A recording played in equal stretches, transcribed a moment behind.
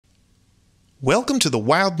Welcome to the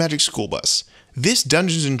Wild Magic School Bus. This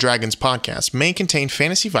Dungeons & Dragons podcast may contain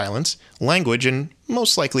fantasy violence, language, and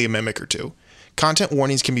most likely a mimic or two. Content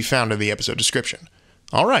warnings can be found in the episode description.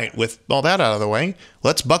 Alright, with all that out of the way,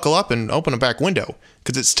 let's buckle up and open a back window,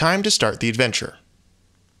 because it's time to start the adventure.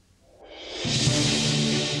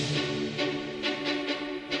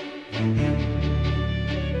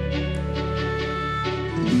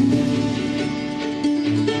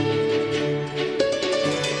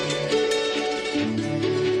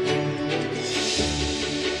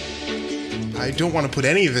 I don't want to put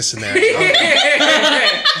any of this in there.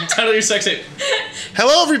 Title your sex tape.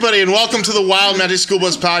 Hello, everybody, and welcome to the Wild Magic School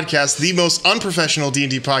Bus podcast, the most unprofessional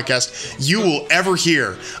D&D podcast you will ever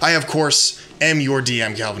hear. I, of course, am your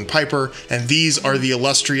DM, Calvin Piper, and these are the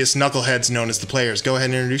illustrious knuckleheads known as the players. Go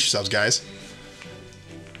ahead and introduce yourselves, guys.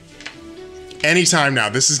 Anytime now.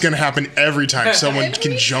 This is going to happen every time someone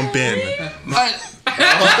can jump in.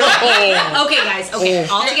 Okay, guys. Okay,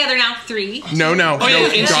 all together now. 3. No. God.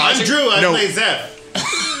 I'm Drew. I No. play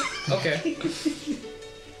Zeph. Okay.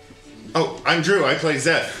 Oh, I'm Drew. I play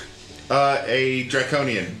Zeph. A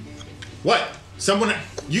draconian. What? Someone?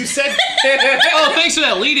 You said? Oh, thanks for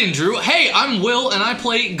that lead-in, Drew. Hey, I'm Will, and I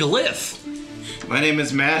play Glyph. My name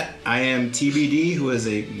is Matt. I am TBD, who is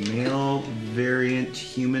a male variant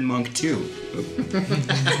human monk too.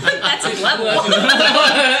 That's a level.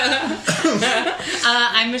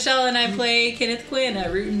 I'm Michelle, and I play Kenneth Quinn,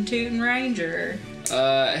 a rootin' tootin' ranger.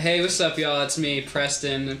 Hey, what's up, y'all? It's me,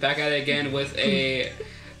 Preston, back at it again with a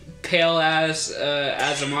pale-ass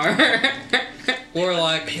Azamar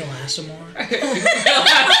warlock. Pale-Asamar?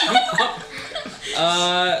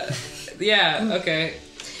 Yeah, okay.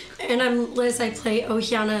 And I'm Liz. I play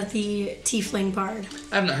Ohiana, the Tiefling Bard.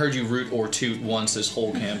 I haven't heard you root or toot once this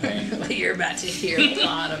whole campaign. You're about to hear a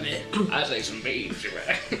lot of it. I say some beans,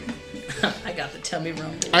 right? I got the tummy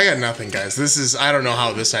rumble. I got nothing, guys. I don't know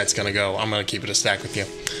how this night's going to go. I'm going to keep it a stack with you.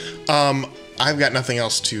 I've got nothing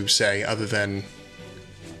else to say other than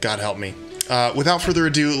God help me. Without further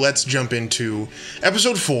ado, let's jump into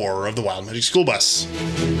episode 4 of the Wild Magic School Bus.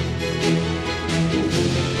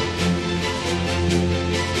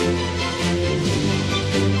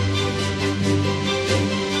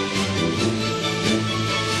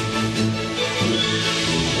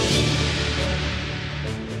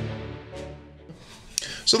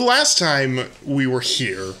 So the last time we were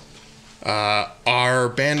here, our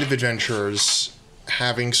band of adventurers,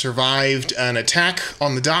 having survived an attack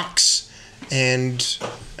on the docks and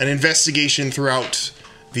an investigation throughout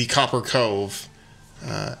the Copper Cove,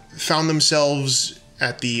 found themselves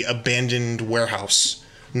at the abandoned warehouse,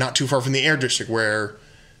 not too far from the air district, where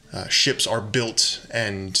ships are built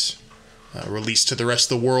and released to the rest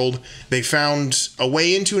of the world. They found a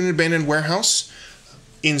way into an abandoned warehouse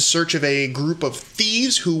in search of a group of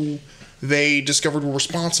thieves who they discovered were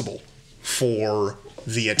responsible for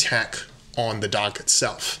the attack on the dock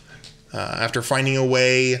itself. After finding a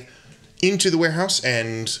way into the warehouse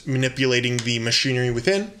and manipulating the machinery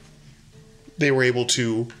within, they were able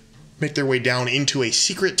to make their way down into a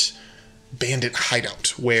secret bandit hideout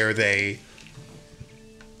where they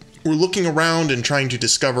were looking around and trying to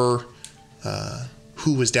discover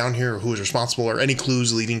who was down here or who was responsible or any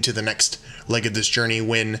clues leading to the next leg of this journey,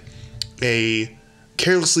 when a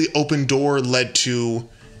carelessly opened door led to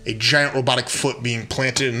a giant robotic foot being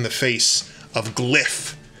planted in the face of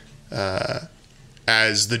Glyph.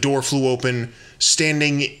 As the door flew open,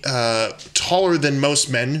 standing taller than most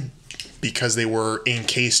men because they were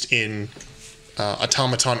encased in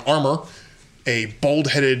automaton armor, a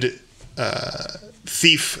bald-headed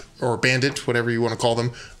thief or bandit, whatever you want to call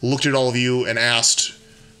them, looked at all of you and asked,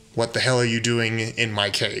 "What the hell are you doing in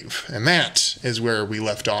my cave?" And that is where we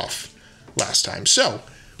left off last time. So,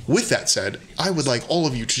 with that said, I would like all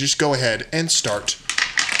of you to just go ahead and start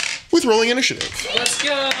with rolling initiative. Let's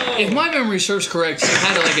go! If my memory serves correct, it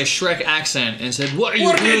had like a Shrek accent and said, "What are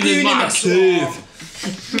you doing in my cave?"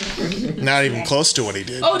 Not even close to what he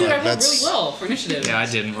did. Oh, dude, but I rolled really well for initiative. Yeah, I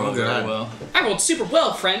didn't roll very well. I rolled super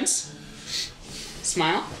well, friends.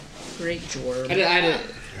 Smile. Great job. I did.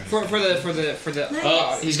 For the.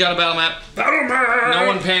 Nice. He's got a battle map. Battle map! No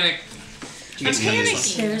one panic. I'm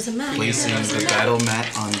panicking. There's a map. Placing the battle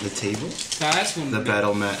mat on the table. That's one. The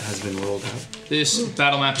battle mat has been rolled out. This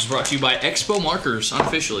battle map is brought to you by Expo Markers,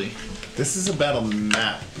 unofficially. This is a battle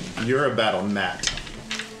map. You're a battle mat.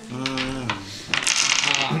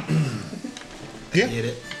 Yeah. Get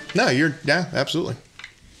it? No, yeah, absolutely.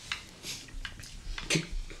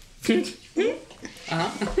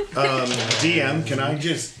 DM, can I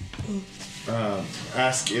just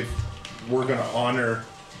ask if we're gonna honor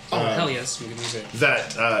Oh, hell yes, we can use it.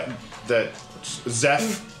 that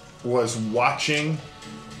Zeph was watching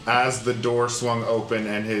as the door swung open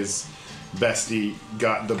and his bestie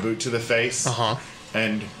got the boot to the face.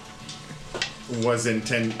 And was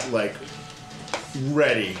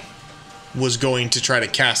ready. Was going to try to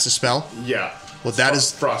cast a spell? Yeah. Well, that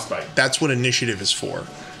is frostbite. That's what initiative is for.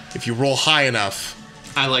 If you roll high enough,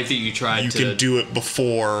 I like that you tried you to... can do it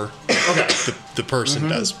before the person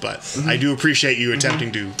does. But I do appreciate you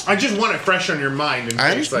attempting to. I just want it fresh on your mind.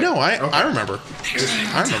 I remember.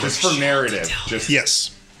 Just for narrative.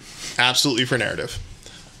 Yes, absolutely for narrative.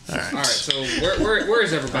 All right. All right. So where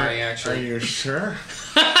is everybody actually? Are you sure?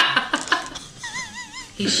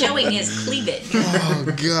 He's showing his cleavage. Oh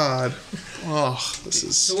God. Oh, this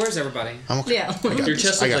is. So where's everybody? I'm okay. Yeah. Your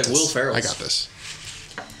chest looks like Will Ferrell's. I got this.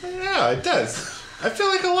 Yeah, it does. I feel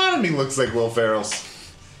like a lot of me looks like Will Ferrell's.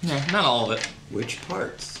 Yeah, not all of it. Which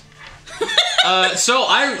parts?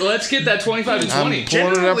 Let's get that 25 to 20.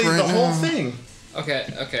 Generally, the whole thing. Okay.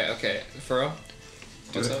 Furrow?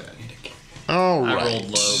 What's up? All I right.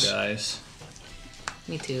 rolled low, guys.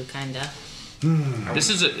 Me too, kinda. This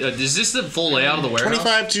is is this the full layout of the warehouse?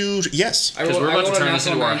 25 to yes. Because we're about to turn this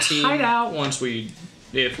into our 19. hideout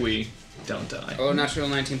if we don't die. Oh, natural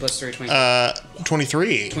 19 plus 3, 22.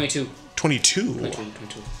 23. 22. 22.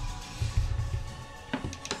 22.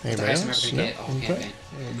 Anybody Highest I'm else? ever gonna get. Oh, Okay. okay.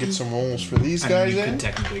 We'll get some rolls for these guys you in. could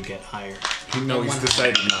technically get higher. No, he's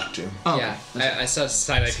decided not to. Oh, Yeah, I saw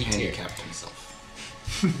side IP tier. Handicapped himself.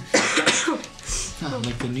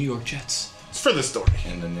 like the New York Jets. It's for the story.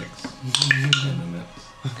 And the Knicks. And the Mets.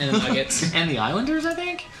 And the Nuggets. And the Islanders, I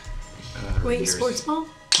think? Wait, Bears. sports ball?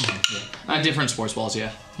 Different sports balls,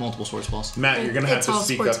 yeah. Multiple sports balls. Matt, you're going to have It's to all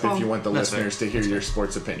speak sports up ball. if you want the That's listeners to hear your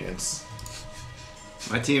sports opinions.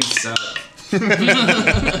 My team sucks.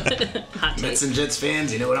 Hot take. Mets and Jets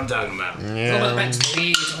fans, you know what I'm talking about. It's all about the Mets, baby.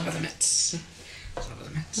 It's all about the Mets. It's all about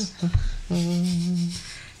the Mets.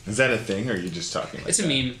 Is that a thing, or are you just talking like It's a that?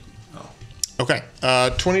 meme. Okay.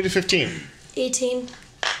 20 to 15. 18.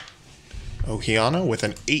 Ohiana with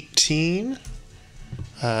an 18.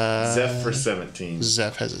 Zeph for 17.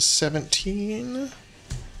 Zeph has a 17.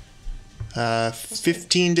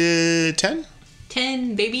 15 to 10?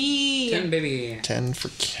 10, baby. 10, baby. 10 for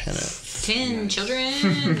Kenneth. 10 children.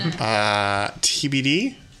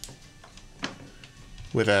 TBD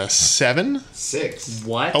with a 7. 6.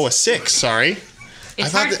 What? Oh, a 6, sorry. It's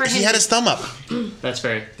I thought hard for that him. he had his thumb up. That's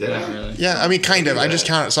fair. Did I? Really. Yeah, I mean, kind of. I just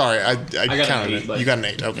counted. Sorry, I got an counted 8, it. but- You got an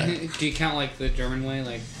 8. Okay. Do you count like the German way?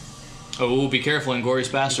 Like, Oh, be careful, Inglorious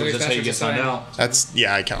Bastards. Inglorious That's how you get Bastards found aside. out. That's,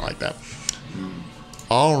 yeah, I count like that.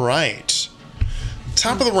 All right.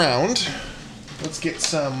 Top of the round. Let's get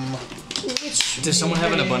some. Does someone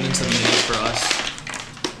have an abundance of minis for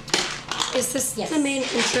us? Is this Yes. the main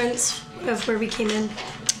entrance of where we came in?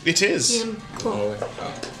 It is. Yeah, cool.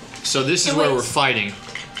 So this is It where was- we're fighting,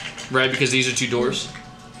 right? Because these are 2 doors.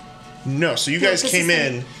 No, so you No, guys this came is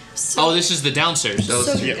in. So, Oh, this is the downstairs.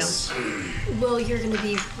 so Yes. Will, you're gonna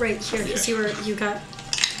be right here because you got.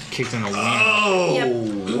 Kicked in the wiener. Oh,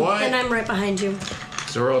 Yep. what? And I'm right behind you.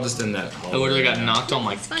 So we're all just in that I hallway. literally got knocked on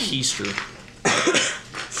my fine. keister.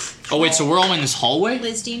 Oh wait, so we're all in this hallway?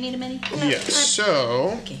 Liz, do you need a mini? Yes.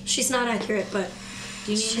 So. She's not accurate, but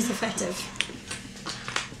Do you need she's effective.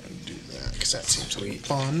 Do that because that seems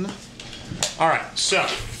fun. All right. So.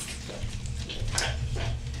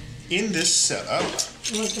 In this setup,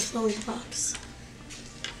 I love the flowing box.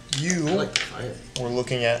 you like fire. were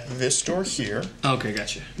looking at this door here. Okay,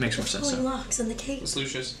 gotcha. Makes more sense. Flowing Now. locks in the cave. it's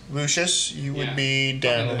Lucius. Lucius, you would Yeah. be On the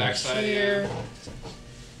down backside, here.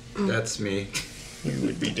 That's me. You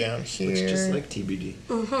would be down here. Looks just like TBD.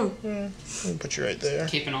 We'll put you right there.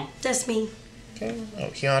 Cape and all. That's me. Okay. Oh,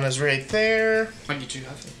 Kiana's right there. Why did you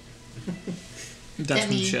have it? That's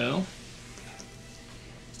Demi. Michelle.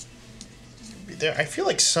 Be there. I feel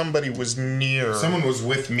like somebody was near. Someone was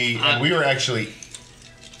with me, and we were actually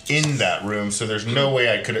in that room, so there's no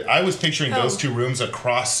way I could. I was picturing those Oh. 2 rooms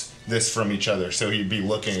across this from each other, so he'd be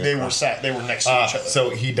looking. They were across. sat. They were next to each other. So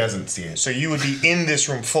he doesn't see it. So you would be in this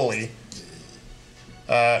room fully.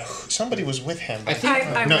 Somebody was with him. I think.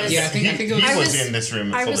 I No, was. Yeah, I think he it was- was, I was- in this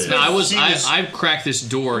room I was fully. No, with- I cracked this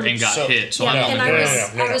door and got So- hit, so Yeah, I'm no, not and in I the was no,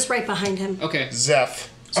 no, no. I was right behind him. Okay. Zeph.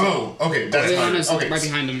 Oh, okay, that's fine. Rihanna's Okay, right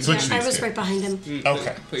behind him. Switch Yeah. I these was two. right behind him.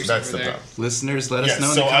 Okay. Put yourself That's the over there. problem. Listeners, let us Yes, know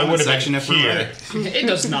in so the I comment would've been section if we're here. right. It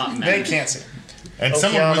does not They matter. can't see. And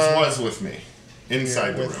someone Okiana. was with me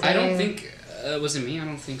inside the with- room. I don't think. Was it me? I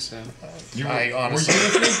don't think so. You were, I honestly- were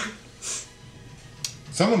you with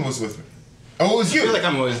me? Someone was with me. Oh, it was I you. feel like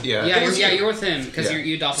I'm always, yeah. Yeah, was you're with him because Yeah.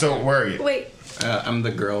 you adopted So him. where are you? Wait, I'm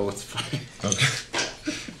the girl with fire. Okay.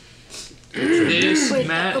 This Wait,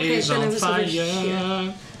 mat okay, is then I on was over fire.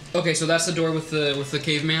 here. Okay, so that's the door with the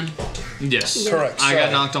caveman. Yes. Correct. I got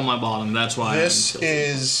So, knocked on my bottom. That's why. This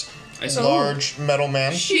is a large metal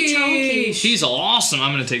man. Sheesh. He's awesome.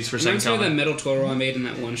 I'm gonna take this for a second. Reminds me of that comment. metal twirl I made in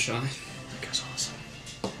that one shot. That's awesome.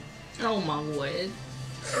 Oh my word.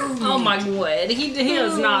 Oh my word. He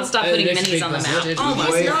does not stop putting next minis week on the was map. legit. Oh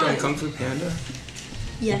my Wait, god. from Kung Fu Panda?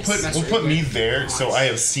 Yes. We'll put me there, so I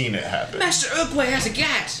have seen it happen. Master Oakway has a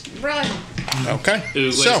gat. Run. Okay.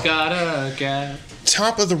 Oogway's So, got a cat.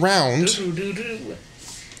 top of the round, Do-do-do-do.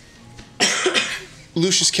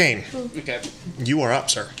 Lucius Kane. Okay. You are up,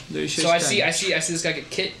 sir. So I see this guy get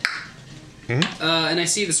kicked. And I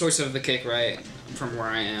see the source of the kick right from where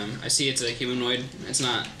I am. I see it's a humanoid. It's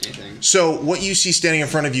not anything. So what you see standing in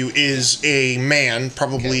front of you is a man,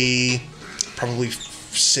 probably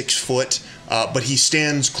 6 foot, but he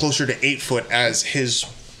stands closer to 8 foot as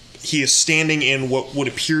he is standing in what would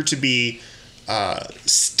appear to be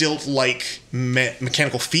stilt-like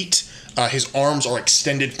mechanical feet. His arms are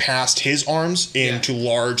extended past his arms into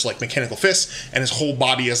large, like, mechanical fists, and his whole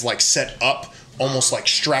body is, like, set up, almost like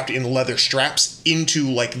strapped in leather straps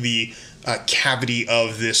into, like, the cavity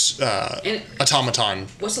of this automaton.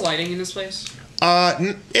 What's the lighting in this place?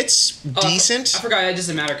 It's decent. I forgot. It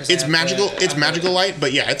doesn't matter because It's magical. It's magical light,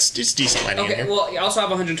 but yeah, it's decent lighting in Okay. here. Well, I also have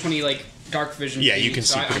 120 like dark vision. Yeah, feet, you can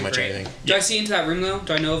so see pretty I'm much great. anything. Do I see into that room though?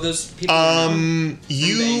 Do I know of those people?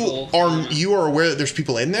 You are aware that there's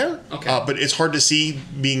people in there. Okay. But it's hard to see,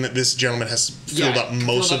 being that this gentleman has filled up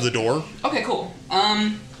most of the door. Okay, cool. All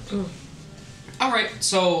right.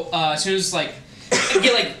 So as soon as like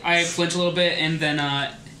I flinch a little bit and then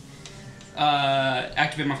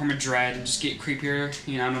activate my form of dread and just get creepier.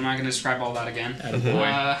 You know, I'm not gonna describe all that again.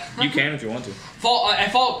 You can if you want to. I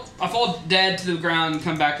fall dead to the ground and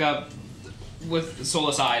come back up with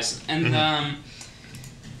soulless eyes. And I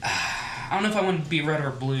don't know if I want to be red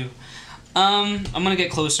or blue. I'm gonna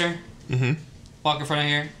get closer. Walk in front of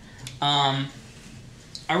here. I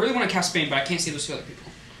really want to cast Bane, but I can't see those two other people.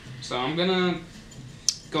 So I'm gonna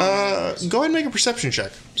go. Go ahead and make a perception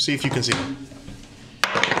check. See if you can see them.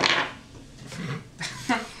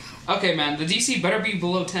 Okay, man. The DC better be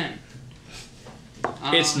below 10.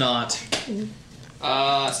 It's not.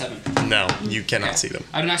 7. No, you cannot see them.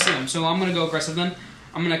 I do not see them, so I'm gonna go aggressive then.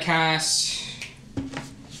 I'm gonna cast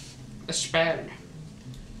a spell. I'm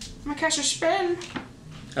gonna cast a spell.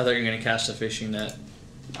 I thought you were gonna cast a fishing net.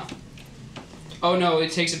 Oh no,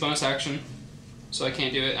 it takes a bonus action, so I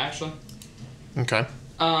can't do it actually. Okay.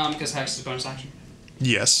 Because hex is a bonus action.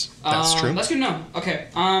 Yes, that's true. That's good to know. Okay.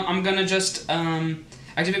 I'm gonna just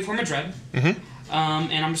activate Form of Dread. And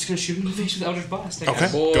I'm just gonna shoot him in the face with Eldritch Blast. I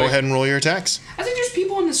guess. Okay. Go ahead and roll your attacks. I think there's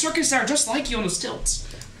people in the circus that are just like you on the stilts.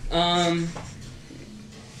 Yep.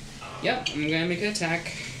 I'm gonna make an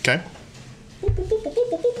attack. Okay.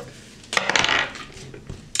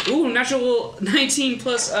 Ooh, natural 19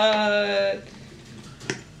 plus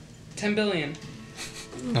 10 billion.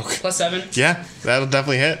 Okay. Plus 7. Yeah, that'll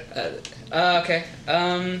definitely hit. Okay.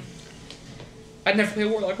 I'd never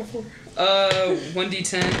played Warlock before.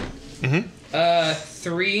 1d10.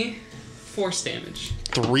 3 force damage.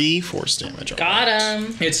 3 force damage. Got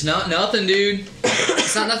him. It's not nothing, dude.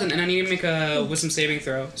 It's not nothing, and I need to make a wisdom saving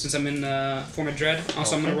throw since I'm in Form of Dread.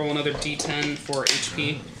 Also, I'm gonna roll another d10 for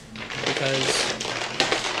HP because.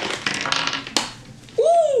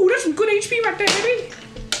 Ooh, that's some good HP right there, baby.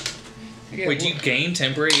 Okay, Wait, do you gain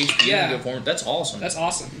temporary HP? Yeah. in your form? That's awesome. That's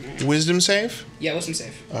awesome. Wisdom save? Yeah, wisdom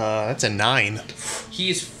save. That's a 9. He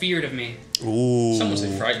is feared of me. Ooh. Some would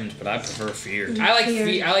say frightened, but I prefer feared. I like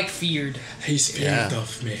feared. He's Yeah.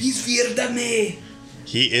 of me. He's feared of me.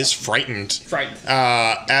 He is frightened. Frightened.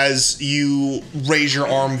 As you raise your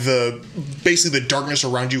arm, basically the darkness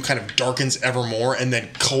around you kind of darkens ever more and then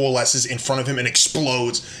coalesces in front of him and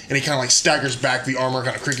explodes. And he kind of like staggers back, the armor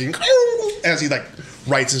kind of creaking as he like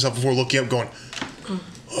rights himself before looking up, going,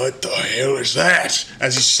 "What the hell is that?"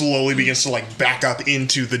 As he slowly begins to like back up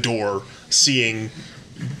into the door, seeing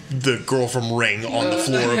the girl from Ring on the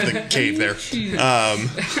floor of the cave there.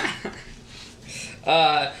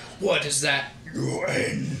 What is that? Your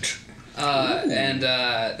end. And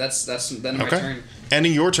that's then my turn.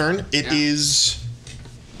 Ending your turn, it is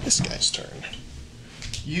this guy's turn.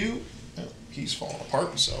 He's falling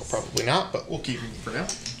apart, so probably not, but we'll keep him for now.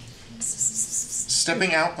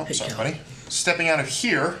 Stepping out, sorry, buddy. Stepping out of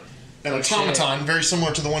here, an automaton, very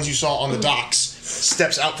similar to the ones you saw on the docks,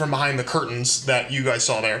 steps out from behind the curtains that you guys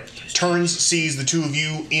saw there, turns, sees the two of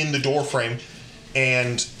you in the door frame,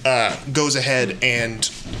 and goes ahead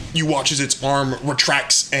and you watch as its arm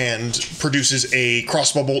retracts and produces a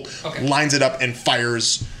crossbow bolt, lines it up, and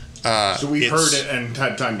fires. So we heard it and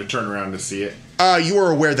had time to turn around to see it. You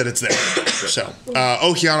are aware that it's there. So,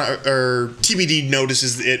 Ohiana or TBD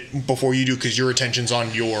notices it before you do because your attention's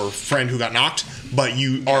on your friend who got knocked, but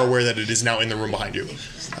you are aware that it is now in the room behind you.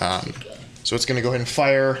 So it's going to go ahead and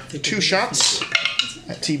fire 2 shots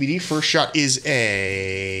at TBD. First shot is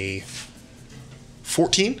a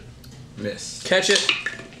 14. Miss. Catch it.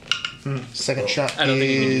 Second shot I don't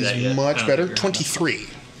think you can do that is yet. much better. 23.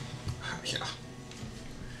 Yeah.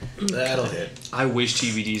 That'll hit. I wish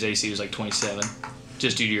TVD's AC was like 27,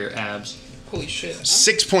 just due to your abs. Holy shit.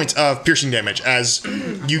 6 points of piercing damage as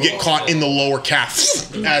you get caught in the lower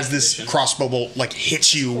calf as this crossbow bolt like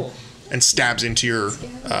hits you and stabs into your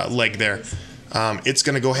leg there. It's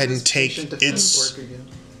going to go ahead and take its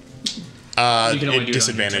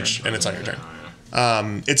disadvantage, and it's on your turn.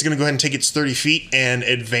 It's going to go ahead and take its 30 feet and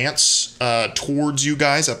advance towards you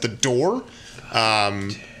guys at the door.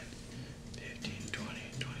 15, 20,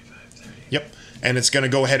 25, 30. Yep. And it's going to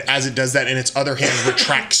go ahead as it does that, and its other hand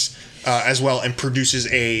retracts as well and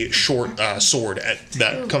produces a short sword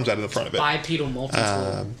that comes out of the front of it. Bipedal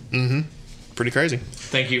multi-tool. Pretty crazy.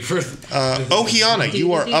 Thank you for. Ohiana,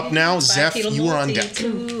 you are up now. Zeph, you are on deck.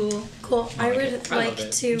 Cool. I would like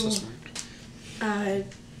it. to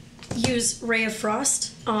use Ray of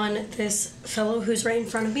Frost on this fellow who's right in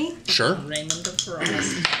front of me. Sure. Raymond of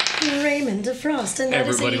Frost. Raymond of Frost, and that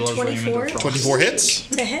Everybody is loves a Raymond 24 of Frost. 24 hits.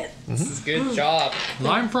 to hit. Good job.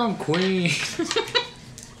 I'm from Queen. It's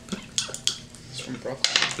from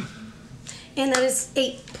Brooklyn. And that is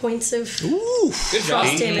 8 points of Ooh. Good job.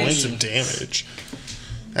 frost damage. Points of damage.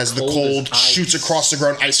 As the Cold cold as ice. shoots across the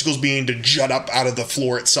ground, icicles beginning to jut up out of the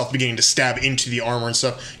floor itself, beginning to stab into the armor and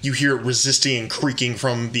stuff. You hear it resisting and creaking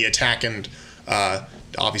from the attack, and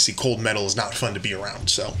obviously cold metal is not fun to be around.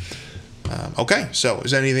 So, okay. So,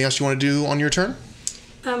 is there anything else you want to do on your turn?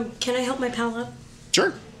 Can I help my pal up?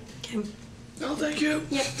 Sure. Okay. Oh, thank you.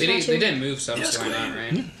 Yep. They got you. didn't move, so I'm just going on,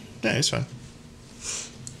 right? Yeah, it's fine.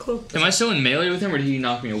 Cool. Am I still in melee with him, or did he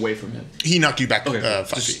knock me away from him? He knocked you back Okay,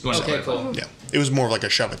 5 just feet. going Okay, away. cool. Yeah. It was more of like a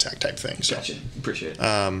shove attack type thing. So. Gotcha. Appreciate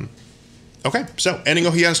it. Okay. So, ending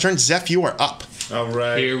Ohiana's turn. Zeph, you are up. All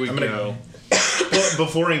right. Here we I'm gonna- go. Well,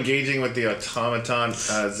 before engaging with the automaton,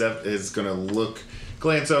 Zeph is going to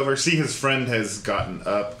glance over, see his friend has gotten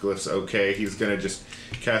up. Glyph's okay. He's going to just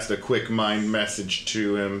cast a quick mind message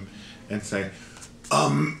to him and say,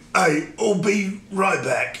 hey, I'll be right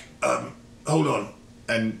back. Hold on.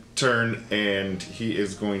 And turn, and he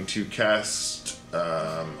is going to cast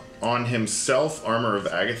on himself Armor of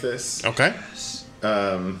Agathis. Okay.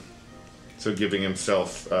 So giving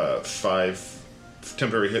himself 5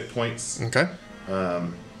 temporary hit points. Okay.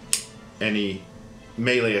 Any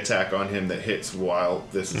melee attack on him that hits while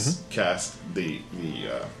this is cast, the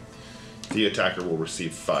attacker will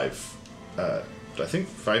receive 5. I think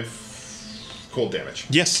 5 cold damage.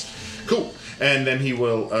 Yes. Cool. And then he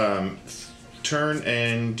will turn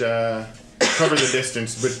and cover the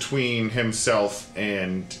distance between himself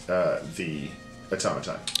and the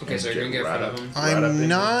automaton. Okay, so you're gonna get in front of him. I'm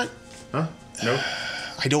not. Huh? No.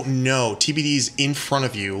 I don't know. TBD's in front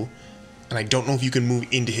of you, and I don't know if you can move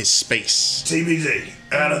into his space. TBD,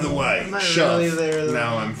 out of the way. I'm not Shove. really there, though.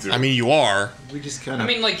 Now I'm through. I mean, you are. We just kind I of.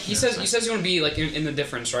 mean, like he says you want to be like in the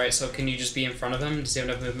difference, right? So can you just be in front of him? Does he have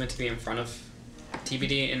enough movement to be in front of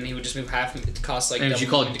TBD, and he would just move half? It costs like. And double you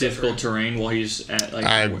call it movement to go difficult through. terrain while he's at like.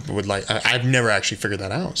 I would like. I've never actually figured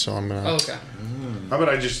that out, so I'm gonna. Oh, okay. How about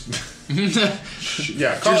I just?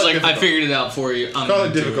 Yeah. Call Just it like I difficult. figured it out for you. I'm Call gonna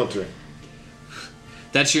it do difficult terrain.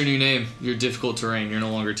 That's your new name. You're difficult terrain. You're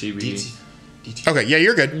no longer TBD. Okay. Yeah,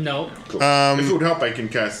 you're good. No. Cool. If it would help, I can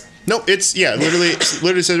cast. No, it's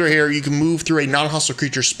literally says right here. You can move through a non-hostile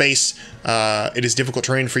creature space. It is difficult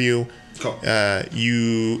terrain for you. Cool.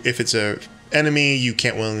 If it's a enemy, you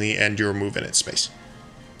can't willingly end your move in its space.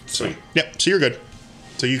 Sweet. Yep. So you're good.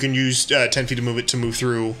 So you can use 10 feet to move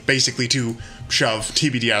through, basically to shove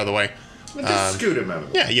TBD out of the way. Just scoot him out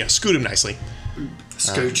of the way. Yeah. Scoot him nicely.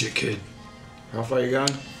 Scooch it, kid. How far you going?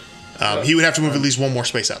 He would have to move at least one more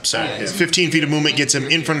space up. So Yeah. 15 feet of movement gets him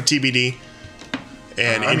in front of TBD,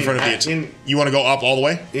 and I in mean, front of at- the. in- You want to go up all the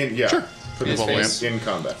way? Yeah. Sure. Put His him all the way face. up in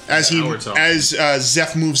combat. As now we're talking.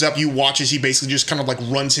 Zeph moves up, you watch as he basically just kind of like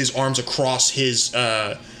runs his arms across his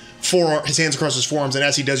his hands across his forearms, and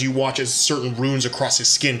as he does, you watch as certain runes across his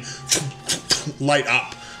skin light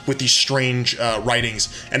up with these strange writings,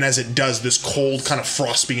 and as it does, this cold kind of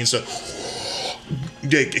frost begins to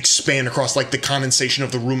expand across, like the condensation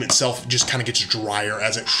of the room itself just kind of gets drier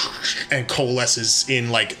as it and coalesces in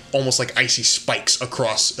like almost like icy spikes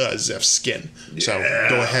across Zeph's skin. So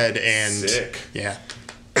go ahead and Sick. yeah.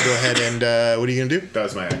 Go ahead and what are you gonna do? That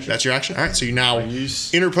was my action. That's your action. All right. So you now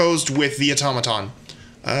Use- interposed with the automaton.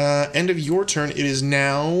 End of your turn. It is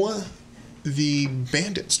now the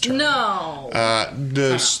bandit's turn. No.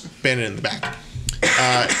 The bandit in the back.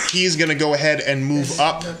 He's going to go ahead and move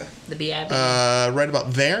up. The BIB. Right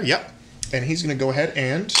about there. Yep. And he's going to go ahead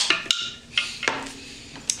and...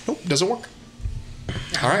 Nope, doesn't work.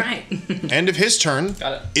 All right. End of his turn.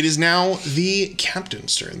 Got it. It is now the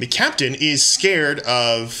captain's turn. The captain is scared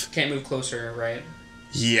of... Can't move closer, right?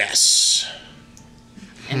 Yes.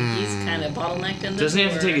 And he's kind of bottlenecked in the Doesn't he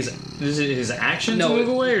have to take door. his action No, to move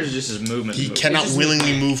away, or is it just his movement? He to move cannot just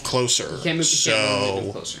willingly move closer. Can't move. So, Can't really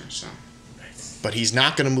move closer. So. but he's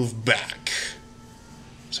not going to move back.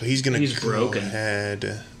 So he's going to go broken.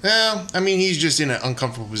 ahead. Well, I mean, he's just in an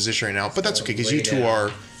uncomfortable position right now, but that's okay because you two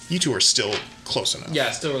are still close enough.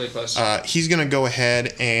 Yeah, still really close. He's going to go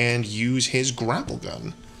ahead and use his grapple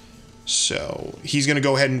gun. So he's going to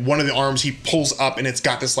go ahead and one of the arms he pulls up and it's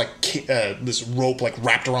got this like this rope like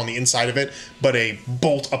wrapped around the inside of it, but a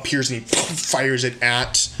bolt appears and he fires it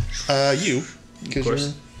at you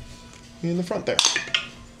because you're in the front there.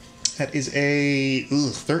 That is a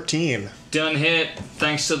 13. Done hit,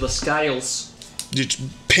 thanks to the scales. It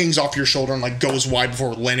pings off your shoulder and like goes wide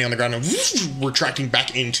before landing on the ground and retracting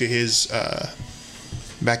back into his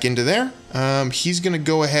back into there. He's gonna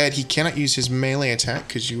go ahead. He cannot use his melee attack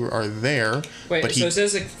because you are there. Wait, but so it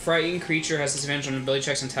says a frightened creature has disadvantage on ability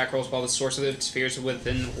checks and attack rolls while the source of the sphere is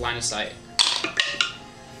within line of sight.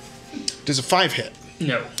 Does a 5 hit?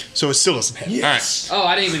 No. So it still doesn't hit. Yes. Oh,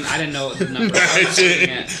 I didn't know the number.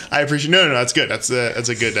 I appreciate. No, that's good. That's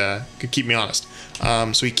a good. Could keep me honest.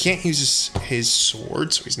 So he can't use his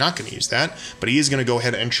sword, so he's not going to use that. But he is going to go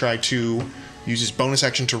ahead and try to use his bonus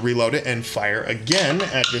action to reload it and fire again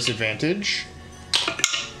at disadvantage.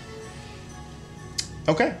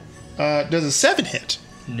 Okay. Does a 7 hit?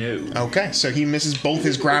 No. Okay, so he misses both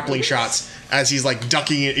his grappling shots as he's like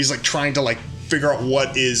ducking it. He's like trying to like figure out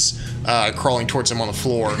what is crawling towards him on the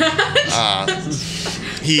floor.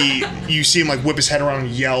 You see him like whip his head around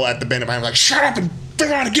and yell at the bandit behind him like, "Shut up and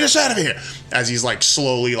figure out how to get us out of here!" As he's like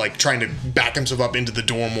slowly like trying to back himself up into the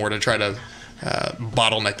door more to try to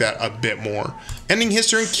bottleneck that a bit more. Ending his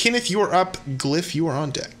turn, Kenneth, you are up. Glyph, you are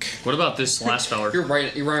on deck. What about this last feller? You're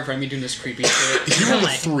right in front of me doing this creepy shit. You're on the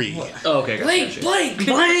 3. Oh, okay, gotcha.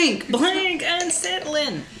 Blank,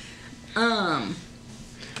 unsettling.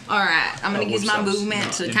 Alright, I'm gonna use my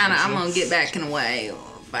movement to kinda, I'm gonna get back in the way.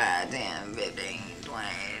 5, 10, 15, 20,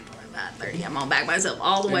 25, 30. I'm gonna back myself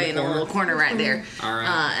all the way in the little corner right there. Alright.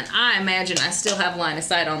 And I imagine I still have line of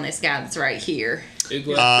sight on this guy that's right here.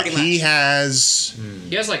 He has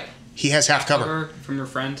He has half cover. cover from your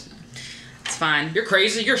friend. It's fine. You're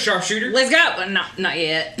crazy. You're a sharpshooter. Let's go. But not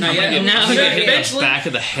yet. Not yet. No. Eventually. Back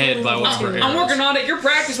of the head by one of her I'm arrows. working on it. You're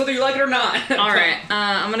practice whether you like it or not. Alright,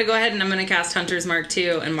 I'm gonna go ahead and I'm gonna cast Hunter's Mark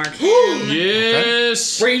 2 and mark him.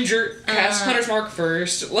 Yes! Ranger, cast Hunter's Mark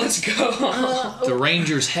first. Let's go. The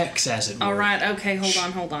Ranger's Hex, as it were. Alright, okay,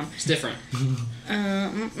 hold on. It's different.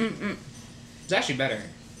 It's actually better.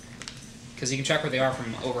 Because you can check where they are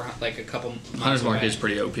from over like a couple miles Hunter's Mark away. is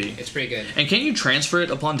pretty OP. It's pretty good. And can you transfer it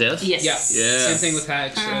upon death? Yes. Yeah. Yeah. Same thing with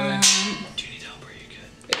Hex. Do you need help or are you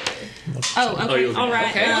good? Oh, okay. you're okay.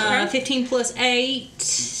 Alright, Okay. 15 plus 8.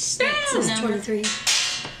 That's a number. 23.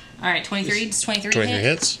 Alright, 23. Does 23 23 hit?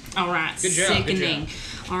 hits. Alright, Good job, good sickening.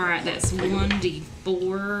 Alright, that's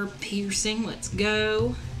 1d4 piercing. Let's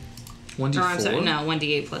go. 1d4? Or I'm sorry, no,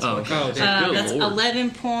 1d8 plus 4. Oh, okay. Oh, Good That's Lord.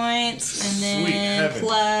 11 points, and Sweet then heavens.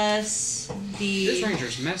 plus This the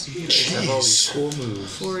Ranger's messing. Have all these cool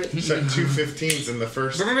moves. for Set 2 15s in the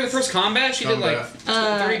first. Remember the first combat? She did like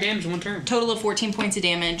Combat. 30 damage in one turn. total of 14 points of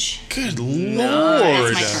damage. Good That's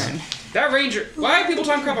lord. my turn. That Ranger. Why are people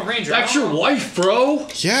talking crap about Ranger? That's your wife, bro!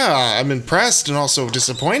 Yeah, I'm impressed and also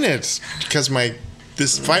disappointed because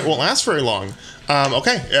this fight won't last very long.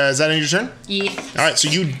 Okay, is that end your turn? Yeah. All right, so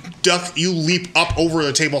you duck, you leap up over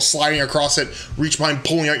the table, sliding across it, reach behind,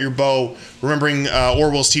 pulling out your bow. Remembering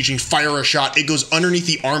Orwell's teaching, fire a shot. It goes underneath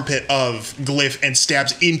the armpit of Glyph and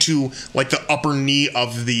stabs into like the upper knee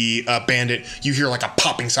of the bandit. You hear like a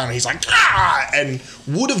popping sound, and he's like, "Ah!" and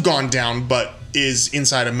would have gone down, but is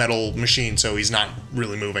inside a metal machine, so he's not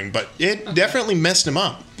really moving. But it definitely messed him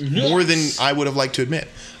up more than I would have liked to admit.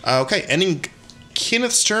 Okay, ending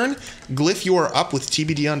Kenneth's turn. Glyph, you are up with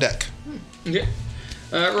TBD on deck. Okay.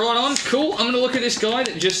 Right on. Cool. I'm gonna look at this guy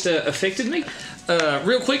that just affected me.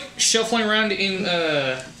 Real quick, shuffling around in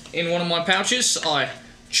one of my pouches, I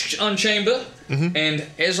unchamber, and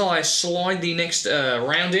as I slide the next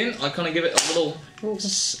round in, I kind of give it a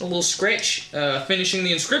little scratch, finishing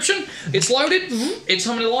the inscription. It's loaded, it's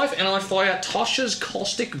coming to life, and I fire Tasha's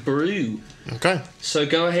Caustic Brew. Okay. So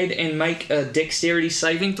go ahead and make dexterity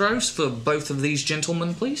saving throws for both of these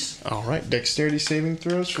gentlemen, please. All right. Dexterity saving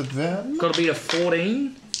throws for them. Got to be a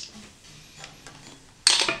 14.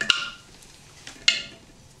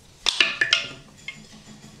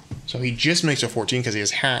 So he just makes a 14 because he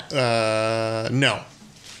has no.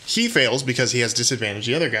 He fails because he has disadvantage.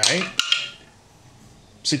 The other guy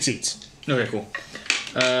succeeds. Okay, cool.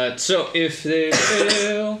 So if they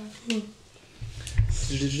fail...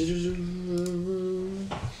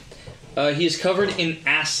 he is covered in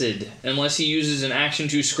acid unless he uses an action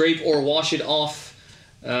to scrape or wash it off.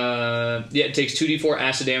 It takes 2d4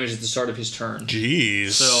 acid damage at the start of his turn.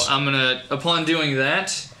 Jeez. So I'm gonna, upon doing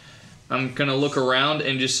that, I'm gonna look around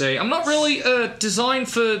and just say, I'm not really designed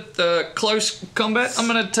for close combat. I'm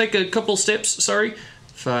gonna take a couple steps,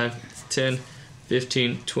 5, 10,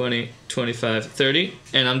 15, 20, 25, 30,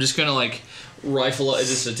 and I'm just gonna like rifle up. Is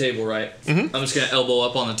this a table, right? I'm just gonna elbow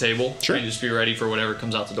up on the table and just be ready for whatever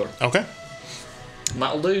comes out the door. Okay.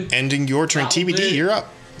 That'll do. Ending your turn. TBD, you're up.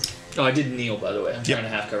 Oh, I did kneel, by the way. I'm trying to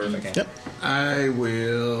half cover if I can. Yep. I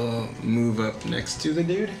will move up next to the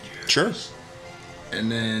dude. Sure. And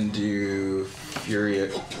then do flurry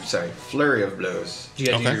of blows. You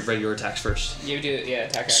gotta do your regular attacks first. You do,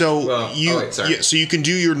 attack action. So so you can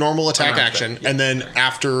do your normal attack action, and then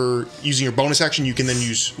after using your bonus action, you can then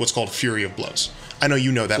use what's called Fury of Blows. I know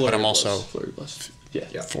you know that, but I'm also Flurry of blows.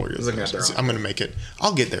 Yeah. Flurry of Blows. I'm gonna make it.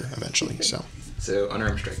 I'll get there eventually. So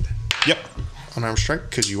unarmed strike. Yep. Unarmed strike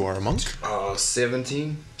because you are a monk.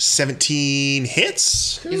 17. 17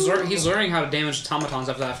 hits. He's learning how to damage automatons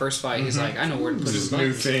after that first fight. He's like, I know where to put his New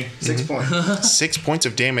buttons. thing. 6 points. 6 points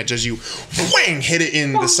of damage as you whang hit it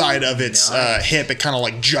in the side of its hip. It kind of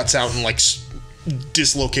like juts out and like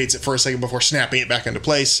dislocates it for a second before snapping it back into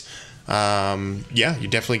place. Yeah, you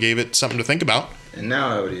definitely gave it something to think about. And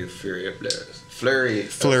now I would do Fury of blows. Flurry of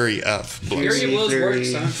blows. Fury of blows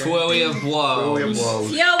works. Flurry of blows.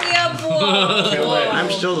 I'm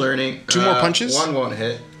still learning. 2 more punches? One won't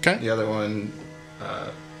hit. Okay. The other one,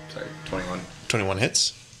 21. 21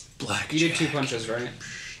 hits. Black. You did 2 punches, right?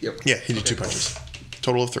 Yep. Yeah, he did 2 punches.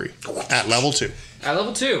 Total of 3. At level 2. At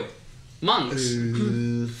level 2. Monks.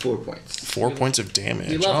 4 points. 4 points of damage.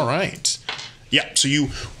 You love All right. Yeah, so you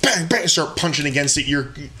bang, bang, start punching against it.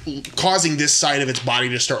 You're causing this side of its body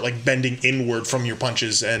to start like bending inward from your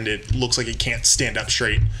punches, and it looks like it can't stand up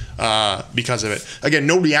straight because of it. Again,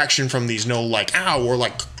 no reaction from these, no like ow or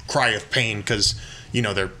like cry of pain because you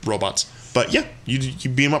know they're robots. But yeah, you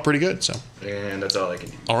beat them up pretty good. So. And that's all I can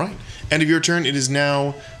do. All right. End of your turn. It is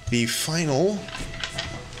now the final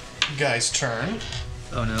guy's turn.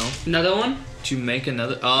 Oh no. Another one? To make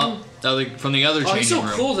another. From the other changing room. Oh, he's so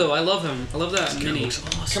cool though. I love him. I love that mini.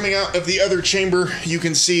 Coming out of the other chamber, you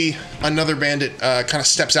can see another bandit kind of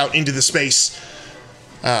steps out into the space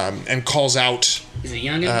and calls out. Is it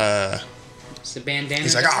youngin? It's the bandana.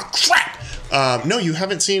 He's like, "Ah, crap!" No, you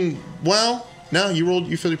haven't seen. Well, no, you rolled.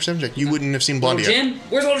 You filled your perception check. You wouldn't have seen Blondie. Jin?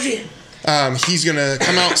 Where's Little Jin? He's gonna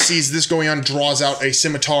come out, sees this going on, draws out a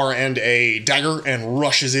scimitar and a dagger, and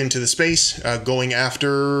rushes into the space, going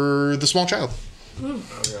after the small child. Oh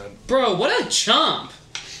god. Bro, what a chump!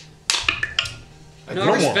 No,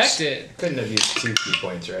 I respect it. Couldn't have used 2 key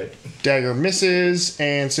points, right? Dagger misses,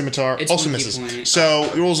 and scimitar It's also 1 key misses. point. So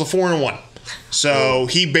he rolls a 4 and a 1. So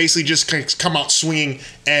he basically just come out swinging,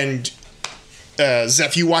 and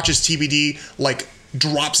Zeph, you watch his TBD like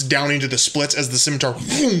drops down into the splits as the scimitar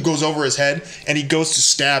boom, goes over his head, and he goes to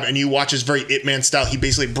stab, and you watch his very Ip Man style. He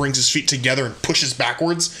basically brings his feet together and pushes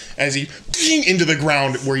backwards as he into the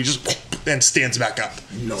ground, where he just and stands back up.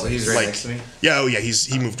 No, so he's right next to me. Yeah, oh yeah,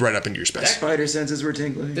 he moved right up into your space. Spider senses were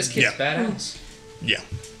tingling. This kid's badass. Yeah,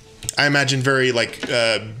 I imagine very like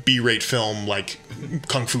B-rate film like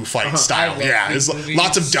kung fu fight style. Yeah, there's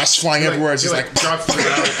lots of dust flying everywhere. It's just like drops to the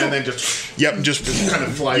ground and then just just kind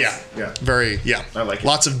of flies. Yeah, very I like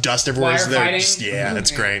lots of dust everywhere. Firefighting.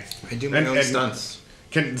 That's great. I do my own stunts.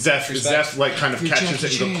 Can Zeph like kind of catches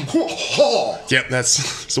it and go, ho! Yep, that's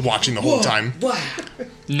so watching the whole time.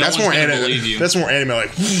 That's more anime. That's more anime.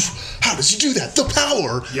 Like, how does he do that? The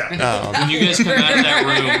power. Yeah. When you guys come out of that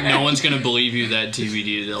room, no one's gonna believe you that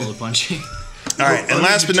TBD did all the punching. All right, and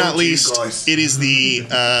last but not least, it is the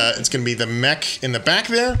it's going to be the mech in the back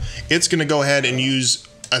there. It's going to go ahead and use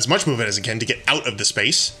as much movement as it can to get out of the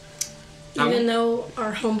space. Even though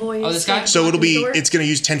our homeboy is... this guy? So it's going to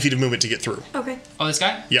use 10 feet of movement to get through. Okay. Oh, this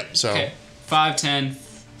guy? Yep, so... Okay. 5, 10,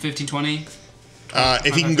 15, 20.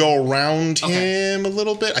 If he can go around him a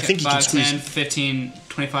little bit, I think he can 5, squeeze. 10, 15,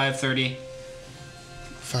 25, 30.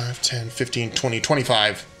 5, 10, 15, 20,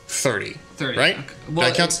 25, 30. 30. Right? Okay. Well,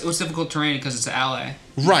 That counts? it was difficult terrain because it's an ally.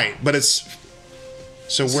 Right, but it's...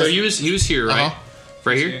 So So he was here, right? Uh-huh.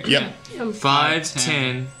 Right here? Yep. 5,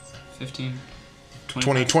 10, 15,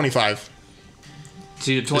 20, 25. it's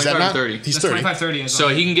either Is 25 that or not? 30. He's That's 30. 25, 30. So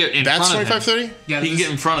he can get in That's front of 25, him. 30? Yeah, He can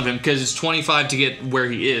get in front of him because it's 25 to get where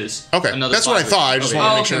he is. Okay, Another that's what I 5 thought. I just okay. wanted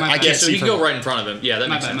to Oh, make okay, sure. my I bad. can't So see he can from go right in front of him. Yeah, that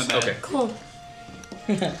My makes bad, sense. my bad. Okay. Cool.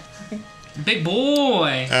 Big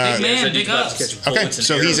boy. Big man, Yeah, so big he's about ups. to catch Okay, bullets and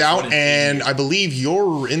so he's arrows out, running and I believe you're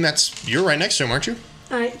right next to him, aren't you?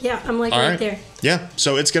 Yeah, I'm like All right right. there. Yeah,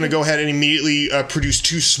 so it's going to go ahead and immediately produce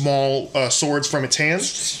 2 small swords from its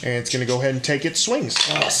hands, and it's going to go ahead and take its swings.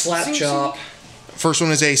 slap chop. First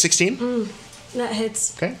one is a 16. That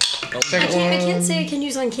hits. Okay. I can't say I can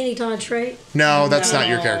use uncanny dodge, right? No, that's not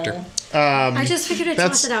your character. I just figured I'd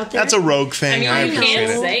toss it out there. That's a rogue thing. I, I know. appreciate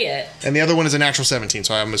Can't it. say it. And the other one is a natural 17,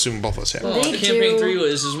 so I'm assuming both of us hit. They The campaign do. 3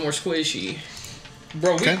 is more squishy.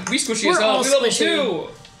 Bro, Okay. we squishy We're as hell. all We level squishy. 2.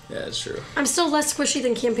 Yeah, that's true. I'm still less squishy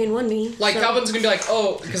than campaign 1 me. Like, so. Calvin's gonna be like,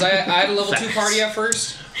 oh, because I had a level 2 party at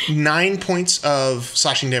first. 9 points of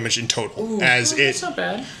slashing damage in total as it That's not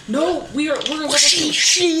bad. No, we're level 2.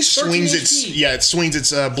 swings its HP. it swings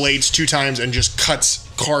its blades 2 times and just carves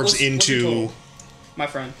What's your into. total? My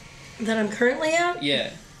friend. That I'm currently at? Yeah.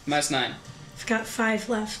 Minus 9. I've got 5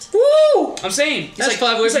 left. Woo! I'm saying. He's That's like,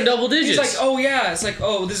 5 away he's from like- double digits. He's like, oh yeah. It's like,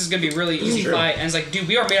 oh, this is gonna be a really easy fight. And it's like, dude,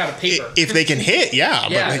 we are made out of paper. If they can hit, yeah,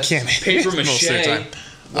 Yeah, but they can't hit paper most of the mache.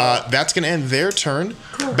 time. That's gonna end their turn.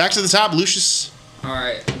 Back to the top, Lucius.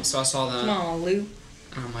 Alright, so I saw that. Come on, Lou.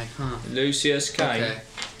 I'm like, huh. Lucius Kane. Okay.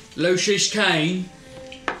 Lucius Kane.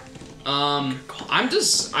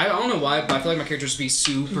 I don't know why, but I feel like my character just be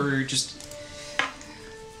super just.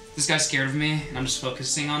 This guy's scared of me, and I'm just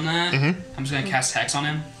focusing on that. I'm just gonna cast Hex on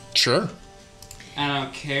him. Sure. I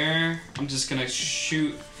don't care. I'm just gonna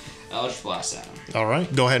shoot Eldritch Blast at him. All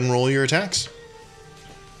right. Go ahead and roll your attacks.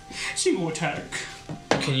 Single attack.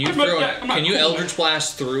 Can you I'm not cool. Eldritch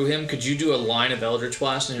Blast through him? Could you do a line of Eldritch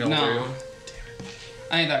Blast and hit all through No. him?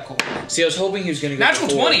 I ain't that cool. See, I was hoping he was going to go Natural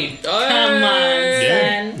for 20. Come on,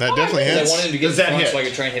 Yeah, son. that definitely I hits. wanted him to get Does in that front hit? so I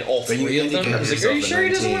could try and hit all But you 3 of them. I handicapped was like, are you yourself sure he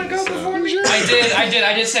at doesn't want to go 19, before so- me?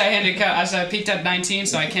 I did say I handicapped. I said I peaked at 19,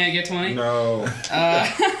 so I can't get 20. No.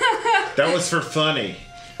 That was for funny.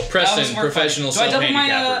 That was Preston, more professional fun. Do I double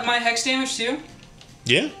self-handicapper. my Hex damage too?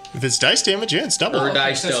 Yeah. If it's dice damage, yeah, it's double. Or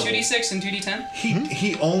dice So it's double. 2d6 and 2d10?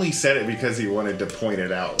 He only said it because he wanted to point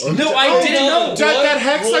it out. No, I didn't know. That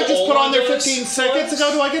hex I just put on there Roll 15 seconds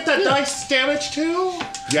ago, do I get that dice damage too?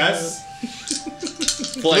 Yes.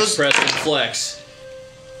 Flex, Preston, flex.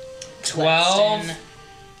 12,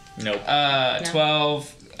 Nope. 12,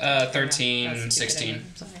 13, 16.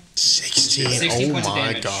 16. 16 Oh points of my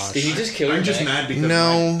damage. gosh. Did he just kill I'm your just mech? mad because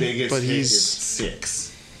No, my biggest but hit he's- is 6.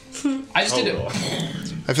 I just did it. Total.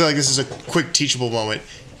 I feel like this is a quick teachable moment.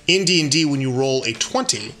 In D&D, when you roll a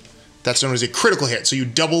 20, that's known as a critical hit. So you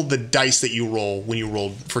double the dice that you roll when you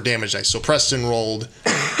rolled for damage dice. So Preston rolled,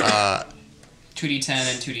 2d10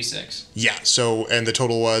 and 2d6. yeah. So and the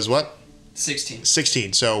total was what? 16.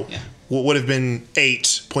 16. So Yeah. what would have been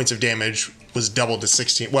 8 points of damage was doubled to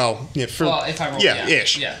 16. Well, yeah, Well, if I roll, yeah, yeah,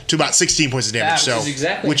 ish. yeah. To about 16 points of damage. That So Which is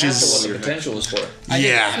exactly which half is of what the potential was for.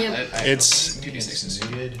 yeah. It's It's 2d6s.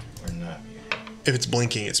 Muted or not muted? if it's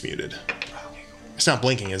blinking, it's muted. It's not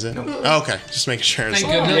blinking, is it? Oh, okay, just making sure. Thank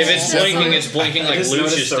If goodness. it's blinking I like just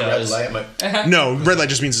Lucius noticed the red does. light. I'm like, No, red light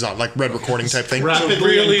just means it's on, like red recording type thing.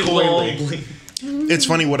 Rapidly and coyly. It's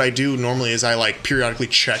funny, what I do normally is I like periodically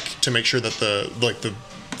check to make sure that the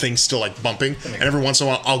thing's still like bumping, and every once in a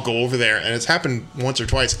while I'll go over there, and it's happened once or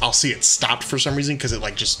twice. I'll see it stopped for some reason because it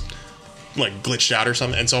like just like glitched out or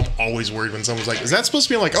something, and so I'm always worried when someone's like, "Is that supposed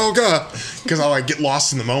to be?" I'm like, "Oh god," because I'll like get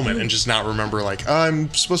lost in the moment and just not remember like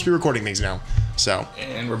I'm supposed to be recording things now. So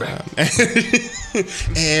And we're back.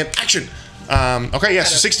 and action. Okay, yeah,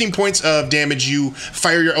 so 16 points of damage. You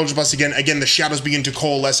fire your Eldritch Blast again. Again, the shadows begin to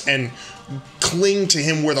coalesce and cling to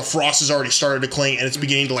him where the frost has already started to cling, and it's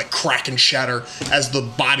beginning to like crack and shatter as the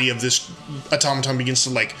body of this automaton begins to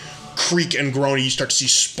like creak and groan. And you start to see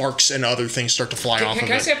sparks and other things start to fly off Can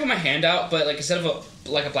of I it. say I put my hand out, but like instead of a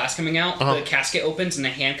blast coming out, the casket opens and the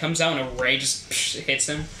hand comes out and a ray just hits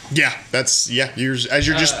him. Yeah, that's You're as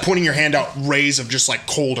you're just pointing your hand out, rays of just like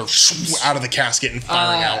cold are out of the casket and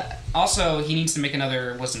firing out. Also, he needs to make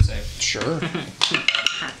another wisdom save. Sure.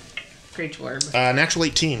 Preach word. Natural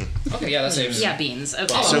 18. Okay, yeah, that saves. Yeah, beans.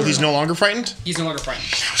 Okay. So he's no longer frightened? He's no longer frightened.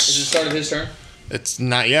 Is it the start of his turn? It's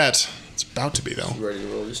not yet. It's about to be though. Ready to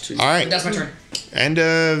roll this too. All right. That's my turn. End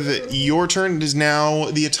of your turn. It is now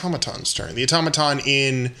the automaton's turn. The automaton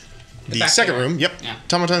in the back second door. room. Yep. Yeah.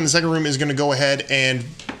 Automaton in the second room is going to go ahead and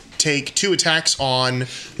take 2 attacks on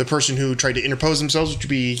the person who tried to interpose themselves, which would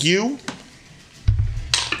be you.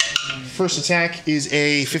 First attack is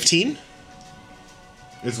a 15.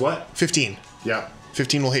 Is what? 15. Yeah.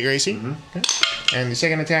 15 will hit your AC. Okay. And the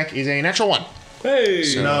second attack is a natural 1. Hey.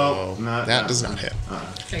 So No, that does not hit. Are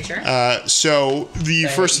you sure? So the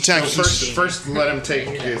first attack. So first, let him take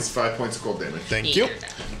his 5 points of cold damage. Thank you.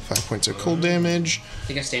 5 points of cold damage. I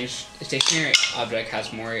think a stationary object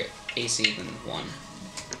has more AC than 1.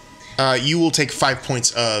 You will take 5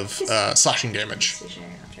 points of slashing damage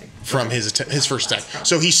from his first attack.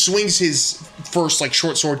 So he swings his first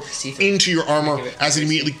short sword into your armor as it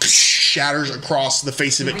immediately shatters across the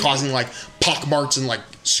face of it, causing pock marks and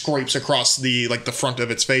scrapes across the front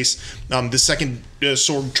of its face. The second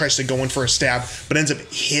sword tries to go in for a stab, but ends up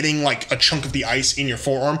hitting a chunk of the ice in your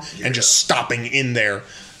forearm and just stopping in there.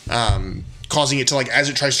 Causing it to as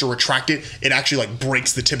it tries to retract it, it actually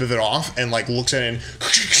breaks the tip of it off and looks at it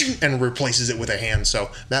and replaces it with a hand.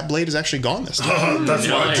 So that blade is actually gone this time. That's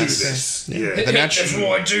why I do this. Yeah. The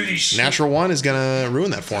natural 1 is gonna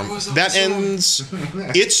ruin that for him. That ends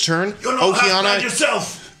its turn. Okiana,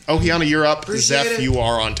 you're up. Zeph, you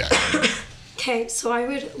are on deck. Okay, so I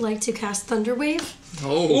would like to cast Thunder Wave.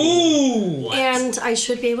 Oh. And I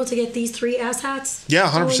should be able to get these 3 asshats. Yeah,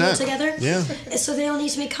 100%. rolling all together. Yeah. So they all need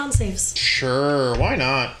to make con saves. Sure, why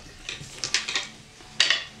not?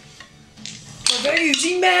 They're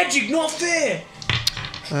using magic, not fair.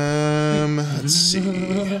 Let's see.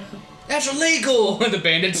 That's illegal! The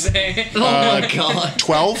bandits say. Oh my god.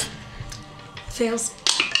 12. Fails.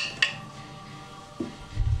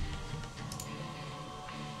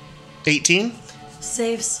 18.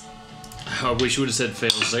 Saves. I wish you would have said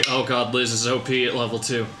fails. Oh god, Liz is OP at level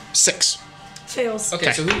 2. 6. Fails.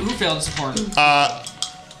 Okay, so who failed this important?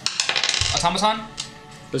 Automaton?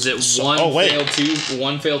 Was it wait. failed, 2,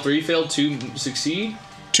 1 failed, 3 failed, 2 succeed?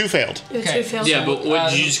 2 failed. You have 2 fails. Yeah, but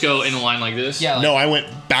did you just go in a line like this? Yeah. No, I went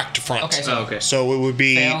back to front. Okay, Oh, okay. So it would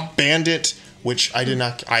be Fail. Bandit, which I did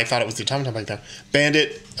not. I thought it was the automaton back then.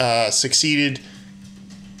 Bandit succeeded.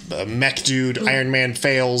 Mech dude, Iron Man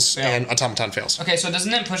fails, and automaton fails. Okay, so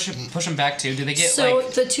doesn't it push them back too? Do they get So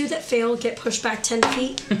the 2 that fail get pushed back 10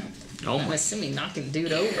 feet. Oh I'm my. assuming knocking the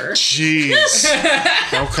dude over. Jeez.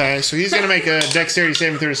 Okay, so he's gonna make a dexterity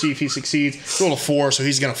saving throw to see if he succeeds. Roll a 4, so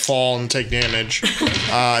he's gonna fall and take damage.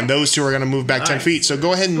 And those 2 are gonna move back 10 feet. So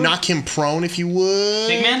go ahead and knock him prone if you would.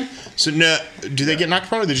 Big man? So no, do they get knocked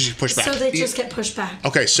prone or do they just get pushed back? So they just get pushed back.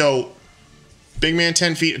 Okay, so big man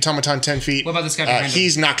 10 feet, automaton 10 feet. What about this guy behind him?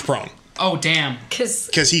 He's knocked prone Oh damn.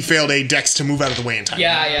 Because he failed a dex to move out of the way in time.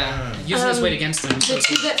 Yeah. Using his weight against them. the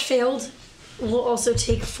 2 that failed will also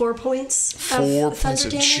take 4 points 4 of points thunder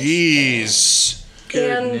of damage. jeez.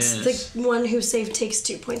 Goodness. And the one who saved takes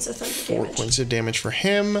 2 points of thunder 4 damage. points of damage for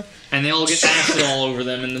him. And they all get acid all over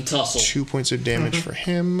them in the tussle. 2 points of damage for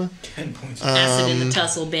him. 10 points. Acid in the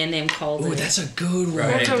tussle, band name called Ooh, it. that's a good one.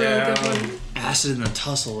 That's a really good one. Acid in the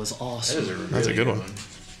tussle is awesome. That's a good one.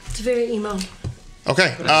 It's very emo.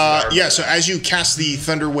 Okay. Yeah. So as you cast the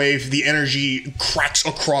thunder wave, the energy cracks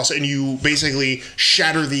across, and you basically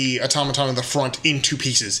shatter the automaton in the front into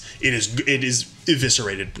pieces. It is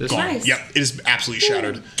eviscerated. Gone. Nice. Yep. It is absolutely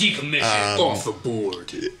shattered. Decommission. Off the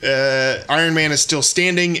board. Iron Man is still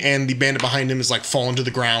standing, and the bandit behind him is fallen to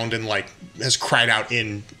the ground and has cried out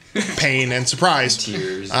in pain and surprise.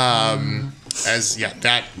 Tears.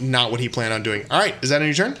 That not what he planned on doing. All right. Is that on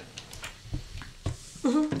your turn?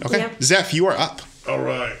 Okay. Yeah. Zeph, you are up. All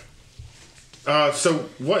right. So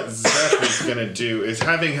what Zeph is going to do is,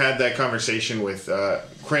 having had that conversation with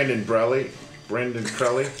Crandon Belly. Crandon.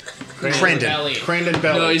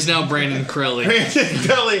 No, he's now Brandon Crelly. Crandon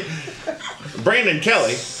Belly. Brandon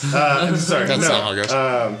Kelly. Sorry. That's not how it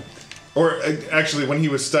goes. Or actually, when he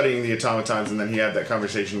was studying the automatons and then he had that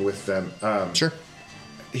conversation with them, Sure.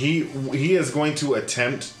 he is going to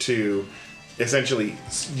attempt to essentially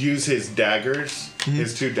use his daggers,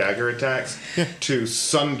 his 2 dagger attacks, to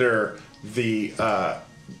sunder the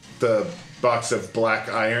box of black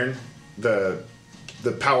iron, the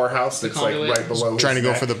powerhouse that's conduit? right below. Trying to his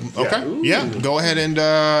go neck. for the. Okay. Yeah. Go ahead and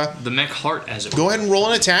The mech heart, as it go were. ahead and roll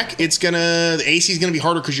an attack. It's gonna. The AC is gonna be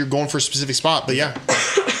harder because you're going for a specific spot. But yeah.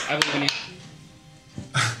 I believe in you.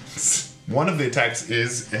 One of the attacks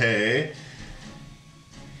is a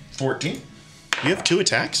 14. You have 2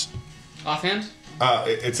 attacks. Offhand?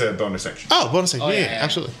 It's a bonus action. Oh, bonus attack. Oh, yeah, yeah, yeah.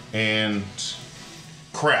 absolutely. And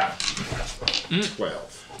crap.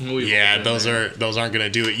 12. Yeah, those aren't gonna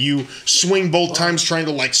do it. You swing both times trying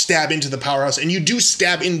to like stab into the powerhouse, and you do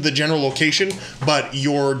stab into the general location, but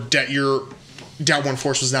your downward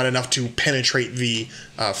force was not enough to penetrate the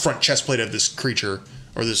front chest plate of this creature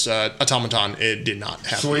or this automaton. It did not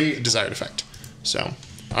have the desired effect. So,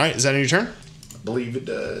 all right, is that on your turn? I believe it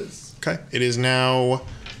does. Okay, it is now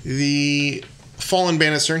the fallen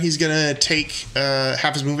bandit's turn. He's gonna take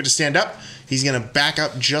half his movement to stand up. He's gonna back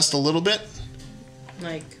up just a little bit.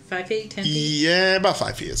 Like 5 feet, 10 feet? Yeah, about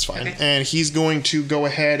 5 feet. It's fine. Okay. And he's going to go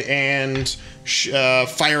ahead and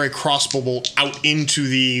fire a crossbow bolt out into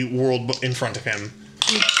the world in front of him.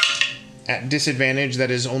 At disadvantage, that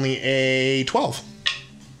is only a 12.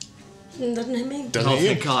 Doesn't hit me. Doesn't Oh, hit you.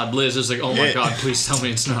 thank God. Liz is like, oh my God, please tell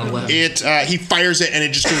me it's not 11. He fires it and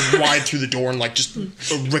it just goes wide through the door and like just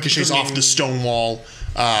ricochets off the stone wall.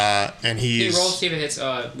 And he's... Can you roll to see if it hits?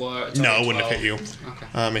 No, it wouldn't have hit you. Okay.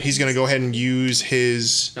 And he's going to go ahead and use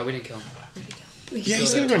his... No, we didn't kill him. Yeah,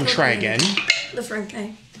 he's going to go ahead and try again. The front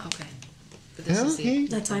guy. Okay. But this is the...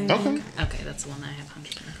 That's how you Okay. Okay, that's the one that I have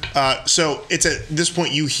 100. So it's at this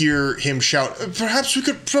point you hear him shout, perhaps we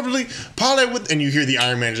could probably parley with... And you hear the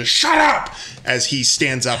Iron Man just, shut up! As he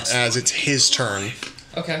stands up as it's his turn.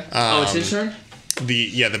 Okay. It's his turn?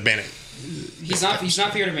 The bandit. He's not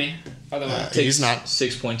feared of me, by the way. He's not.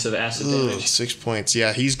 6 points of acid Ugh, damage. 6 points.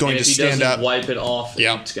 Yeah, he's going And to if he stand doesn't up. wipe it off,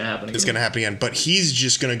 Yeah. it's going to happen again. It's going to happen again. But he's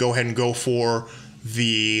just going to go ahead and go for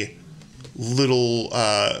the little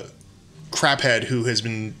crabhead who has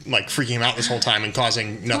been like freaking him out this whole time and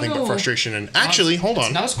causing nothing but No. frustration. And actually, hold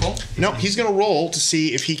on. That was cool. No, he's going to roll to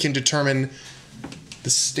see if he can determine the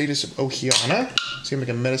status of Ohiana. He's going to make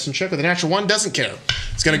a medicine check with a natural 1. Doesn't care.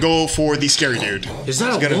 He's going to go for the scary dude. Is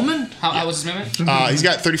that He's a gonna- woman? How was his movement? He's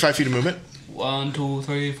got 35 feet of movement. 1, 2,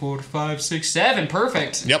 3, 4, 5, 6, 7.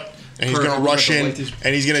 Perfect. Yep. And he's Perfect. going to rush We have to in, light these-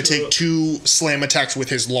 and he's going to take 2 slam attacks with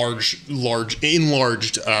his enlarged Can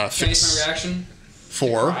I use fist. my reaction?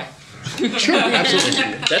 4. Cry. Sure,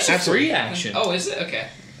 absolutely. That's a free action. Oh, is it? Okay.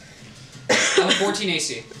 I have 14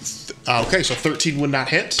 AC. Okay, so 13 would not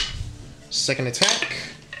hit. Second attack.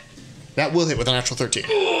 That will hit with a natural 13.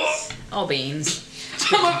 All beans.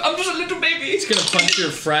 I'm just a little baby. It's going to punch your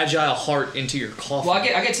fragile heart into your coffin. Well, I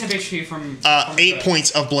get 10 HP from 8 points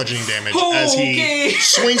of bludgeoning damage as he Okay.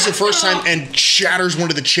 swings the first time and shatters one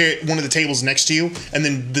of the tables next to you, and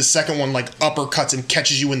then the second one like uppercuts and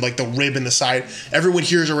catches you in like the rib in the side. Everyone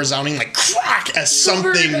hears a resounding like crack as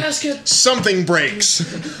something breaks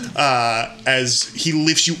as he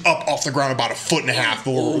lifts you up off the ground about 1.5 feet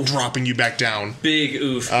before dropping you back down. Big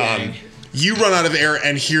oof, gang. You run out of air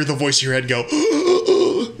and hear the voice in your head go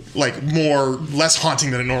like less haunting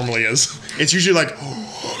than it normally is. It's usually like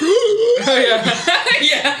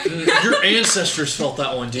yeah. Your ancestors felt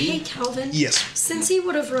that one, Hey, dude. Calvin. yes. Since he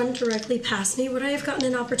would have run directly past me, would I have gotten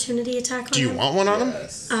an opportunity attack on Do you him? want one on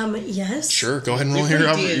him? Yes. Sure, go ahead and roll We here.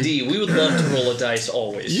 play D&D. We would love to roll a dice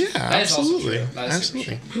always. Yeah, That is also absolutely. true. That is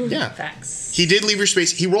super Absolutely. Yeah. Facts. He did leave your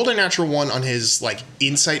space. He rolled a natural 1 on his like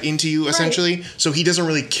insight into you, essentially. So he doesn't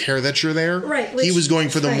really care that you're there. Right, He which- was going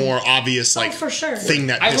for the right. more obvious like for sure. thing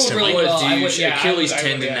that I pissed rolled him really off. well. I Dude, would- yeah, Achilles I would,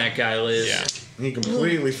 tendon yeah. that guy, Liz. Yeah. He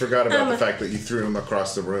completely forgot about the Um, fact that you threw him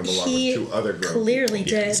across the room along He with 2 other grown clearly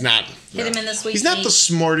people. did. He's not. Hit him in the sweet He's not the feet.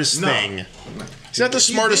 smartest No. thing. He's not the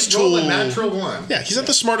He smartest did roll tool. a natural 1. Yeah, he's not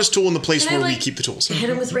the smartest tool in the place Can I, where we like, keep the tools. Hit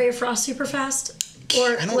him with Ray of Frost super fast?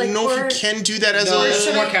 Or I don't know if you can do that as No, a. it's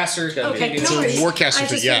should a I- warcaster. Okay, It's no a worries. warcaster I feat.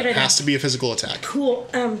 just Yeah, figured it it has out. to be a physical attack. Cool.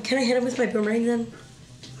 Can I hit him with my boomerang then?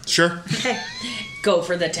 Sure. Okay. Go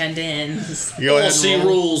for the tendons. You go ahead and Policy roll.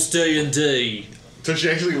 rules D&D. So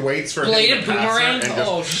she actually waits for Bladed him to pass her boomerang? and just,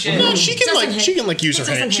 Oh, shit. No, she can Doesn't like hit. she can like use her It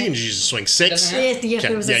doesn't hand. She hit. can just swing 6. Doesn't Yeah, hit? yeah,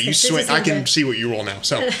 Okay, it was yeah, a you six. It swing. doesn't I can hit. see what you roll now.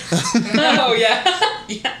 So. Oh,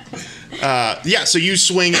 yeah. Yeah, so you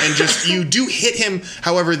swing and just you do hit him.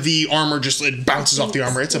 However, the armor just it bounces off the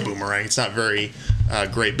armor. It's a boomerang. It's not very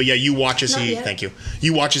great, but yeah, you watch as Not he. yet. Thank you.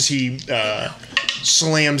 You watch as he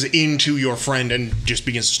slams into your friend and just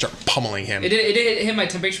begins to start pummeling him. It did hit my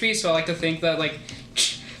temp HP, so I like to think that, like,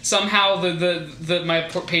 somehow my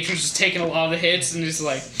patron's just taking a lot of the hits and just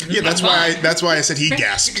like... Yeah, that's why I said he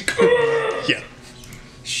gasped. Yeah.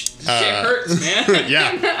 Shit hurts, man.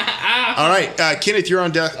 Yeah. All right, Kenneth, you're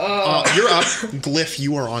on deck. You're up. Glyph,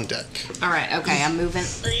 you are on deck. All right, okay, I'm moving.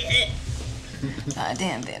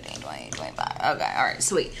 10, 15, 20, 25. Okay, all right,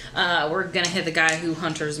 sweet. We're gonna hit the guy who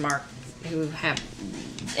hunters mark, who have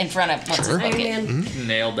in front of what's Sure. his bucket. Iron Man.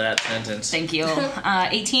 Nailed that sentence. Thank you.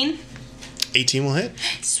 18. 18 will hit.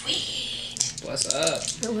 Sweet. What's up?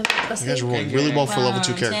 You guys are rolling really well for level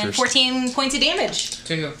 2 characters. 14 points of damage.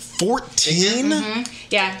 14?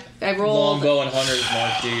 Yeah, I rolled. Longbow and Hunter's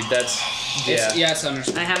Mark, dude. That's It's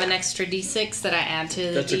Hunter's. I have an extra d6 that I add to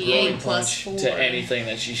the that's a growing d8 plus punch 4. to anything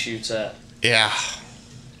that she shoots at. Yeah.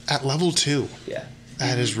 At level 2. Yeah.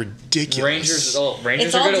 That is ridiculous. Rangers are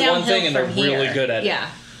It's good all at one thing downhill and they're from really here. good at it. Yeah.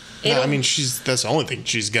 No, I mean, that's the only thing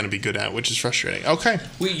she's going to be good at, which is frustrating. Okay.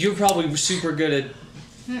 You're probably super good at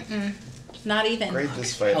Not even. Grade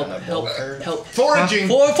this fight on a bell curve. Foraging.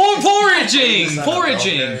 Foraging.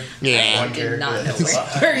 Yeah. One Did character not know that's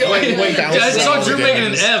where you're going. Wait, I thought you were making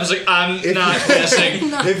an F. I was like, I'm not guessing.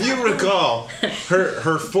 If you recall,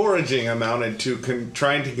 her foraging amounted to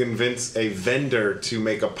trying to convince a vendor to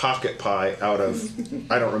make a pocket pie out of,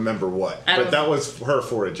 I don't remember what, but that was her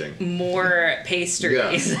foraging. More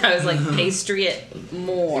pastries. I was like, pastry it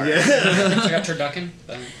more. Yeah. I got turducken.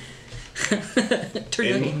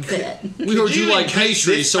 Turducken bit. We heard you like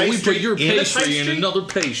pastry, this so we put pastry your in a pastry in pastry? another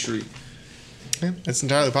pastry. Yeah, that's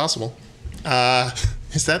entirely possible.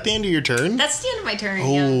 Is that the end of your turn? That's the end of my turn.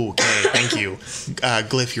 Yeah. Okay, thank you.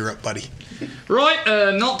 Glyph, you're up, buddy.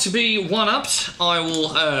 Right, not to be one-upped, I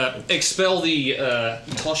will expel the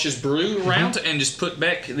Tosh's Brew round and just put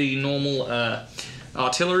back the normal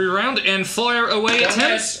artillery round and fire away at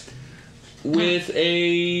him with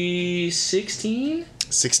a 16.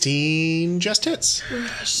 16 just hits.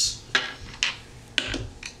 Yes.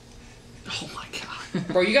 Oh my god.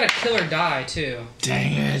 Bro, you got to kill or die too.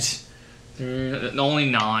 Dang it. Only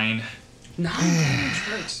 9. 9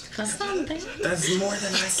 hurts. That's not bad. That's more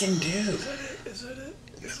than I can do.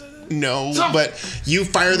 No, but you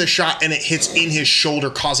fire the shot and it hits in his shoulder,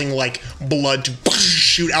 causing like blood to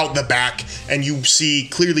shoot out the back, and you see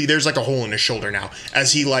clearly there's like a hole in his shoulder now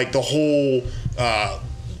as he like the whole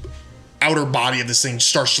outer body of this thing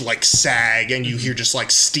starts to like sag, and you hear just like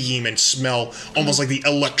steam and smell almost like the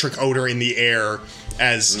electric odor in the air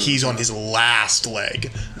as he's on his last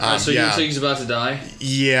leg. So you think he's about to die?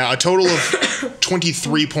 Yeah, a total of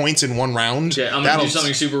 23 points in one round. Yeah, I'm going to do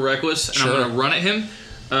something super reckless, and I'm going to run at him,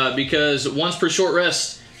 because once per short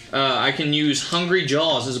rest, I can use Hungry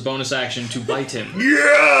Jaws as a bonus action to bite him.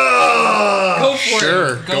 Yeah! Go for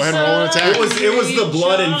Sure, it. go ahead and roll an attack. It was the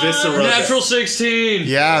blood and viscera. Natural 16!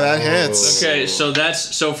 Yeah, that hits. Okay,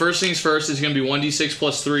 so first things first is going to be 1d6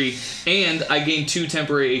 plus 3, and I gain 2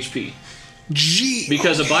 temporary HP. Gee.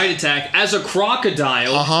 Because a bite attack, as a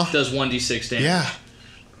crocodile, does 1d6 damage. Yeah.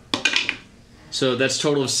 So that's a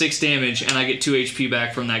total of 6 damage, and I get 2 HP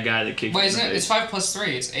back from that guy that kicked me. Wait, in isn't the it? It's face. 5 plus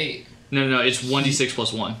 3. It's 8. No, it's 1d6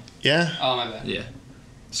 plus 1. Yeah. Oh, my bad. Yeah.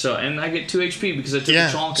 So, and I get 2 HP because I took the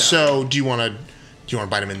chonk out. So, do you want to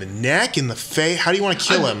bite him in the neck, in the face? How do you want to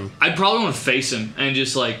kill him? I'd probably want to face him and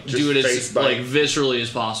just do it as like viscerally as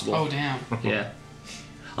possible. Oh, damn. Yeah.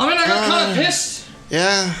 I mean, I got kind of pissed.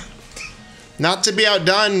 Yeah. Not to be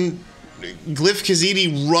outdone, Glyph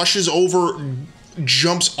Kazidi rushes over,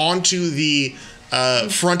 jumps onto the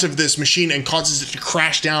front of this machine and causes it to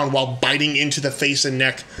crash down while biting into the face and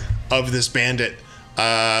neck of this bandit.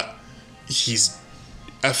 He's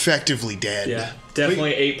effectively dead. Yeah.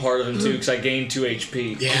 Definitely ate part of him too because I gained 2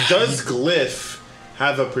 HP. Yeah. Does Glyph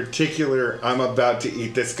have a particular "I'm about to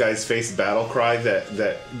eat this guy's face" battle cry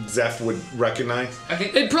that Zeph would recognize? I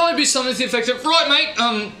think. It'd probably be something to the effect of, right, mate,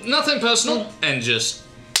 nothing personal, and just...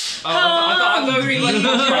 I thought we were like the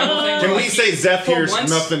tribal thing. Can where, we say Zeph for here's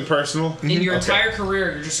once nothing personal? in your entire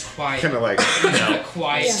career, you're just quiet. Kind of like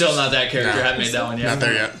Quiet. Still not that character. I haven't made that one yet. Not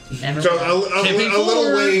there yet. so a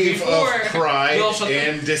little wave Before. of pride Well, something.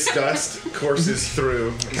 and disgust courses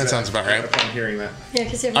through. That sounds about right. Upon hearing that, Yeah,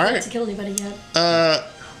 because you haven't All got right. to kill anybody yet.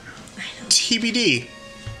 TBD.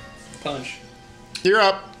 Punch. You're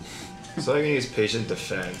up. So I can use patient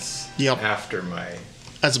defense Yep. after my.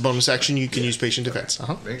 As a bonus action, you can use patient defense.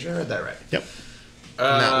 Make sure I read that right. Yep.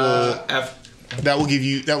 After, That will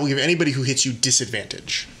give anybody who hits you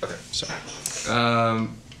disadvantage. okay. So.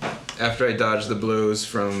 After I dodged the blows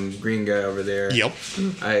from green guy over there, Yep.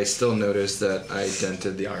 I still noticed that I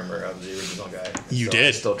dented the armor of the original guy. You so did.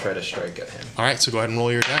 I still try to strike at him. All right. So go ahead and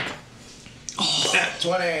roll your attack. Nat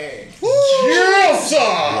 20.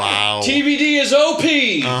 Wow. TBD is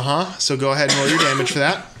OP! So go ahead and roll your damage for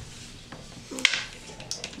that.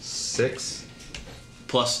 6.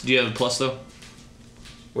 Plus, do you have a plus though?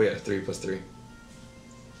 Well, yeah, 3 plus 3.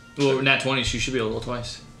 Well, nat 20, so you should be able to roll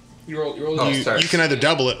twice. You roll. Oh, You, sorry. you can either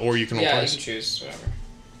double it or you can roll Yeah, you twice. can choose whatever.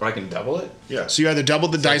 Or I can double it? yeah. So you either double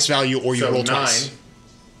the dice value or you So roll 9. twice.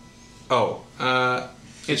 Oh,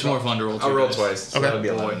 It's more fun to roll 2 I'll roll dice. twice. So Okay. that'll be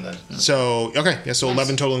 11 then. So okay, yeah. So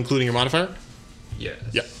 11 total, including your modifier. Yeah.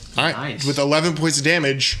 Yep. All right. Nice. With 11 points of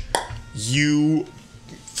damage, you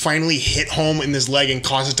finally hit home in this leg and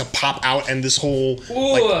cause it to pop out, and this whole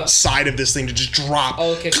like side of this thing to just drop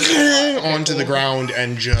onto the ground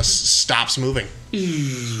and just stops moving.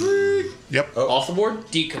 Yep. Off the board?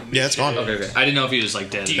 Decommission. Yeah, it's gone. Okay. I didn't know if he was like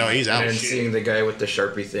dead. No, he's out. And seeing the guy with the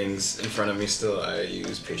Sharpie things in front of me still, I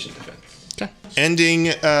use patient defense. Okay. Ending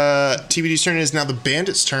TBD's turn is now the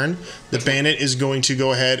bandit's turn. The bandit is going to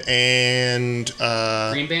go ahead and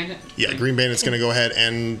Green Bandit? yeah, Green Bandit's going to go ahead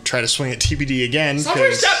and try to swing at TBD again. Stop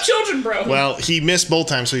trying to stop children, bro. Well, he missed both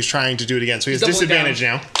times, so he's trying to do it again. So he has Double disadvantage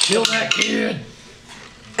now. Kill that kid!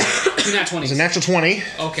 Two nat 20s. It's a natural 20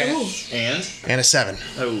 Okay. and a 7.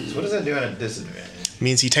 Oh. What does that do at a disadvantage?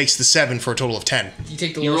 Means he takes the 7 for a total of 10. You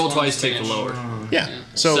take the You roll lowest one twice, take the disadvantage. lower. Yeah.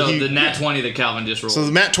 So So, the nat 20 that Calvin just rolled. so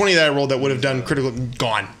the Mat 20 that I rolled that would have done critical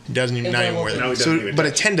gone. Doesn't even not even worth No, he it. doesn't So, even but a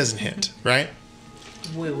touch. 10 doesn't hit, right?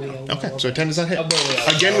 Okay, so a 10 does not hit.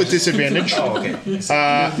 Oh, Again with disadvantage. Oh, okay.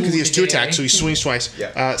 Because he has 2 attacks, so he swings twice.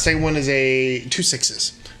 Yeah. Second one is a 2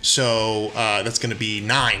 6s. So that's going to be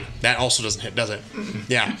 9. That also doesn't hit, does it?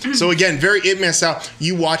 Yeah. So again, very Ip Man style.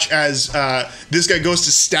 You watch as this guy goes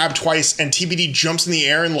to stab twice, and TBD jumps in the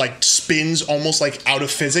air and like spins almost like out of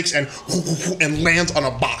physics and lands on a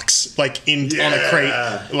box, like on a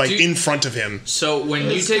crate, like in front of him. So when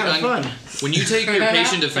you take when you take your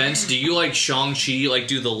patient defense, do you like Shang-Chi like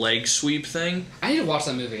do the leg sweep thing? I need to watch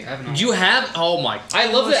that movie. I haven't. You have? Oh my!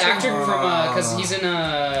 I love the actor from because he's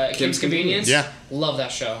in Kim's Convenience. Yeah. Love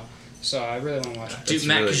that show. So I really want to watch it. Dude,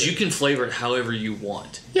 Matt, really because good. you can flavor it however you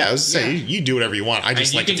want. Yeah, I was saying Yeah. you do whatever you want. I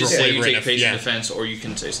just And like you to can throw just say flavor you in take it. patient Yeah. defense, or you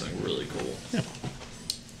can say something really cool.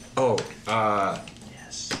 Oh,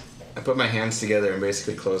 I put my hands together and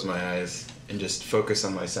basically close my eyes and just focus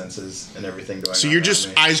on my senses and everything going on. So you're around just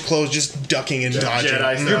me. eyes closed, just ducking and dodging.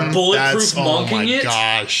 Jedi style. You're bulletproof That's, oh my monking it?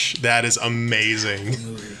 gosh, that is amazing.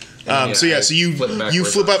 And So you flip you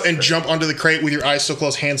backwards flip on up the and crate. jump onto the crate with your eyes still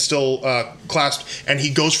closed, hands still clasped, and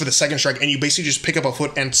he goes for the second strike, and you basically just pick up a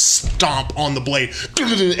foot and stomp on the blade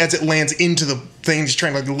as it lands into the thing. Just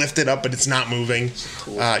trying to like lift it up, but it's not moving.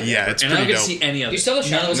 Yeah, it's And I don't pretty get to dope. see any of it. You still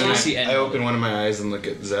have None of us shadows get to on? see any I of open it. one of my eyes and look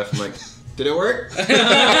at Zeph. I'm like, did it work? A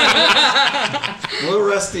little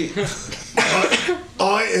rusty.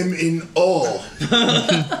 I am in awe.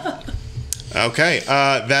 Okay,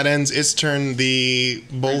 that ends its turn. Both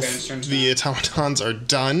Bandit's turn's the automatons are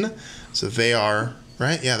done, so they are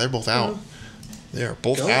right. Yeah, they're both out. They are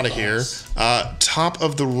both out of here. Top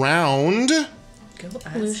of the round,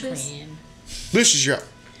 Lucius? Lucius, you're up.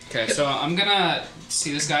 Okay, so I'm gonna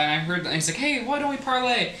see this guy, and I heard, and he's like, "Hey, why don't we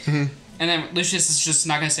parlay?" And then Lucius is just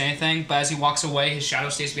not gonna say anything, but as he walks away, his shadow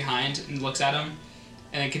stays behind and looks at him,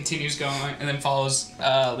 and then continues going, and then follows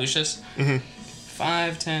Lucius.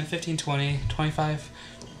 5, 10, 15, 20, 25,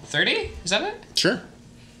 30? Is that it? Sure.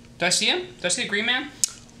 Do I see him? Do I see the green man?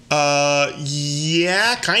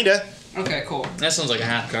 Yeah, kinda. Okay, cool. That sounds like a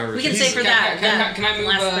half coverage. We can say for Can I move,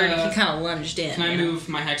 last 30, he kind of lunged in. Can I you know? move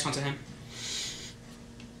my hex onto him?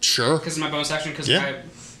 Sure. Because of my bonus action, because Yeah. I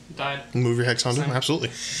died. Move your hex onto him.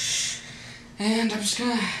 Absolutely. And I'm just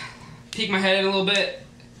gonna peek my head in a little bit.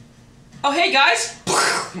 Oh, hey, guys!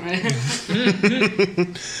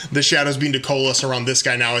 The shadows begin to coalesce around this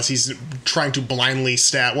guy now as he's trying to blindly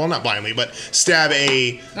stab. Well, not blindly, but stab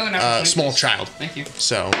a Another natural 20, small please. child. Thank you.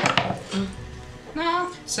 So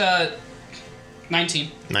No. It's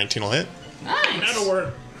 19. 19 will hit. Nice. That'll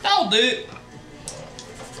work. That'll do it.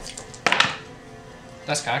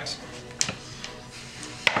 That's cocked.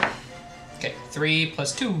 Okay, 3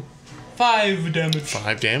 plus 2. 5 damage.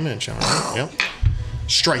 5 damage. All right. Yep.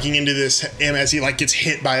 Striking into this him as he like gets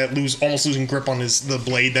hit by it, almost losing grip on the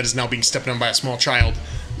blade that is now being stepped on by a small child.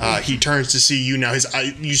 He turns to see you now.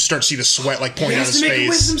 You start to see the sweat like pouring out his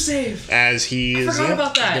face save. as he is forgot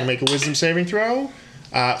about that. going to make a wisdom saving throw.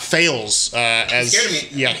 Fails as Scared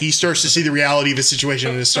of me. yeah he starts to see the reality of his situation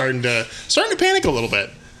and is starting to panic a little bit.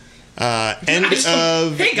 End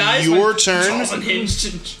of Hey guys, your my turn. jaw's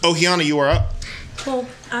unhinged. Ohiana, you are up. Well,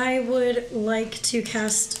 I would like to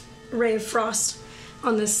cast Ray of Frost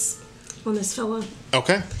on this fella.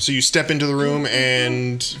 Okay, so you step into the room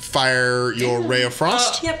and fire your ray of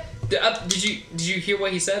frost. Yep. Did you hear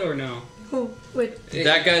what he said or no? Oh, wait.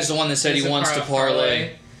 That guy's the one that said he Is it wants to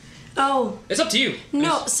parlay. Oh, It's up to you.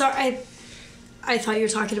 no, sorry. I thought you were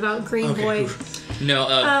talking about Green Boy. No,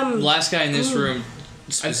 last guy in this room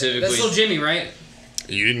specifically. That's still Jimmy, right?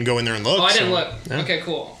 You didn't go in there and look. Oh, I didn't so- look. yeah. Okay,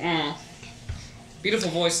 cool.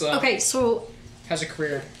 Beautiful voice though. Okay, so Has a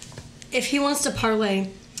career. if he wants to parlay,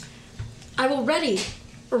 I will ready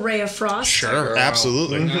a Ray of Frost. Sure,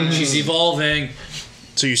 absolutely. She's evolving.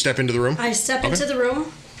 So you step into the room. I step into the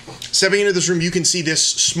room. Stepping into this room, you can see this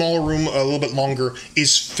smaller room, a little bit longer,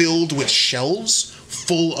 is filled with shelves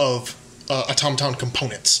full of automaton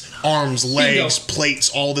components, arms, legs, plates,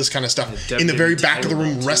 all this kind of stuff. In the very back of the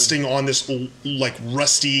room, resting on this like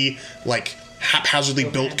rusty, like haphazardly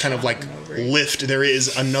built kind of like lift, there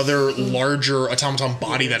is another larger automaton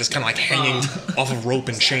body that is kind of like hanging off of rope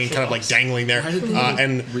and chain, kind of like dangling there,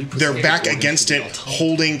 and they're back against it,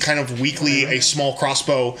 holding kind of weakly a small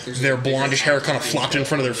crossbow. Their blondish hair kind of flopped in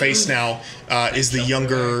front of their face now, is the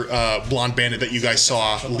younger blonde bandit that you guys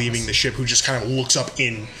saw leaving the ship, who just kind of looks up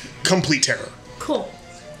in complete terror. Cool.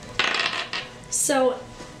 So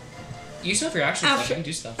You still have your action stuff. You can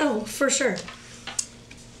do stuff. Oh, for sure.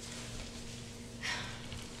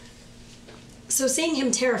 So seeing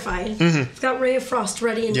him terrified, I've got Ray of Frost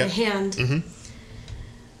ready in my hand.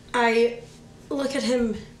 I look at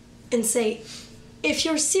him and say, if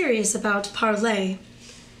you're serious about parley,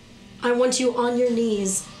 I want you on your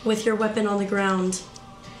knees with your weapon on the ground.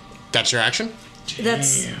 That's your action?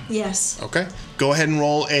 That's, yes. Okay. Go ahead and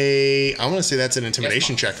roll a, I want to say that's an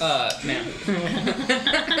intimidation check. Man.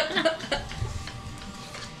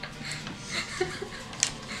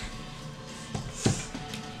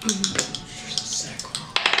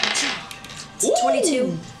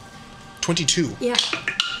 22. 22. Yeah.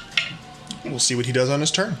 We'll see what he does on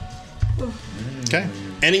his turn. Okay.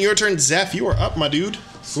 Ending your turn, Zeph, you are up, my dude.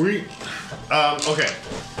 Sweet. Okay.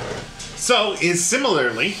 So,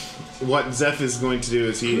 similarly, what Zeph is going to do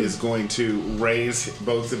is he is going to raise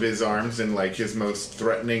both of his arms in, like, his most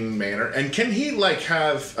threatening manner. And can he, like,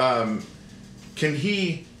 have some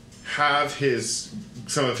of his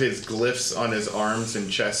glyphs on his arms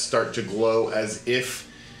and chest start to glow as if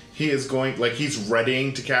he is going, like, he's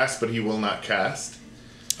readying to cast, but he will not cast?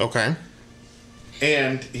 Okay.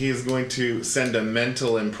 And he is going to send a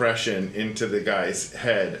mental impression into the guy's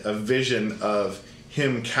head, a vision of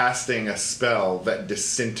him casting a spell that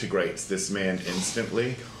disintegrates this man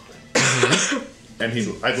instantly. And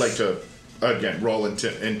I'd like to, again, roll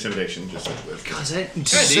intimidation just like this. God, is that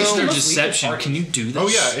intimidation or deception? Can you do this? Oh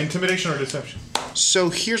yeah, intimidation or deception.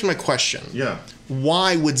 So here's my question. Yeah.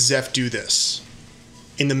 Why would Zeph do this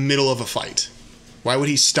in the middle of a fight? Why would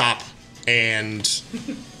he stop and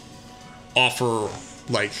offer,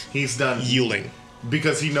 like, he's done yielding?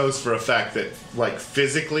 Because he knows for a fact that, like,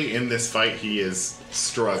 physically in this fight he is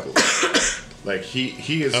struggling. Like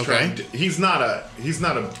he is trying to, he's not a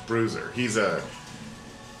bruiser. He's a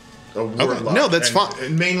warlock. Okay. No, that's fine.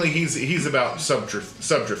 And mainly he's about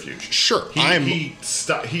subterfuge. Sure. He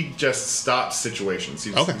just stops situations.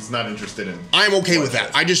 He's not interested in. I'm okay with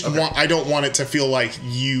that. I just I don't want it to feel like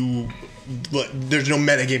there's no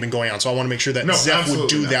metagaming going on, so I want to make sure that Zeph would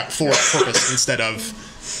do that for a purpose instead of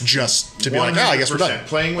just to be like, I guess we're done.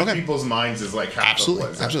 Playing with people's minds is like half the play.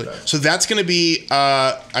 Absolutely. So that's going to be,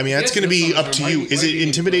 that's going to be up to you. Is it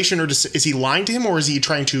intimidation, or is he lying to him, or is he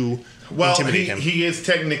trying to intimidate him? He is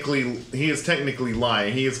technically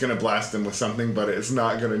lying. He is going to blast him with something, but it's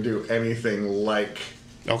not going to do anything like.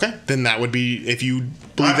 Okay, then that would be, if you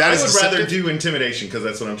believe that is I would rather do intimidation because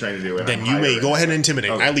that's what I'm trying to do. Then you may go ahead and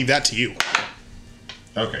intimidate. Okay. I leave that to you.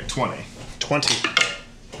 Okay, 20. 20.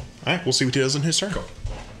 All right, we'll see what he does on his turn. Cool.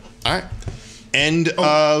 All right. End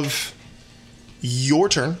of your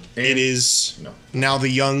turn. It is now the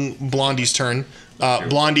young Blondie's turn.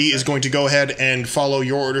 Blondie is going to go ahead and follow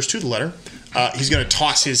your orders to the letter. He's going to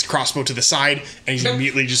toss his crossbow to the side, and he's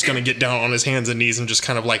immediately just going to get down on his hands and knees and just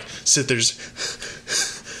kind of like sit there.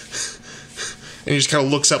 And he just kind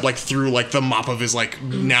of looks up like through like the mop of his like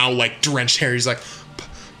now like drenched hair. He's like,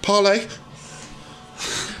 Parlay.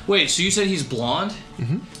 Wait, so you said he's blonde?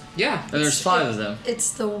 Mm-hmm. Yeah. And there's 5 of them.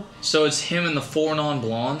 So it's him and the 4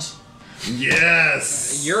 non-blondes?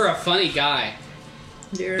 Yes! You're a funny guy.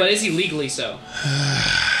 But is he legally so?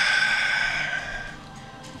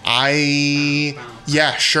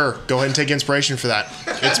 Yeah, sure. Go ahead and take inspiration for that.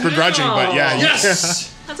 It's begrudging, but yeah. Yes!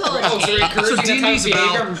 That's all I need. So encouraging that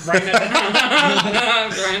type of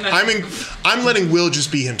behavior. I'm letting Will just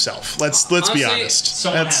be himself. Let's be honest.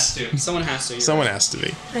 Someone has to. Someone has to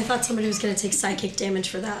be. I thought somebody was going to take psychic damage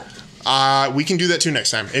for that. We can do that too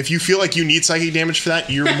next time. If you feel like you need psychic damage for that,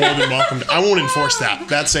 you're more than welcome. I won't enforce that.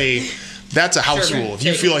 That's a house rule. If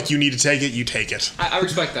you feel like you need to take it, you take it. I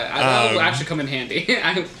respect that. That will actually come in handy.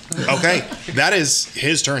 Okay, that is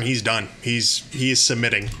his turn. He's done. He is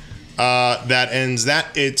submitting. That ends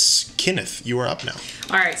that. It's Kenneth. You are up now.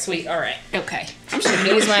 Alright, sweet. Alright. Okay. I'm just going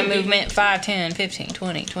to use my movement 5, 10, 15,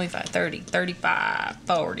 20, 25, 30, 35,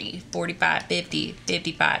 40, 45, 50,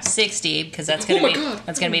 55, 60, because that's going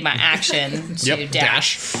to be my action to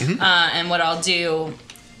dash. Mm-hmm. And what I'll do,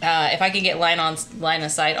 if I can get line of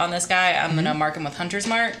sight on this guy, I'm going to mark him with Hunter's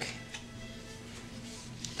Mark.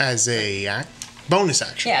 As a act? Bonus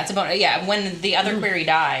action. Yeah, it's a bonus. Yeah, when the other query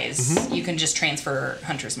dies, you can just transfer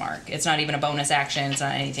Hunter's Mark. It's not even a bonus action. It's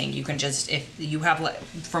not anything. You can just, if you have,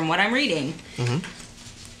 from what I'm reading,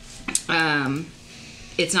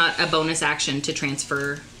 it's not a bonus action to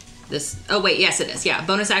transfer this. Oh wait, yes it is. Yeah,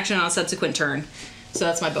 bonus action on a subsequent turn. So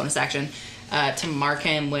that's my bonus action. To mark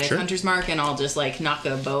him with Hunter's Mark, and I'll just like knock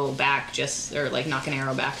a bow back, or like knock an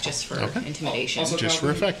arrow back, just for intimidation. Also, just for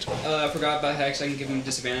effect. I forgot about Hex. I can give him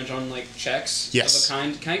disadvantage on like checks. Yes. Of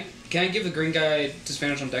a kind. Can I give the green guy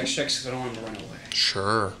disadvantage on dex checks because I don't want him to run away?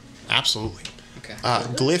 Sure, absolutely. Okay.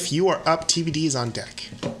 Glyph, you are up. TVD is on deck.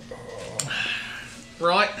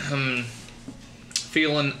 Right.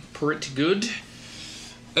 Feeling pretty good.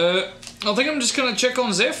 I think I'm just gonna check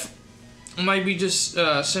on Zeph. Maybe just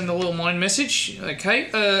send a little mind message. Okay,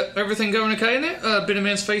 everything going okay in there? Bit of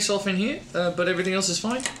man's face off in here, but everything else is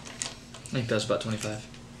fine. I think that's about 25.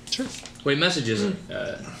 Sure. Wait, messages.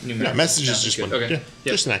 Yeah, message is just one. Okay.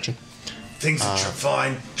 Yeah, just an action. Things are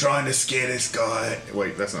fine, trying to scare this guy.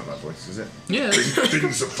 Wait, that's not my voice, is it? Yeah.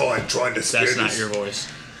 Things are fine, trying to scare That's this. not your voice.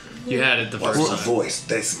 You had it the What's first my time. voice?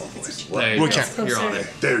 That's my voice. There you Okay. go. You're on it.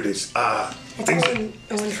 There it is. It's Things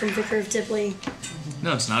Owen from Vicar of Dibley.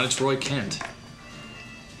 No, it's not. It's Roy Kent.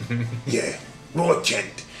 Yeah, Roy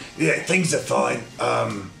Kent. Yeah, things are fine.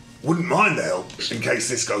 Wouldn't mind the help in case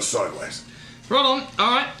this goes sideways. Right on.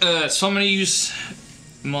 Alright, so I'm going to use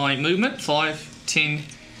my movement 5, 10,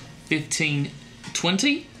 15,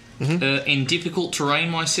 20 in difficult terrain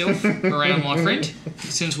myself around my friend,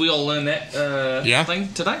 since we all learned that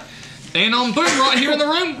thing today. And I'm boom right here in the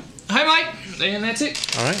room. Hey mate, and that's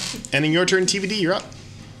it. Alright. Ending your turn, TVD, you're up.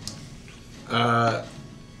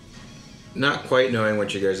 Not quite knowing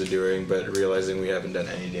what you guys are doing, but realizing we haven't done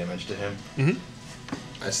any damage to him.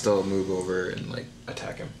 I still move over and like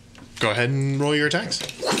attack him. Go ahead and roll your attacks.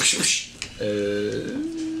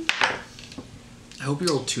 I hope you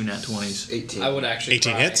rolled 2 nat 20s. 18. I would actually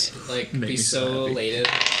 18 cry. hits? Like, Make be me so so happy. elated.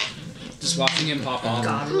 Just watching him pop off.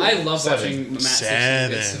 I love watching Matt.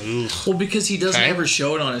 7. Ooh. Well, because he doesn't Okay. ever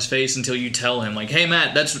show it on his face until you tell him, like, hey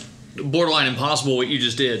Matt, that's borderline impossible what you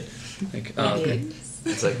just did. Like, oh, okay.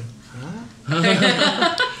 It's like,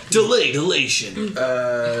 Delayed elation.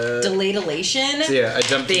 Delayed elation? so yeah, I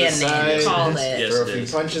jump to the Band name, side, called it. Yes, throw a it few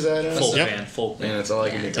is. punches at him, Folk Yep. band, folk and band. that's all I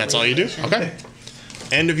can do. That's all you do? Okay.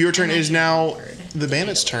 End of your turn is now the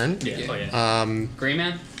bandit's turn. Yeah, oh yeah. Green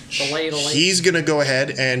Man? Delayed elation. He's going to go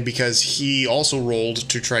ahead and, because he also rolled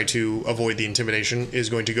to try to avoid the intimidation, is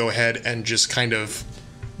going to go ahead and just kind of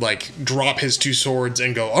like drop his 2 swords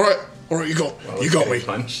and go, all right, you go. Well, You got getting me.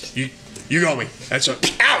 punched. You got me. That's a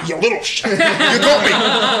ow, you little shit. You got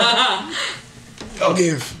me. I'll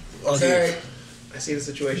give. Sorry. I see the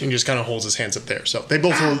situation. And just kind of holds his hands up there. So they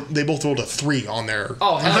both rolled a 3 on their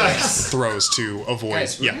Oh, hell yes. throws to avoid.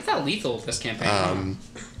 Guys, we're Yeah. not that lethal this campaign.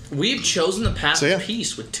 We've chosen the path So, yeah. of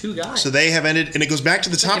peace with 2 guys. So they have ended, and it goes back to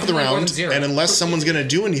the top of the Definitely more than round. 0. And unless someone's going to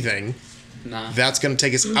do anything, Nah, that's going to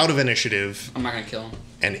take us out of initiative I'm not gonna kill him.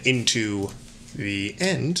 and into the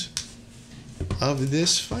end of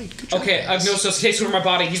this fight. Good job, Okay, I have guys. no association with my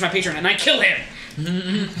body. He's my patron, and I kill him.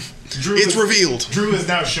 Drew It's is, revealed. Drew is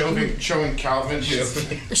now showing Calvin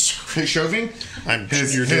shoving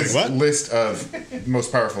You're doing his what? list of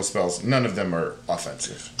most powerful spells. None of them are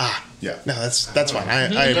offensive. Yeah. No, that's fine.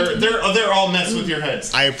 I They're all mess with your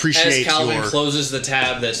heads. I As appreciate Calvin your. closes the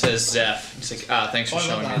tab that says Zeph, he's like, thanks for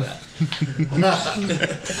showing me that.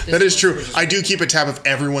 That is true. I do keep a tab of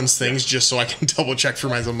everyone's things just so I can double check for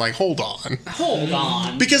myself. I'm like, hold on, Hold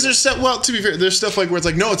on. because there's stuff. Well, to be fair, there's stuff like where it's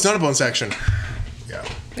like, no, it's not a bonus action. Yeah.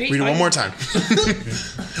 Read it one more time.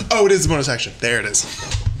 Oh, it is a bonus action. There it is.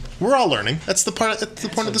 We're all learning. That's the part. That's the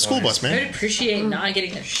point of the school bus, I man. appreciate not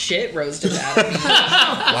getting the shit roasted out of me.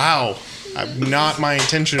 Wow, not my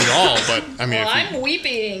intention at all. But I mean, Well, if you, I'm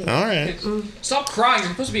weeping. all right. Stop crying.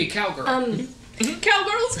 You're supposed to be a cowgirl.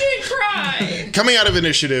 Cowgirls didn't cry. Coming out of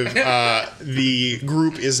initiative, the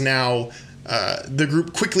group is now. The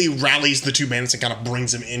group quickly rallies the 2 bandits and kind of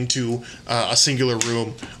brings them into a singular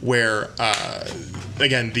room where,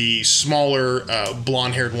 again, the smaller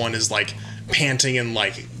blonde-haired one is like panting and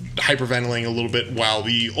like hyperventilating a little bit, while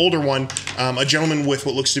the older one, a gentleman with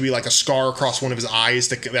what looks to be like a scar across one of his eyes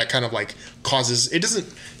that kind of like causes it doesn't.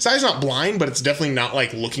 His eye's not blind, but it's definitely not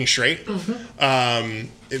like looking straight.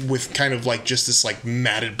 With kind of like just this like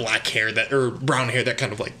matted black hair or brown hair that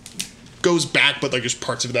kind of like goes back, but like just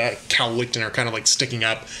parts of that cowlicking are kind of like sticking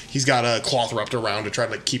up. He's got a cloth wrapped around to try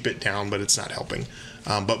to like keep it down, but it's not helping.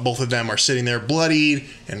 But both of them are sitting there bloodied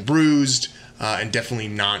and bruised, and definitely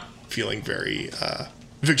not feeling very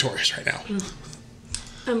victorious right now.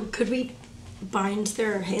 Could we bind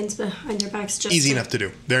their hands behind their backs just Easy enough to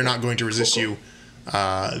do. They're not going to resist you.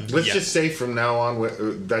 Let's just say from now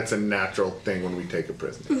on, that's a natural thing when we take a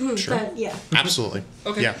prisoner. Sure. But, yeah. Absolutely.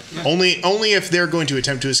 Okay. Yeah. Only if they're going to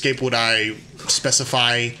attempt to escape would I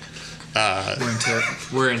specify.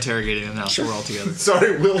 We're interrogating them now, so we're all together.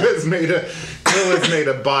 Sorry, Will has made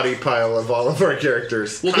a body pile of all of our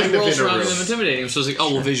characters. Well, kind we're of all in a surrounding room. them, intimidating them, so it's like,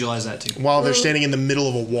 oh, we'll visualize that too. While they're standing in the middle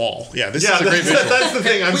of a wall. Yeah, this Yeah, is a great visual. that's the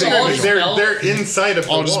thing I'm We all saying. just They're meld. inside of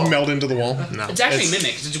the I'll wall. just meld into the wall. No. It's actually a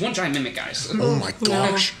mimic. It's one giant mimic, guys. Oh my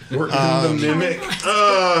gosh. We're in the mimic.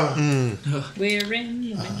 We're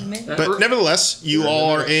in. But nevertheless, you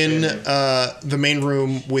all are in the main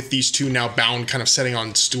room with these two now bound, kind of sitting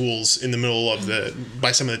on stools in the middle of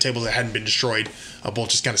by some of the tables that hadn't been destroyed. Both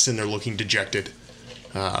just kind of sitting there looking dejected.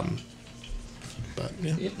 But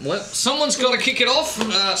yeah. Well, someone's got to kick it off,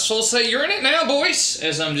 so I'll say you're in it now, boys.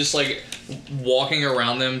 As I'm just like walking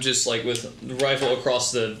around them, just like with the rifle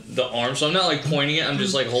across the arm. So I'm not like pointing it, I'm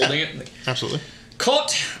just like holding it. Absolutely.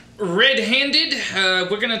 Caught red-handed.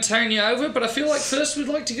 We're gonna turn you over, but I feel like first we'd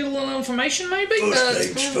like to get a little information, maybe.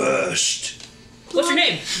 First. What's your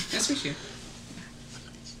name? Nice to meet you.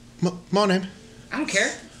 My name? I don't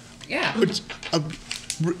care. Yeah. It's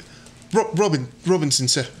Robinson,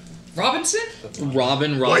 sir. Robinson?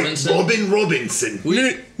 Robin Wait, Robinson. Robin Robinson.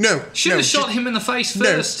 No. Should have shot him in the face No,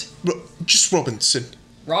 first. just Robinson.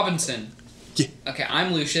 Robinson. Yeah. Okay,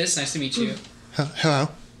 I'm Lucius. Nice to meet you. Hello.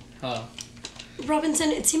 Hello.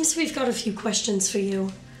 Robinson, it seems we've got a few questions for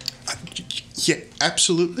you. Yeah,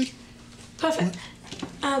 absolutely. Perfect.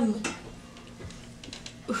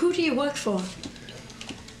 Who do you work for?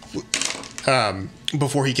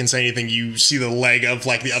 Before he can say anything, you see the leg of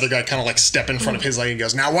like the other guy kind of like step in front of his leg and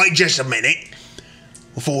goes, "Now wait just a minute.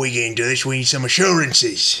 Before we get into this, we need some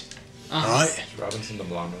assurances." Alright? Robinson the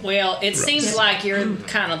blonde one. Well, it seems like you're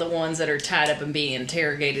kind of the ones that are tied up and being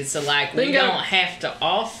interrogated, so like we Bingo. don't have to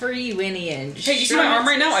offer you any insurance. Hey, you see my arm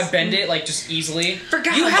right now? I bend it like just easily.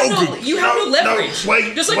 Forgot. You have no leverage. No,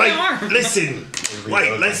 wait, Just like wait, my arm. listen.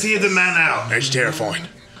 Wait, let's hear the man out. That's terrifying.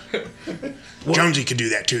 Jonesy could do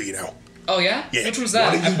that too, you know. Oh yeah? Yeah. Which one's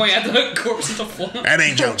that? I point at the corpse on the floor. That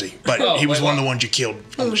ain't Jonesy, but Oh, he was wait, one of what? the ones you killed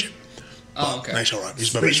on the ship. Oh, okay. That's alright.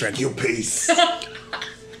 He's my best friend. Speak your piece.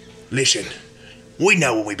 Listen, we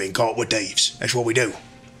know when we've been caught with thieves. That's what we do.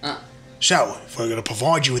 So, if we're going to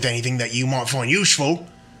provide you with anything that you might find useful,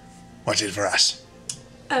 what's it for us?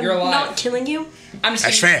 You're alive. Not killing you? I'm just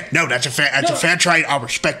That's kidding. fair. No, that's a fair trade. I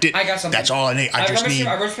respect it. I got something. That's all I need. I just need.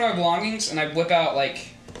 I rush through my belongings and I whip out like.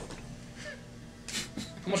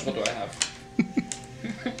 How much wood do I have?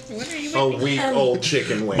 A week old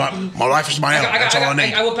chicken wing. My life is my own. That's all I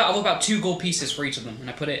need. I whip out 2 gold pieces for each of them and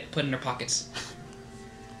I put in their pockets.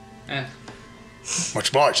 Much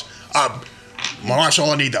obliged. My life's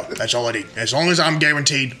all I need, though. That's all I need. As long as I'm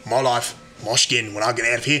guaranteed my life, my skin, when I get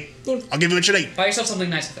out of here, I'll give you what you need. Buy yourself something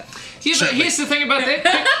nice with that. Here's the thing about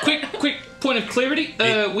that. Quick point of clarity.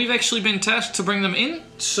 We've actually been tasked to bring them in,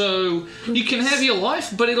 so you can have your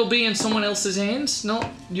life, but it'll be in someone else's hands, not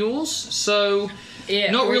yours. So,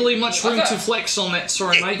 not really much room to flex on that.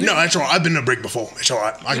 Sorry, mate. No, that's all right. I've been in a brig before. It's all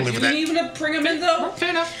right. I can live with You that. need even to bring them in though? Fair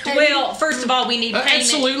enough. Well, first of all, we need payment.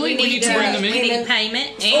 Absolutely, we need to bring them in. We need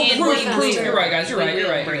payment. Oh, And proof. You're right, guys. You're right.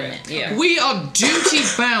 agreement. Yeah. We are duty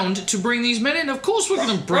bound to bring these men in. Of course, we're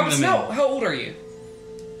going to bring Robinson, them in. how old are you?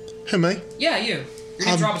 Hey, mate. Yeah, you. Your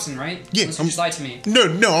name's Robinson, right? yeah, Unless you just lied to me.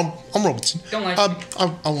 No, I'm Robinson. Don't lie to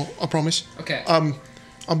me. I promise. Okay. I'm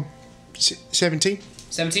 17.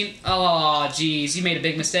 17? Oh, jeez, you made a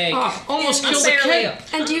big mistake. Almost I'm killed the barely kid. up.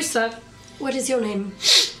 And you, sir? What is your name?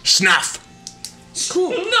 Snuff.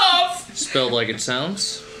 Cool. Enough! Spelled like it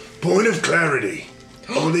sounds. Point of clarity.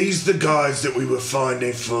 Are these the guys that we were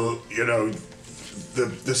finding for,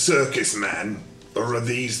 the circus man? Or are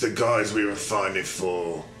these the guys we were finding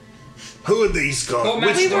for? Who are these guys? Oh,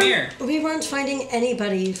 Master, come here. We weren't finding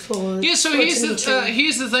anybody for. Yeah, so for here's Dimitri.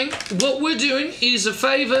 here's the thing. What we're doing is a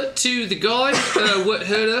favour to the guy what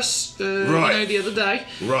hurt us, Right. the other day,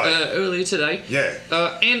 Right. earlier today. Yeah.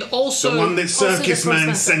 And also, The one that Also the circus man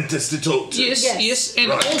postmaster. sent us to talk to. yes, Yes. and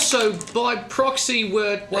Right. also by proxy,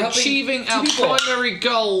 we're helping achieving 2 our people. primary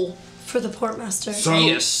goal. For the portmaster. So,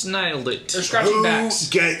 Yes, nailed it. They're scratching who backs.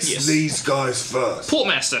 gets Yes. these guys first?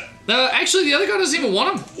 Portmaster. Actually, the other guy doesn't even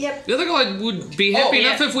want him. Yep. The other guy would be happy Oh, yeah.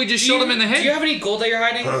 enough if we just Do shot you- him in the head. Do you have any gold that you're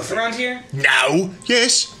hiding Perfect. around here? No.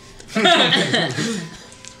 Yes.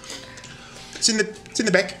 It's in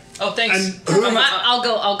the back. Oh, thanks. And who,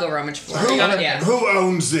 I'll go rummage for it. Yeah. who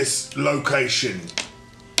owns this location?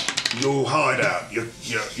 Your hideout, your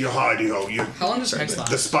hidey hole, How long does Rex the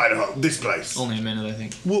last? spider hole, this place. Only a minute, I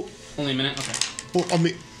think. Well, Only a minute? Okay. I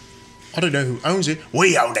mean, I don't know who owns it.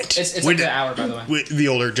 We own it. It's We like d- an hour, by the way. The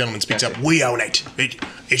older gentleman speaks up. We own it.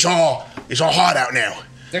 It's our hideout now.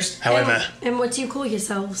 There's. However, And what do you call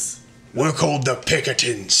yourselves? we're called the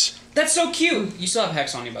Pickertons. That's so cute. You still have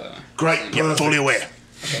hex on you, by the way. Great, Yeah, perfect. fully aware.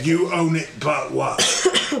 You own it, but what?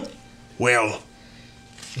 Well,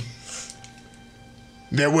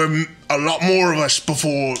 there were a lot more of us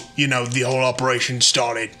before, the whole operation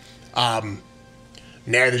started. Now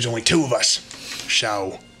there's only 2 of us.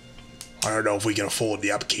 So, I don't know if we can afford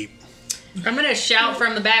the upkeep. I'm gonna shout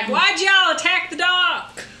from the back. Why'd y'all attack the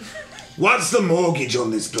dock? What's the mortgage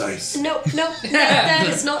on this place? No, that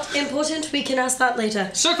is not important. We can ask that later.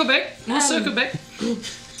 Circle back. We'll circle back.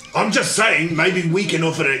 I'm just saying, maybe we can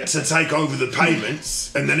offer it to take over the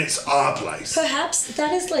payments, and then it's our place. Perhaps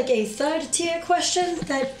that is like a 3rd tier question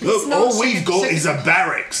that is Look, not... all we've got is a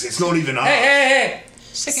barracks. It's not even ours. Hey!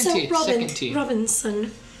 Second tier.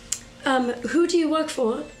 Robinson, who do you work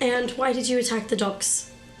for, and why did you attack the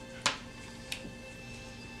docks?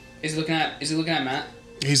 Is he looking at Matt?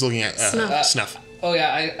 He's looking at Snuff. Oh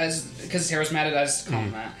yeah, because his hair was matted, I just called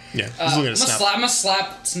him Matt. Yeah, he's looking at Snuff. I'm gonna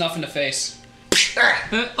slap Snuff in the face.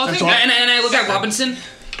 I think And I look at Robinson.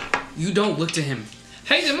 You don't look to him.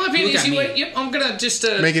 Hey, there might be an Look at easy me. way. Yep, I'm gonna just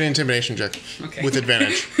Make an intimidation check. Okay. With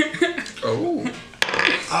advantage. Oh.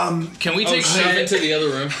 Can we take Snuff into the other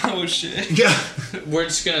room? Oh shit. Yeah. We're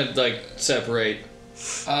just gonna separate.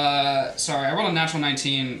 Sorry, I rolled a natural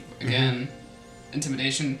 19 again.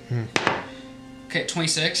 Intimidation. Okay,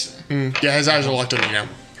 26. Yeah, his eyes are locked on you now.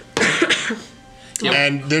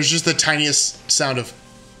 And there's just the tiniest sound of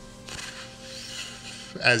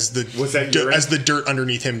as the Was that urine? as the dirt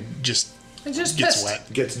underneath him just Just gets pissed.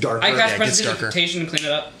 wet. Gets darker. I cast it gets darker. prestidigitation and clean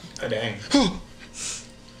it up. Oh, dang.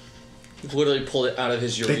 Literally pulled it out of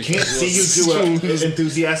his urethra. They can't see you do an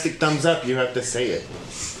enthusiastic thumbs up. You have to say it.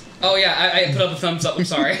 Oh yeah, I put up a thumbs up. I'm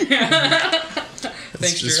sorry.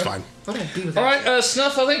 Thanks, It's Drew. fine. All right,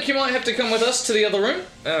 Snuff. I think you might have to come with us to the other room.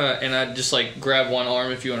 And I'd just grab one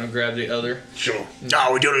arm if you want to grab the other. Sure. No,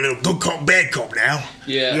 we're doing a little good cop, bad cop now.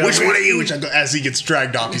 Yeah. Which one are you? Which I go, as he gets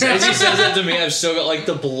dragged off. He's As he says that to me, I've still got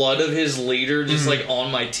the blood of his leader just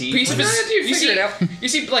on my teeth. Piece of his, you see, it out. you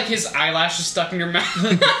see his eyelashes stuck in your mouth.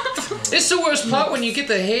 It's the worst part when you get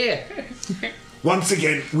the hair. Once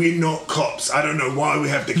again, we're not cops. I don't know why we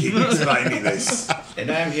have to keep explaining this. And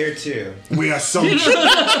I'm here too. We are soldiers.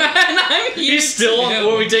 He's still on.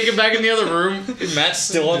 When we take him back in the other room, Matt's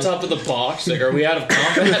still on top of the box. Are we out of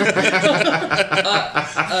combat?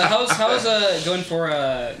 How's going for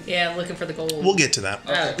Yeah, looking for the gold. We'll get to that.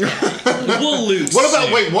 We'll loot.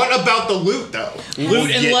 What about the loot though? Loot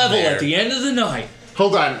and get level there. at the end of the night.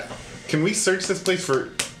 Hold on. Can we search this place for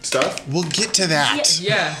stuff? We'll get to that.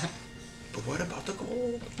 yeah? But what about the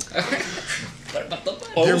gold? There,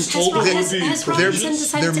 Has Robinson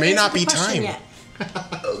decided there to may answer not the be question time. yet?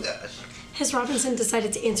 Oh gosh. Has Robinson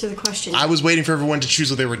decided to answer the question? I was waiting for everyone to choose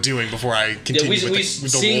what they were doing before I Yeah, continued we with the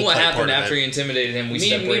seeing what roleplay part happened of after it. he intimidated him. We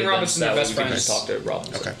Me and separated Robinson them are so best that way we friends. could just talk to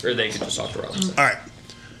Robinson. Okay. Or they could just talk to Robinson. All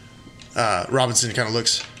right. Robinson kind of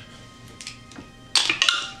looks.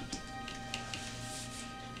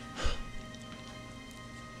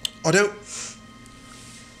 I don't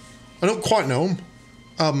quite know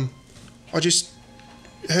him. I just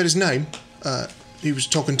heard his name. He was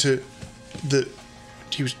talking to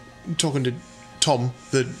Tom,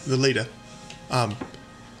 the leader. A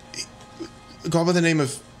guy by the name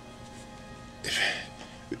of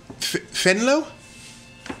Fenlo?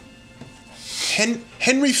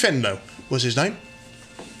 Henry Fenlo was his name.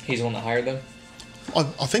 He's the one that hired them? I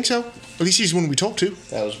think so. At least he's the one we talked to.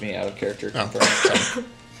 That was me out of character. Oh. Sorry.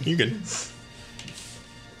 You good.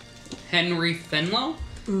 Henry Fenlo.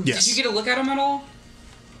 Yes. Did you get a look at him at all?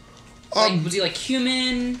 Was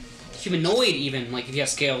he humanoid even? Like if he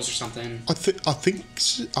has scales or something? I think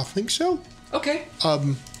so. Okay.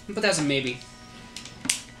 But that's a maybe.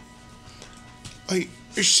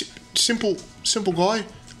 Simple guy.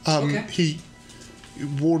 Okay. He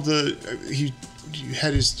wore he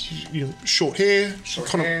had his short hair,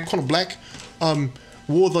 kind of black.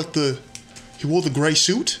 Wore the gray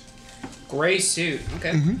suit. Gray suit.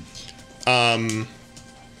 Okay.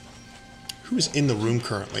 Who is in the room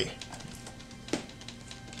currently?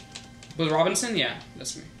 With Robinson, yeah,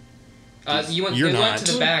 that's me. You went. You're they not. went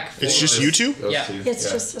to the back. It's for- just you two? Yeah.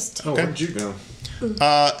 It's just us two. Oh, where'd you go?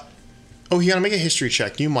 Oh, you gotta make a history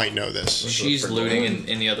check. You might know this. She's looting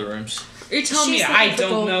in the other rooms. Are you telling me She's I like the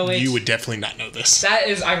don't gold. know it? You would definitely not know this. That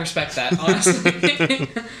is, I respect that, honestly.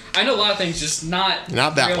 I know a lot of things, just not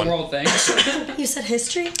that real one. world things. You said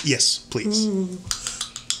history? Yes, please.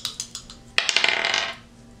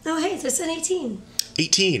 Oh, hey, there's an 18.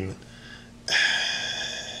 18.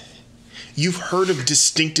 You've heard of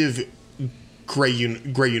distinctive gray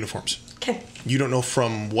uniforms. Okay. You don't know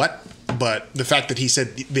from what, but the fact that he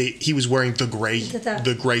said he was wearing the gray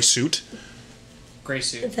suit. Gray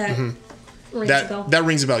suit. That rings a bell. That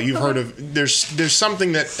rings a bell. You've heard of there's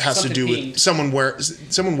something that has Something to do themed. with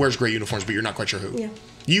someone wears gray uniforms, but you're not quite sure who. Yeah.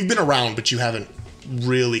 You've been around, but you haven't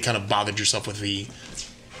really kind of bothered yourself with the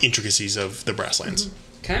intricacies of the Brasslands.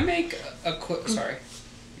 Can I make a quick? Sorry.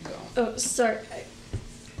 Go. Oh, sorry.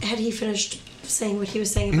 Had he finished saying what he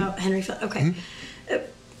was saying about Henry? Okay.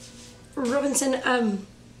 Robinson,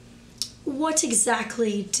 what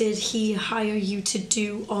exactly did he hire you to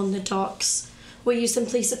do on the docks? Were you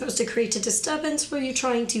simply supposed to create a disturbance? Were you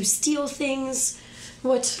trying to steal things?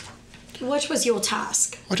 What was your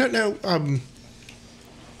task? I don't know. I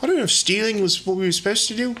don't know if stealing was what we were supposed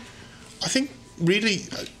to do. I think really,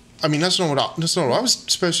 I mean that's not what I was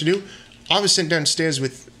supposed to do. I was sent downstairs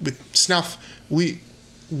with snuff. We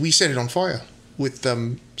set it on fire with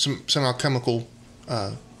some alchemical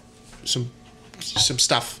some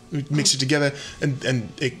stuff. We mixed it together and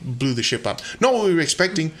it blew the ship up. Not what we were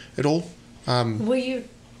expecting at all.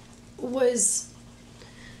 Was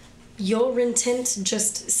your intent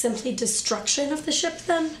just simply destruction of the ship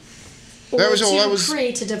then? Or That was all I to was-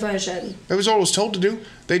 create a diversion? That was all I was told to do.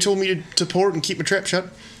 They told me to port and keep my trap shut,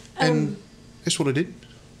 and that's what I did.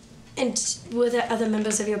 And were there other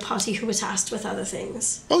members of your party who were tasked with other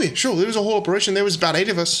things? Oh yeah, sure. There was a whole operation. There was about 8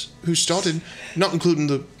 of us who started, not including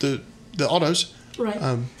the Ottos. Right.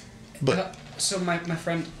 But So my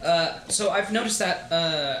friend. So I've noticed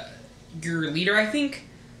that your leader, I think,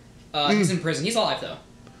 he's in prison. He's alive though.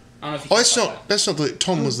 I don't know if you. that's not the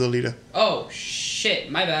Tom was the leader. Oh shit!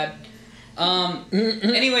 My bad.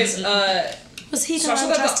 Anyways, Was he the so I saw one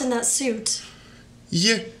that dressed in that suit?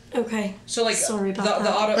 Yeah, Okay. so like Sorry about the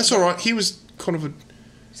that. auto. that's all right. He was kind of a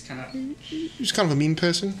mean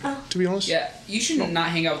person, to be honest. Yeah, you should not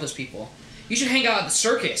hang out with those people. You should hang out at the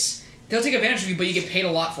circus. They'll take advantage of you, but you get paid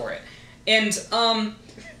a lot for it. And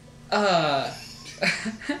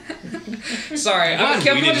sorry, I'm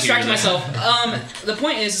distracting myself. The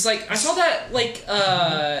point is like I saw that like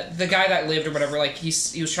the guy that lived or whatever, like he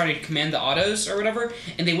was trying to command the autos or whatever,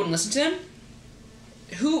 and they wouldn't listen to him.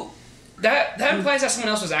 Who? That implies that someone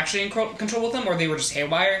else was actually in control with them, or they were just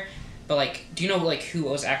haywire. But like, do you know like who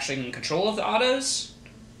was actually in control of the autos?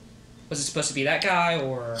 Was it supposed to be that guy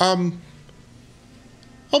or?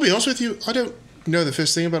 I'll be honest with you. I don't know the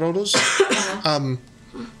first thing about Ottos.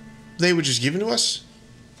 They were just given to us,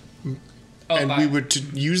 and we were to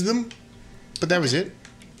use them, but that was it.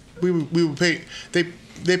 We were paid.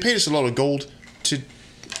 They paid us a lot of gold to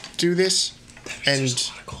do this, and There's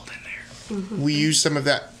a lot of gold in there. we used some of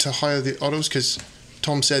that to hire the Ottos because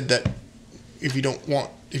Tom said that if you don't want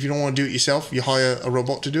to do it yourself, you hire a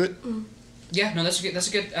robot to do it. Yeah, no, that's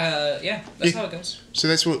a good. Yeah, that's how it goes. So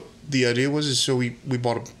that's what the idea was. Is so we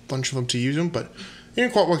bought a bunch of them to use them, but it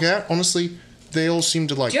didn't quite work out. Honestly, they all seemed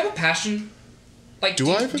to like. Do you have a passion? Like,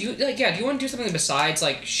 Do I have do you like? Yeah. Do you want to do something besides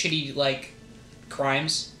like shitty like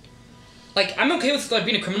crimes? Like, I'm okay with like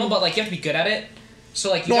being a criminal, but like you have to be good at it. So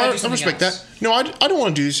like, you No, gotta I do something respect else. that. No, I don't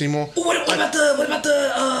want to do this anymore. Oh, what about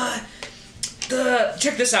the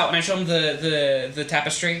check this out? And I show him the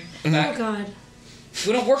tapestry. Mm-hmm. Back. Oh God.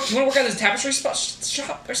 You wanna work at this tapestry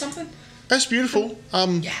shop or something? That's beautiful.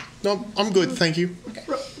 Yeah. No, I'm good, thank you.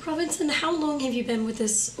 Robinson, how long have you been with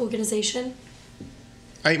this organization?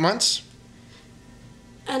 8 months.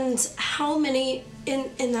 And how many,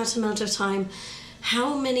 in that amount of time,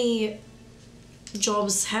 how many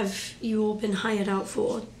jobs have you all been hired out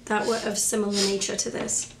for that were of similar nature to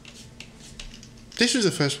this? This was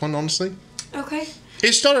the first one, honestly. Okay.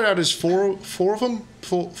 It started out as four of them,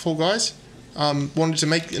 four guys, wanted to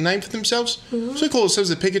make a name for themselves. Mm-hmm. So we called ourselves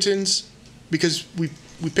the Pickertons because we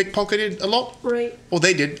pickpocketed a lot. Right. Or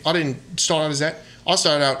they did. I didn't start out as that. I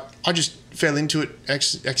started out, I just fell into it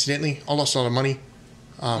accidentally. I lost a lot of money.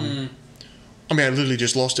 I mean, I literally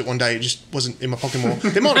just lost it one day. It just wasn't in my pocket anymore.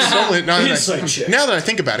 They might have stolen it now that I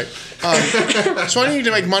think about it. So I needed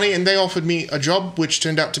to make money, and they offered me a job, which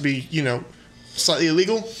turned out to be, slightly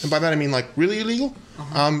illegal. And by that I mean, like, really illegal.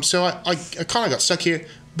 So I kind of got stuck here.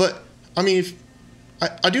 But, I mean, if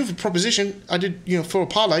I do have a proposition. I did, for a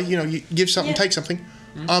parlay, you give something, take something.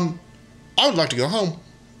 I would like to go home.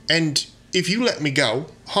 And if you let me go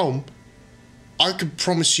home, I could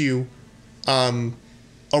promise you a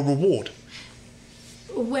reward.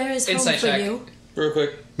 Where is Insight home for check. you? Real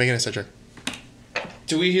quick, Make an insight check.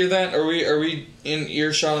 do we hear that? Are we in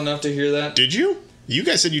earshot enough to hear that? Did you? You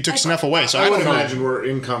guys said you took snuff away, so I would don't know. imagine we're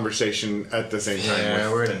in conversation at the same time. Yeah,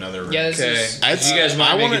 we're in another room. Yeah, Okay. this is I'd- You guys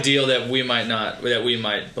might I make wanna- a deal that we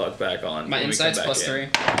might bug back on. my when we insights come back plus in.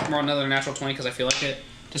 3. Roll another natural 20 because I feel like it.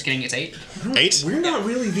 Just kidding, it's 8. 8? We're not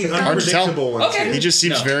really the Hard to tell. unpredictable ones. Okay. here. He just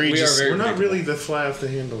seems No, very. we Just, are very We're not predictable. really the fly off the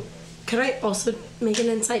handle. Could I also make an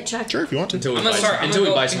insight check? Sure, if you want to. Until we I'm gonna bite, start- I'm until we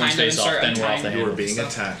gonna go bite someone's behind him face and off, start then we're off the untying You handle. are being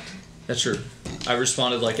Stuff. attacked. That's true. I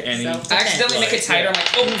responded like any. So- I accidentally make it tighter. I'm like,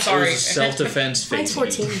 oh, sorry. Self-defense face. Mine's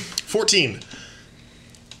 14. 14.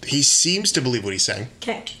 He seems to believe what he's saying.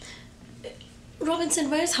 Okay. Robinson,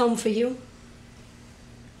 where's home for you?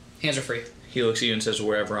 Hands are free. He looks at you and says,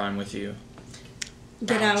 "Wherever I'm with you."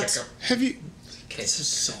 Get out. Check Have you? It's a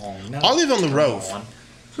song. No. I live on the Rove.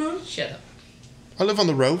 Shut up. I live on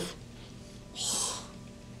the Rove.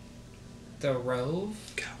 The Rove?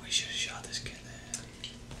 God, we should have shot this kid.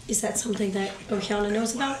 Is that something that Okiana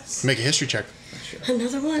knows about? Make a history check.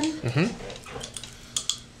 Another one?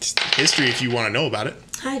 It's history if you want to know about it.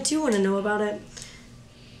 I do want to know about it.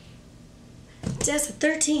 That's a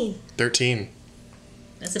 13. 13.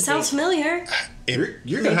 That's a Sounds familiar.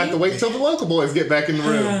 You're gonna have to wait till the local boys get back in the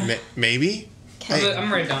room. Maybe? Hey,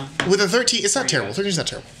 I'm right down. with a 13, it's not terrible. 13's not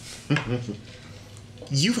terrible.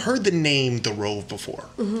 You've heard the name The Rove before.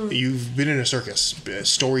 You've been in a circus.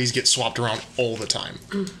 Stories get swapped around all the time.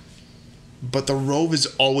 But The Rove is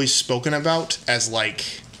always spoken about as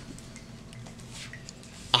like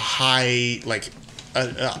a high, like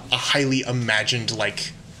a highly imagined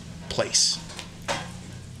like place.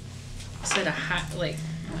 So like.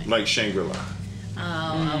 Like Shangri-La.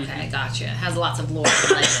 Oh, okay, gotcha. Has lots of lore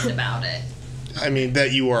and legend about it. I mean,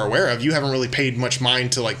 that you are aware of. You haven't really paid much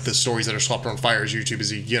mind to like the stories that are swapped around fires. You're too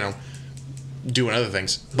busy, doing other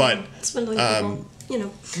things. But Swindling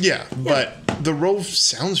people, yeah, but The Rove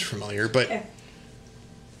sounds familiar. But Okay.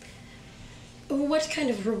 What kind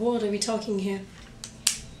of reward are we talking here?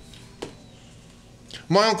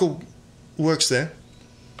 my uncle works there.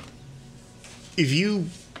 If you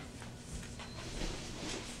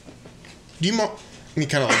do you mind? He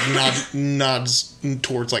kind of like nods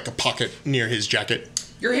towards like a pocket near his jacket.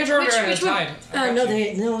 Your hands are over Which untied. one?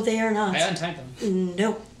 No, they are not. I untied them.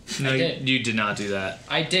 No. No, I did. you did not do that.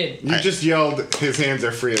 I did. You just yelled, "His hands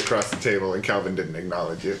are free" across the table, and Calvin didn't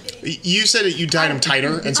acknowledge you. You said it. You tied him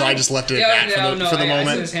tighter, and so I just left it at that for the I said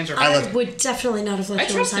moment. his hands are I free. left. I would definitely not have I let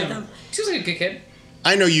you trust inside him. them. He seems like a good kid.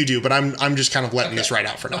 I know you do, but I'm just kind of letting this right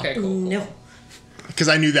out for now. Okay, cool. No. Because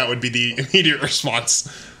I knew that would be the immediate response.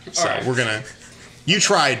 So Alright. we're gonna. You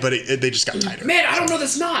tried, but they just got tighter. Man, I don't know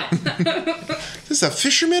this knot. Is this a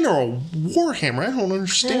fisherman or a warhammer? I don't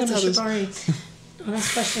understand That's how a this. Shibari. I'll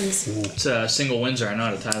ask questions. It's a single Windsor. I know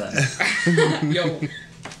how to tie that. Yo.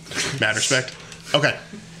 Mad respect. Okay,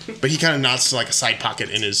 but he kind of nods to like a side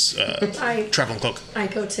pocket in his traveling cloak. I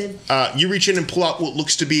go to. You reach in and pull out what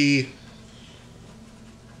looks to be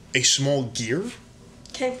a small gear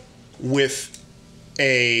Okay. with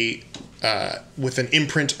with an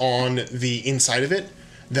imprint on the inside of it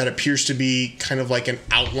that appears to be kind of like an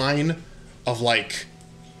outline of like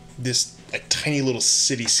this tiny little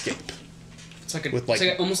cityscape. It's like a, With, like, it's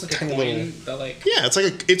like almost like a tiny coin little- that like. Yeah,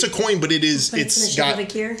 it's a coin, but it's But it's in the shape got of a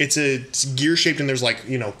gear? it's gear shaped, and there's like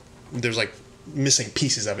there's like missing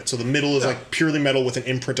pieces of it. So the middle is like purely metal with an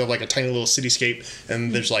imprint of like a tiny little cityscape,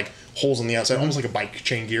 and there's like holes on the outside, almost like a bike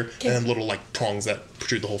chain gear, and then little like prongs that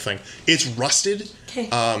protrude the whole thing. It's rusted. Okay.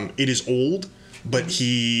 It is old, but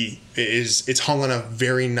it's hung on a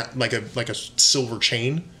very like a silver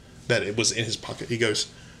chain that it was in his pocket. He goes,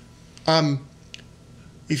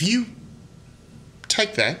 if you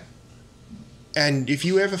take that, and if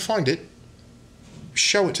you ever find it,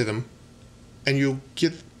 show it to them, and you'll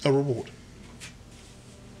get a reward.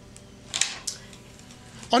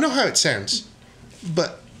 I know how it sounds,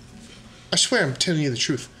 but I swear I'm telling you the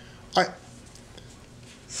truth.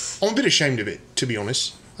 I'm a bit ashamed of it, to be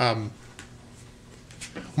honest. My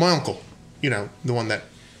uncle, the one that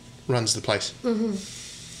runs the place. Mm-hmm.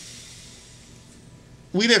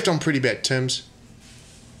 We left on pretty bad terms.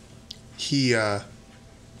 He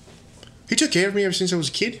took care of me ever since I was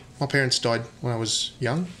a kid. My parents died when I was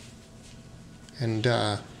young. And,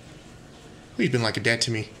 he's been like a dad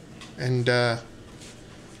to me. And, I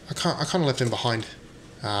kind of left him behind.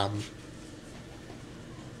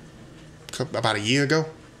 About a year ago.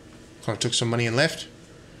 Kind of took some money and left.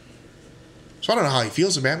 So I don't know how he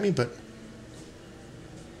feels about me, but...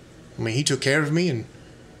 I mean, he took care of me, and...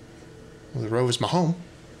 Well, the Rove is my home.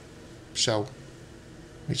 So...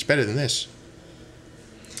 It's better than this.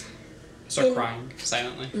 Start crying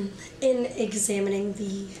silently. In examining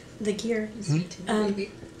the gear,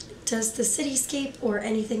 does the cityscape or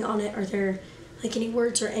anything on it, are there like any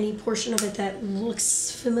words or any portion of it that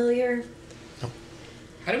looks familiar?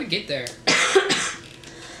 How do we get there?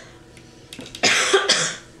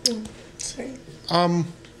 Sorry. I'm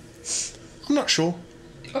not sure.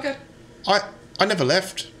 Okay. I never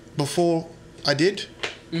left before I did,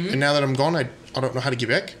 and now that I'm gone, I don't know how to get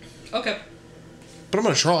back. Okay. But I'm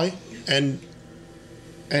gonna try, and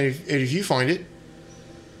if you find it,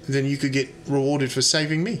 then you could get rewarded for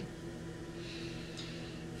saving me.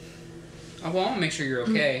 Well, I want to make sure you're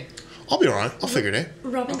okay. I'll be alright. I'll figure it out.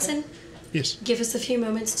 Robinson, Yes. give us a few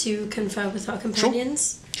moments to confer with our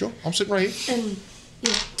companions. Sure. I'm sitting right here. And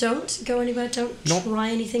yeah, don't go anywhere. Don't Nope. try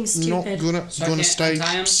anything Not stupid. gonna So I gonna can't stay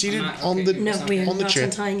untie him? seated I'm not- on okay. the No, we are on the not chair.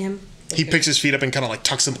 untying him. He picks his feet up and kind of like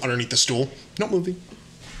tucks them underneath the stool. Not moving.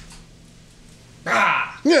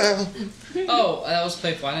 Ah! Yeah. Oh, that was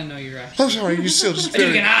playful. I didn't know you were actually. I'm sorry. You still just I did very.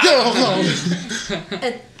 again. Ah! Oh,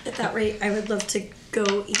 At that rate, I would love to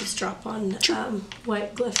go eavesdrop on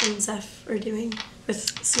what Glyph and Zeph are doing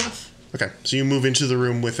with Snuff. Okay, so you move into the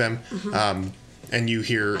room with them, and you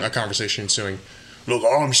hear a conversation ensuing. Look,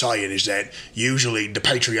 all I'm saying is that usually the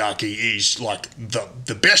patriarchy is like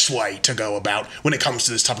the best way to go about when it comes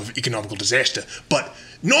to this type of economical disaster. But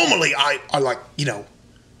normally, I like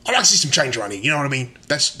I like to see some change around here. You know what I mean?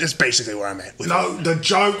 That's basically where I'm at. With No, the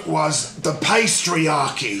joke was the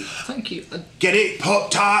pastryarchy. Thank you. Get it?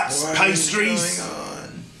 Pop-Tarts, pastries.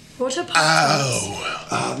 What a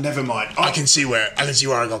Oh, Never mind. I can see where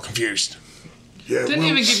I got confused. Yeah, Didn't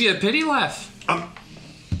even give you a pity laugh.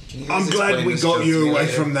 I'm glad we got you away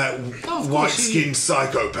from that white-skinned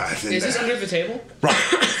psychopath in Is this there. under the table?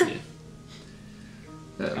 Right.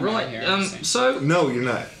 right here, I'm just saying. So, No, you're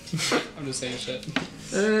not. I'm just saying shit.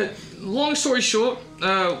 long story short,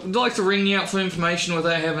 we'd like to ring you out for information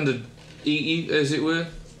without having to eat you, as it were.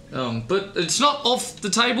 But it's not off the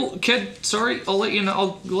table. Kid, sorry, I'll let you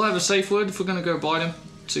know. We'll have a safe word if we're going to go bite him,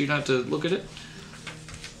 so you don't have to look at it.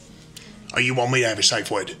 Oh, you want me to have a safe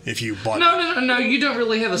word if you bite? No, you don't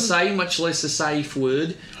really have a say, much less a safe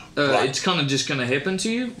word. Right. It's kind of just going to happen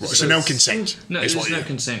to you. Right, so no consent. No, is there's what no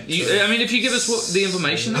consent. I mean, if you give us the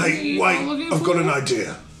information that Hey, you wait, are looking I've for. got an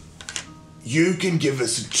idea. You can give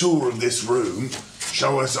us a tour of this room,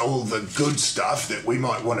 show us all the good stuff that we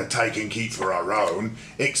might want to take and keep for our own,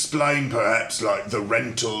 explain perhaps like the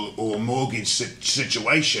rental or mortgage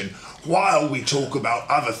situation, while we talk about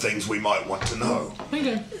other things we might want to know.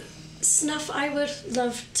 Okay. Snuff, I would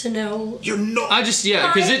love to know. You're not... I just,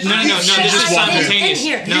 yeah, because no, this is just walked in. simultaneous. In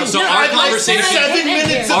here. No, so No, our I'd like conversation, 7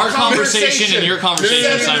 minutes of our conversation and your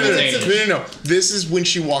conversation is simultaneous. No. This is when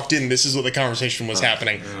she walked in. This is what the conversation was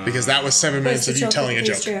happening because that was 7 minutes of you telling a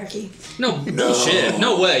joke. Patriarchy. No, bullshit.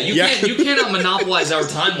 No way. You cannot monopolize our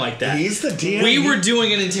time like that. He's the DM. We were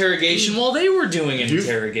doing an interrogation while they were doing an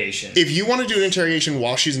interrogation. If you want to do an interrogation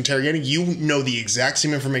while she's interrogating, you know the exact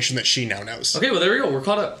same information that she now knows. Okay, well there we go. We're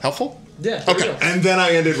caught up. Helpful? Yeah. There we Okay. go. And then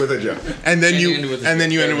I ended with a joke. And then And you you ended with a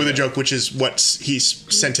ended joke. with a joke, which is what he's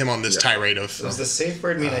sent him on this tirade of. Does the safe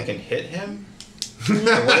word mean I can hit him? Or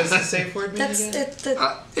what does the safe word mean That's again?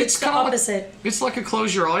 It's the kind of opposite. It's like a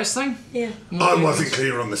close your eyes thing. Yeah. I wasn't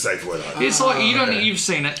clear on the safe word. It's like you've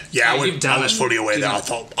seen it. Yeah, you've done I was it. fully aware that I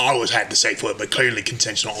thought I always had the safe word, but clearly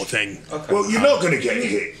consent's not a thing. Okay. Well, you're not going to get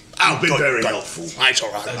hit. I've been very helpful. It's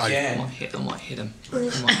all right. I Again. might hit him.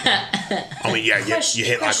 I mean, yeah, you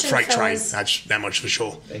hit like a Question, freight train. fellas. That's that much for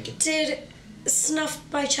sure. Thank you. Did Snuff,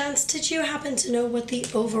 by chance, did you happen to know what the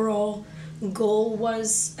overall goal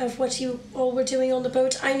was of what you all were doing on the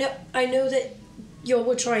boat? I know that you all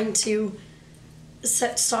were trying to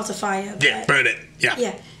start a fire. Yeah, but- burn it. Yeah.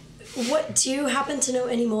 Yeah. What do you happen to know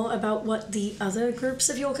any more about what the other groups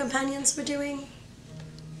of your companions were doing?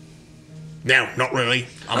 No, not really.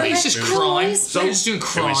 I mean, He's just No crime. worries. So he's doing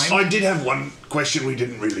crime. I did have one question we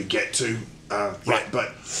didn't really get to yet, but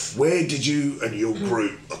where did you and your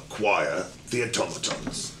group acquire the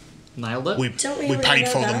automatons? Nailed it. we Don't we we already paid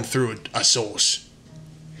know for that? them through a source.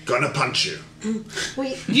 Gonna punch you.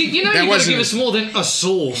 We You know That you gotta wasn't- give us more than a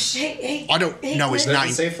source. hey, I don't know his Cliff,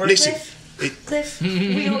 name. safe word? Listen, Cliff,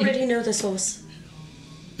 we already know the source.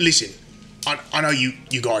 listen. I know you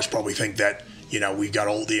guys probably think that we got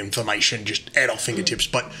all the information just at our fingertips,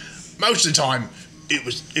 but most of the time it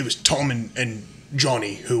was Tom and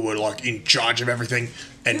Johnny who were like in charge of everything,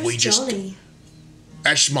 and Who's we just Johnny?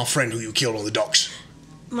 that's my friend who you killed on the docks.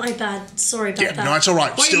 My bad. Sorry about Yeah, that. no, it's all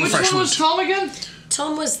right. Wait, Still a which fresh one was wound. Tom again?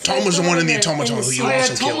 Tom was the one in the that- automaton in the who you Oh, sea.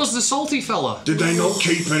 also yeah, Tom killed. was the salty fella. Did they not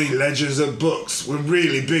keep any ledgers of books? We're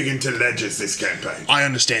really big into ledgers this campaign. I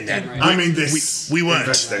understand that. I mean, this we weren't.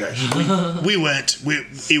 investigation. We weren't.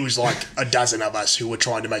 It was like a dozen of us who were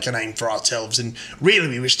trying to make a name for ourselves, and really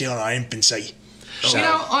we were still in our infancy. You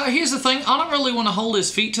know, here's the thing. I don't really want to hold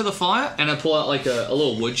his feet to the fire. And I pull out like a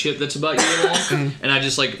little wood chip that's about you long, and I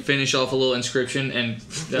just like finish off a little inscription and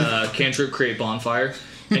cantrip create bonfire,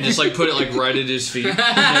 and just like put it like right at his feet. You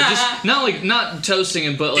know, just not toasting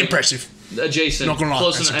him, but like impressive, adjacent, not gonna lie,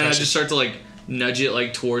 close enough. And I impressive. just start to like nudge it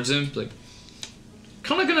like towards him, like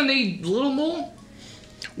kind of gonna need a little more.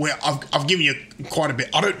 Well, I've given you quite a bit.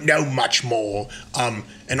 I don't know much more.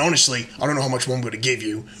 And honestly, I don't know how much more I'm going to give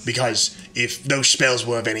you, because if those spells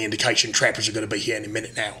were of any indication, trappers are going to be here in a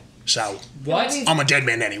minute now. So What? I'm a dead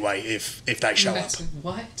man anyway if they show up.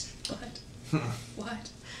 What?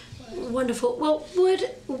 Wonderful. Well,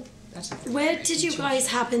 where did you guys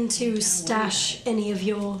happen to stash any of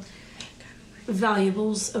your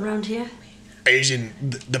valuables around here? It was in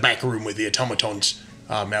the back room with the automatons.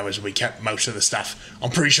 That was where we kept most of the stuff. I'm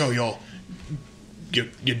pretty sure your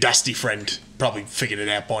dusty friend probably figured it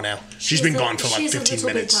out by now. She's been gone for like 15 minutes. She's a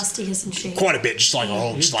little bit dusty, isn't she? Quite a bit, just like a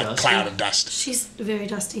whole cloud of dust. She's very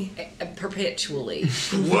dusty. Perpetually.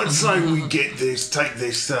 What say we take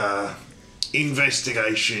this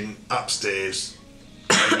investigation upstairs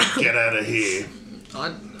and get out of here?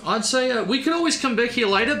 I'd say we could always come back here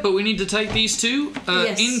later, but we need to take these two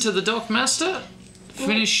Yes. into the Dockmaster,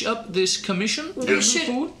 finish up this commission.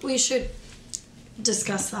 We should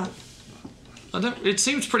discuss that. It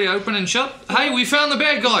seems pretty open and shut. Hey, we found the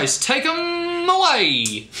bad guys. Take them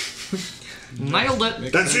away. Nailed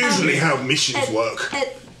it. That's usually how missions work.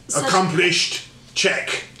 Accomplished.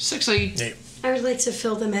 Check. Succeed. Yeah. I would like to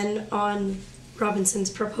fill them in on Robinson's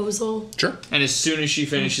proposal. Sure. And as soon as she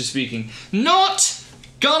finishes speaking, not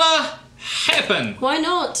gonna happen. Why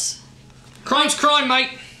not? Crime's crime, mate.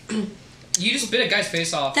 You just bit a guy's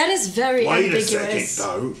face off. That is very Wait ambiguous. a second,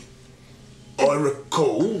 though. I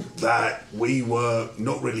recall that we were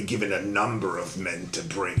not really given a number of men to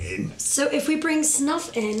bring in. So if we bring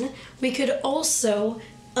Snuff in, we could also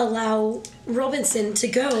allow Robinson to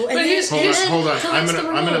go. And Hold on. I'm collect the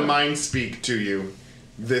gonna reward. mind speak to you.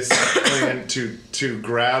 This plan to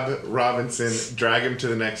grab Robinson, drag him to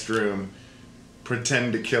the next room,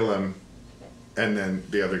 pretend to kill him, and then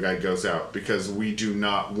the other guy goes out, because we do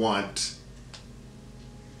not want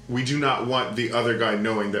the other guy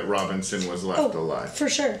knowing that Robinson was left alive. For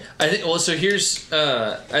sure. I think. Well, so here's.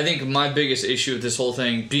 I think my biggest issue with this whole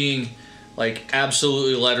thing being, like,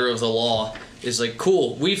 absolutely letter of the law is like,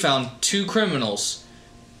 cool. We found 2 criminals.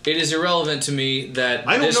 It is irrelevant to me that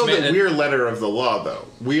I don't this know man, that we're letter of the law, though.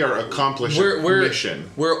 We are accomplishing mission.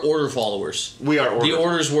 We're order followers. We are order. The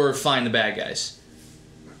orders were find the bad guys.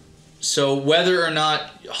 So whether or not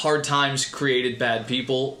hard times created bad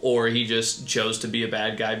people, or he just chose to be a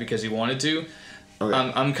bad guy because he wanted to, Okay.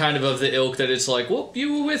 I'm kind of the ilk that it's like, well,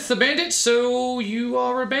 you were with the bandits, so you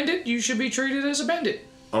are a bandit. You should be treated as a bandit.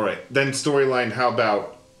 All right, then storyline. How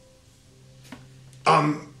about?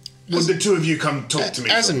 Would the two of you come talk to me?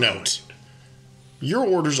 As for a note, your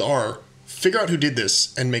orders are figure out who did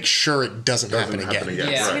this and make sure it doesn't happen again.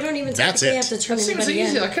 Yeah. So we don't even That's technically it. have to turn That seems anybody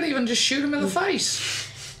easy. in. I could even just shoot him in the face.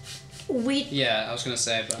 Yeah, I was gonna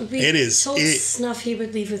say, but We It is- told it- Snuff he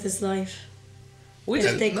would leave with his life. We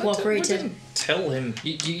If they cooperated. we didn't tell him.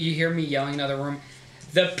 you hear me yelling in the other room,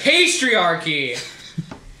 the patriarchy.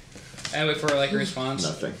 And wait for like a response.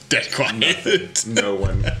 Nothing. Dead quiet. No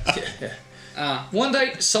one. One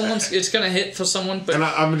day, it's gonna hit for someone, but And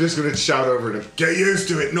I'm just gonna shout over to him. Get used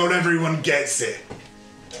to it. Not everyone gets it.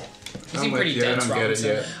 You seem pretty dense,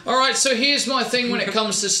 Robinson. Alright, so here's my thing when it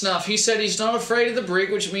comes to Snuff. He said he's not afraid of the brick,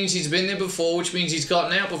 which means he's been there before, which means he's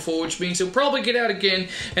gotten out before, which means he'll probably get out again.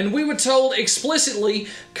 And we were told explicitly,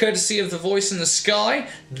 courtesy of the voice in the sky,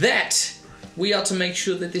 that we are to make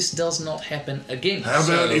sure that this does not happen again. How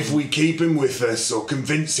about if we keep him with us or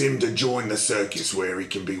convince him to join the circus where he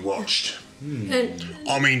can be watched? And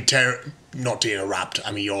I mean, not to interrupt.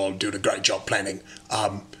 I mean, you're all doing a great job planning.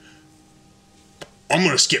 I'm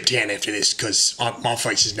going to skip town after this because my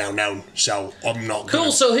face is now known, so I'm not going to...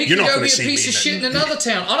 Cool, so he can not go gonna be a see piece me of then. shit in another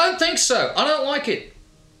town. I don't think so. I don't like it.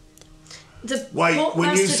 the Wait,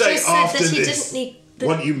 when you Portmaster say just said after that he this, didn't need the,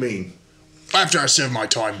 what do you mean? After I serve my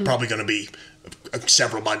time, probably going to be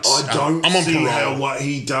several months. I don't I'm on see parole. how what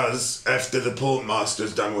he does after the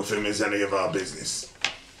Portmaster's done with him is any of our business.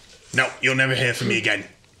 No, you'll never hear from me again.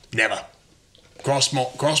 Never. Cross my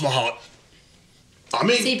heart. I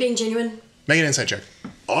is he mean, being genuine? Make an insight check.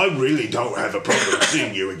 I really don't have a problem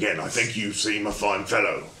seeing you again. I think you seem a fine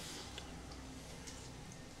fellow.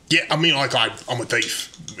 Yeah, I mean, like, I'm a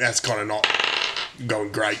thief. That's kind of not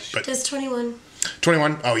going great, but... Just 21.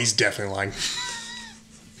 21? Oh, he's definitely lying.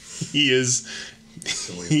 He is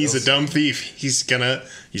He's a dumb thief. He's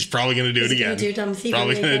probably gonna do it again. Do dumb thievery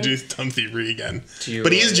probably gonna again. do dumb thievery again.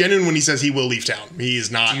 But he is genuine when he says he will leave town. He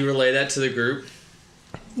is not. Do you relay that to the group?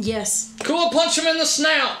 Yes. Cool, punch him in the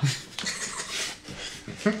snout.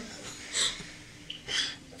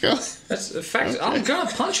 Go. That's a fact. I'm gonna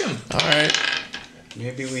punch him. All right.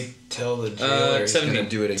 Maybe we tell the jailer he's 17. gonna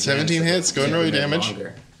do it again. 17 hits. Go and roll your damage.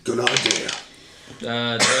 Longer. Good idea.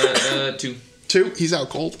 2. 2. He's out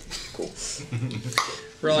cold. Cool.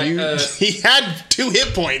 Right. He had 2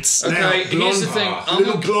 hit points. Okay. Now, Here's the thing.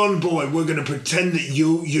 little blonde boy, we're gonna pretend that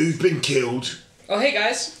you've been killed. Oh, hey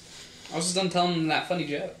guys. I was just done telling them that funny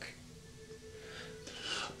joke.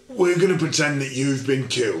 We're gonna pretend that you've been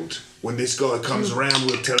killed. When this guy comes around,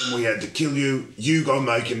 we'll tell him we had to kill you. You go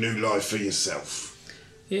make a new life for yourself.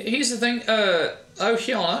 Here's the thing.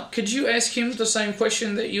 Hiana, could you ask him the same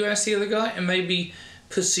question that you asked the other guy, and maybe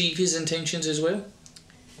perceive his intentions as well?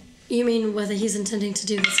 You mean whether he's intending to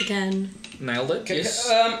do this again? Nailed it. Okay, Yes.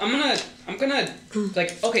 I'm gonna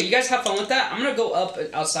like. Okay, you guys have fun with that. I'm gonna go up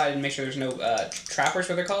outside and make sure there's no trappers.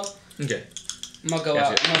 What they're called. Okay. I'm gonna go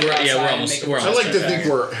Gotcha. out. I'm gonna go outside We're and almost- make a we're I perception like to check.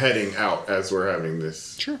 think we're heading out as we're having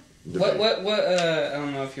this. Sure. What? I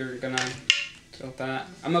don't know if you're gonna deal with that.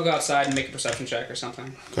 I'm gonna go outside and make a perception check or something.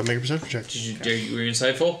 Go ahead and make a perception check. Were you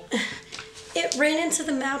insightful? It ran into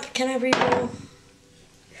the map. Can I reroll?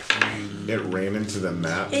 It ran into the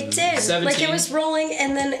map. It did. 17. Like it was rolling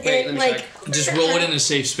and then Wait, it let me like. check. Just roll it in a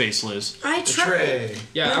safe space, Liz. I tried.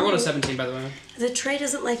 Yeah, I rolled a 17 by the way. The tray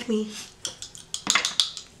doesn't like me.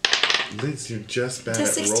 Liz, you're just bad To at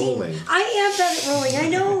 16. rolling. I am bad at rolling. I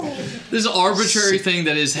know. This arbitrary thing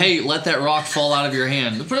that is, hey, let that rock fall out of your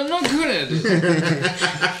hand. But I'm not good at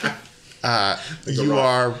it.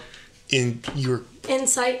 You're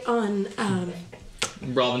Insight on.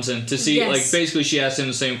 Robinson, to see, Yes. like, basically she asked him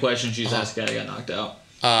the same question she's asked the guy that got knocked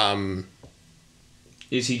out.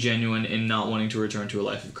 Is he genuine in not wanting to return to a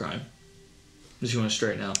life of crime? Does he want to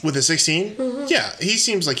straighten out? with a 16. Yeah, he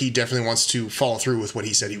seems like he definitely wants to follow through with what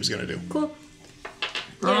he said he was going to do. Cool.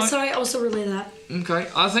 Yeah, Alright. so I also relay that. Okay,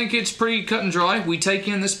 I think it's pretty cut and dry. We take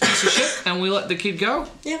in this piece of shit and we let the kid go.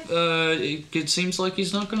 Yeah. It seems like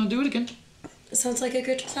he's not going to do it again. Sounds like a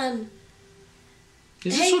good plan.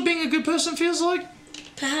 Is Hey. this what being a good person feels like?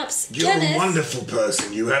 Perhaps. You're Kenneth, a wonderful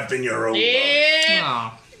person. You have been your own life.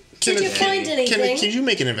 Ah. did you find anything? Can you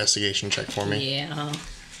make an investigation check for me? Yeah.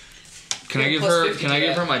 Can I give plus her? 50 Can I to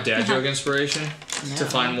give that. her my dad joke inspiration to No.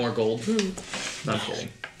 find more gold? Not kidding.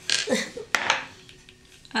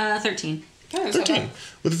 13. Yeah, that's not 13. bad.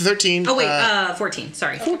 With a 13. Oh, wait, 14.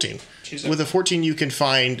 Sorry. 14. She's With a 14, you can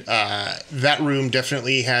find that room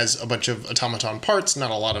definitely has a bunch of automaton parts,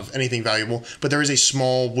 not a lot of anything valuable, but there is a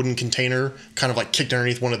small wooden container kind of like kicked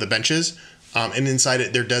underneath one of the benches. And inside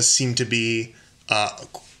it, there does seem to be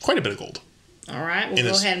quite a bit of gold. All right, we'll In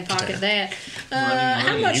go a ahead and pocket container. that.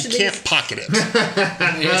 How much You do can't these... pocket it.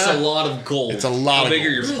 It's a lot of gold. It's a lot How of big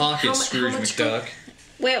are gold. your pockets, How Scrooge much McDuck?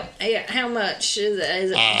 Well, yeah, how much? Is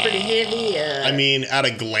it pretty heavy? I mean, at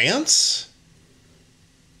a glance,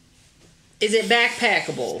 Is it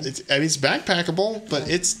backpackable? it's backpackable, but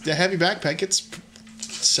it's a heavy backpack. It's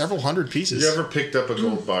several hundred pieces. You ever picked up a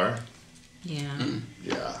gold bar? Yeah.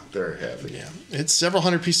 Yeah, they're heavy. Yeah, it's several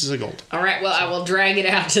hundred pieces of gold. All right, well, I will drag it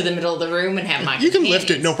out to the middle of the room and have my You can lift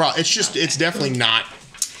it, companions. no problem. It's definitely not.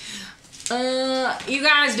 You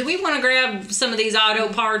guys, do we want to grab some of these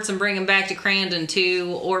auto parts and bring them back to Crandon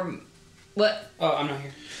too, or what? Oh, I'm not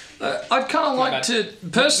here. I'd kind of like bad. to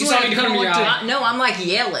personally. You saw me I'd kind of come like your to. eye. No, I'm like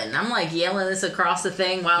yelling. I'm like yelling this across the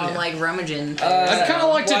thing while I'm like rummaging. I'd kind of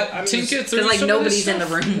like What? to I'm tinker just- through. Because like some of nobody's this in the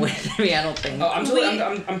stuff. room with me. I don't think. Oh,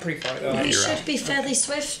 I'm pretty far though. We you're should out. be fairly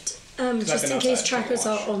swift, I've just been in case outside for a trackers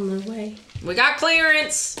are while. on their way. We got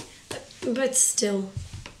clearance. But still.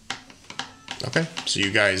 Okay, so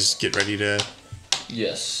you guys get ready to.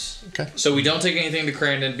 Yes. Okay. So we don't take anything to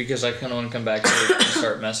Crandon because I kind of want to come back here and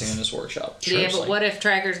start messing in this workshop. Yeah, but what if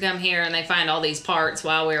trackers come here and they find all these parts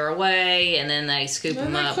while we're away, and then they scoop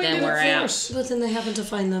them up, then we're out. But then they happen to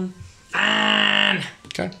find them. Fine.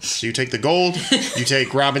 Okay, so you take the gold, you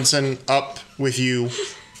take Robinson up with you,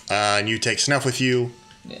 and you take Snuff with you.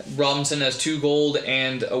 Yeah. Robinson has 2 gold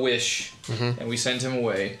and a wish, and we send him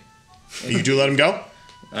away. You do let him go.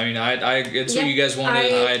 I mean, it's what Yep, you guys wanted.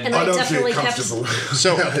 and I don't definitely feel kept- comfortable.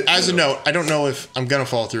 So, as a note, I don't know if I'm gonna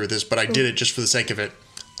follow through with this, but I did it just for the sake of it.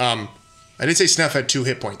 I did say Snuff had 2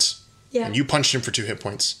 hit points, Yeah. and you punched him for 2 hit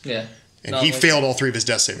points, Yeah. and Not he like- failed all 3 of his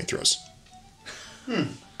death saving throws.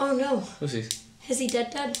 Oh no. Who's he? Is he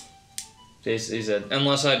dead? He said,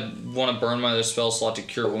 unless I want to burn my other spell slot to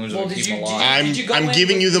cure wounds or keep them alive. I'm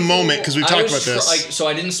giving you the moment because we talked about this. So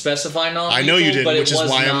I didn't specify not. I know you didn't, but which is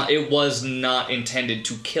why it was not intended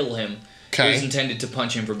to kill him. Okay. It was intended to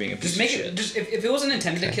punch him for being a piece of shit. If it wasn't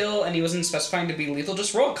intended to kill and he wasn't specifying to be lethal,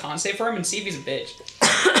 just roll a con save for him and see if he's a bitch.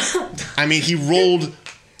 I mean, he rolled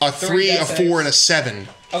a 3, a 4, and a 7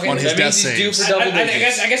 on his death save.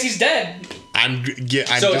 I guess he's dead. I'm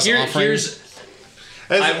just offering.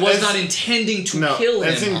 I was not intending to kill him.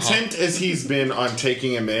 As intent as he's been on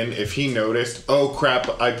taking him in, if he noticed, oh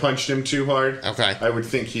crap, I punched him too hard. Okay, I would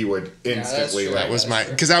think he would instantly. That was my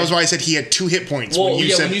because that was why I said he had 2 hit points. Well, when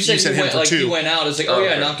you said he him for 2. He went out. It's like, oh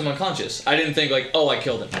yeah, I knocked him unconscious. I didn't think like, oh, I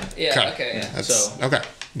killed him. Yeah. Okay. Okay,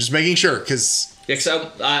 just making sure because.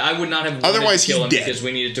 I would not have. Otherwise, to kill he's him dead because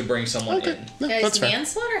we needed to bring someone in. No, guys, that's fair.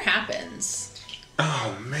 manslaughter happens.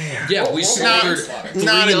 Oh man. Yeah, we slaughtered 3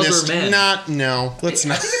 other men. Let's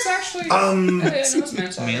not. I think it's actually.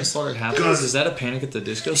 Manslaughter happens. Is that a Panic at the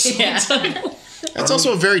Disco song? Yeah. That's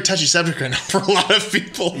also a very touchy subject right now for a lot of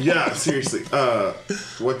people. Yeah, seriously.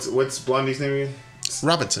 What's Blondie's name again?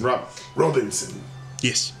 Robinson. Robinson.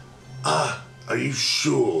 Yes. Are you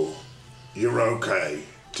sure you're okay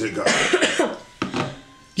to go?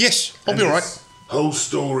 Yes, I'll be alright. Whole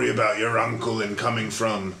story about your uncle and coming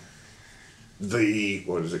from the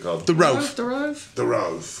what is it called? The Rove. The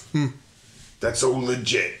Rove. That's all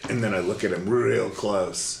legit. And then I look at him real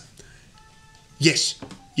close. Yes.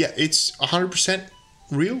 Yeah, it's 100%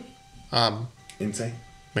 real. Insane.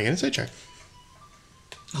 Make an insight check.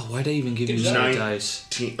 Oh, why'd I even give you that dice?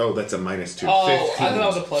 Oh, that's a -2. Oh, 15. I thought that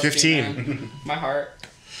was a plus 15. My heart.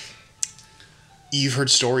 You've heard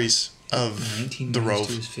stories of the Rove.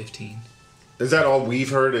 15. Is that all we've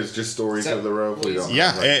heard? Is just stories of the Rove?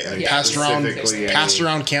 Passed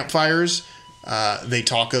around campfires. They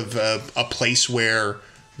talk of a place where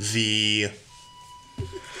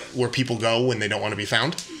people go when they don't want to be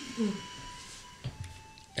found.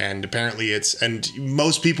 And apparently and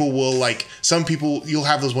most people will some people, you'll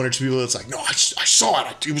have those 1 or 2 people that's like, no, I saw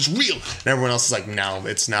it. It was real. And everyone else is like, no,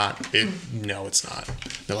 it's not. No, it's not.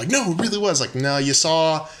 They're like, no, it really was. Like, no, you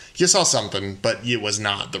saw something, but it was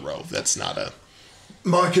not the Rove. That's not a...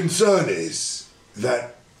 My concern is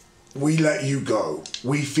that we let you go.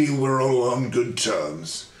 We feel we're all on good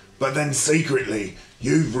terms. But then secretly,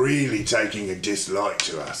 you've really taken a dislike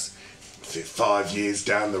to us. 5 years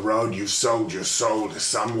down the road, you've sold your soul to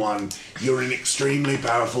someone. You're an extremely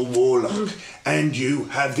powerful warlock. And you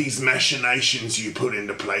have these machinations you put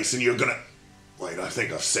into place, and you're gonna... Wait, I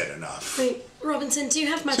think I've said enough. Wait, Robinson, do you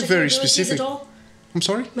have magical very abilities specific. at all? I'm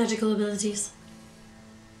sorry? Magical abilities.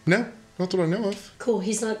 No, not that I know of. Cool,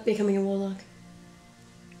 he's not becoming a warlock.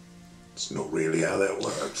 It's not really how that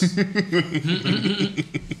works.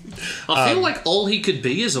 I feel like all he could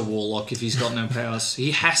be is a warlock if he's got no powers.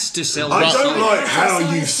 He has to sell. I don't like how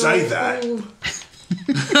you say that.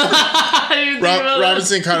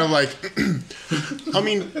 Robinson kind of like, I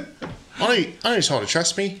mean, I just want to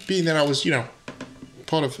trust me, being that I was,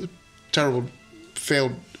 part of a terrible,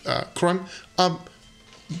 failed crime.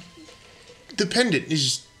 The pendant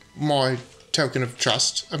is my token of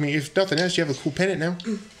trust. I mean, if nothing else, you have a cool pendant now.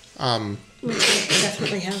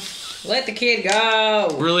 Definitely have. Let the kid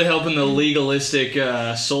go. Really helping the legalistic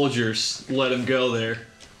soldiers let him go there.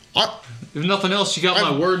 If nothing else, you got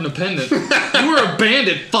my word and a pendant. You were a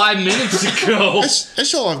bandit 5 minutes ago.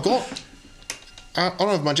 That's all I've got. I don't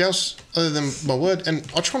have much else other than my word, and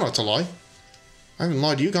I try not to lie. I haven't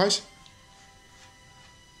lied to you guys.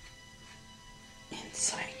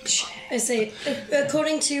 I say,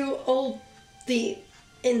 according to all the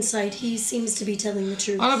insight, he seems to be telling the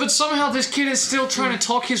truth. I know, but somehow this kid is still trying to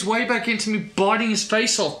talk his way back into me biting his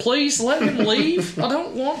face off. Please let him leave. I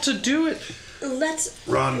don't want to do it. Let's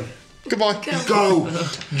run. Goodbye. Go.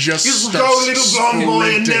 Just go, little blonde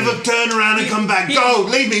boy, and never turn around and come back. Go.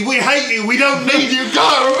 Leave me. We hate you. We don't need you. Go.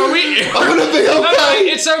 I'm gonna be okay. No,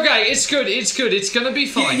 it's okay. It's good. It's good. It's gonna be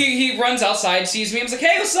fine. He runs outside, sees me, and is like,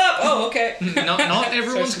 "Hey, what's up?" Oh, okay. Not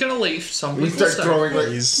everyone's gonna leave. Some people start throwing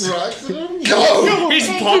rocks. Go. He's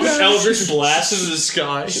popping Eldritch Blast into the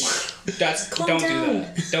sky. Don't do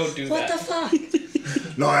that. Don't do that. What the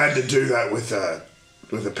fuck? No, I had to do that with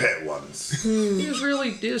the pet ones.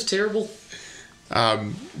 It was terrible.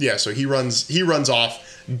 Yeah, so he runs off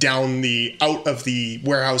down out of the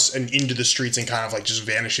warehouse and into the streets and kind of just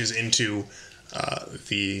vanishes into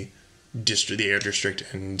the air district,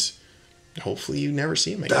 and hopefully you never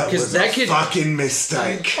see him again. That was that a kid- fucking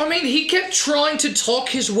mistake. I mean, he kept trying to talk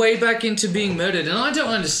his way back into being murdered, and I don't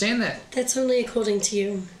understand that. That's only according to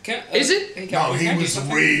you. Is it? No, he was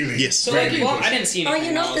really... Yes. So like, well, I didn't see Are anything.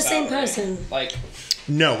 you not the else same out, right? person? Like,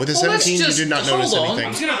 No, with the Well, that's 17, you just- did not hold notice on. anything.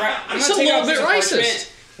 I'm just gonna It's take a little out bit this racist.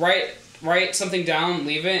 parchment, write something down,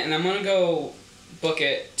 leave it, and I'm gonna go book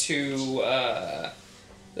it to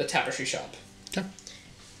the tapestry shop.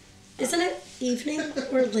 Isn't it evening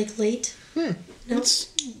or like late? No. It's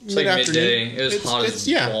It's like midday. It was hot as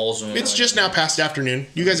balls. when we It's went. just now past afternoon.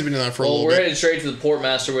 You guys have been in there for a Well, little we're bit. headed straight to the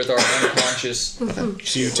portmaster with our unconscious.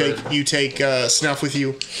 So you take Snuff with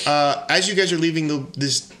you. As you guys are leaving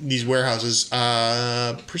these warehouses,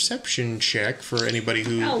 perception check for anybody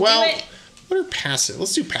who. I'll well, do it. what are passive?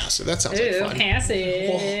 Let's do passive. That sounds like Ooh, fun.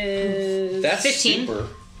 passive. That's 15. super.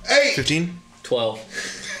 Hey! 15. 12.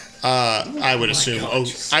 I would assume.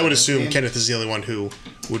 I would assume Kenneth is the only one who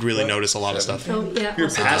would really notice a lot of stuff. Oh, yeah. Your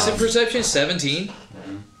also- passive perception 17.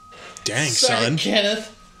 Dang, Sorry, son. Kenneth.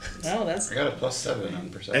 Oh, that's I got a +7 on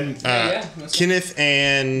perception. And Kenneth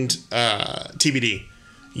and TBD,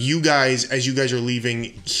 you guys, as you guys are leaving,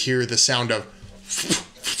 hear the sound of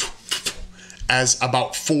as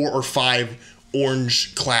about 4 or 5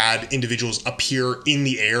 orange-clad individuals appear in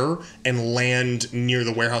the air and land near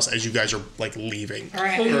the warehouse as you guys are like leaving. all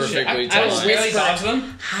right. Perfectly I was timed. Really dodge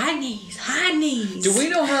them? High knees, high knees. Do we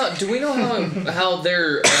know how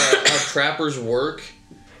their how trappers work?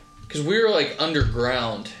 Because we were like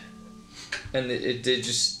underground, and it did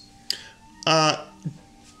just.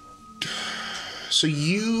 So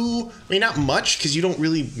you, I mean, not much because you don't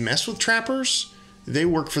really mess with trappers. They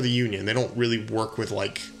work for the Union. They don't really work with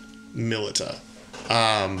like Milita.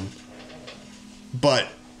 But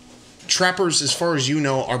trappers, as far as you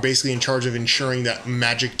know, are basically in charge of ensuring that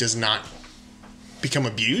magic does not become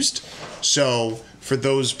abused. So for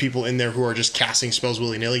those people in there who are just casting spells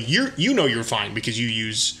willy-nilly, you know you're fine because you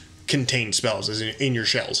use contained spells as in your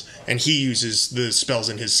shells, and he uses the spells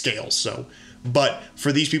in his scales. So, but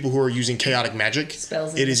for these people who are using chaotic magic,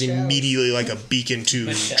 Spells in it the is shells. immediately like a beacon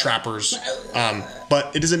to trappers.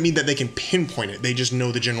 But it doesn't mean that they can pinpoint it. They just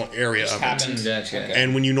know the general area of it. Happens. Gotcha. Okay.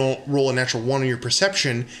 And when you don't roll a natural 1 on your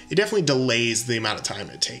perception, it definitely delays the amount of time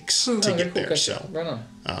it takes to get there. Gotcha. So, Right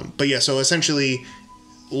on. but yeah, so essentially,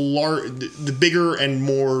 the bigger and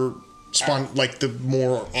more like the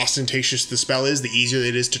more ostentatious the spell is, the easier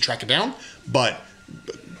it is to track it down. But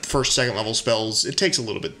first, second level spells, it takes a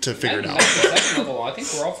little bit to figure it out. Second level. I think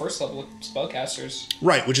we're all first level spellcasters.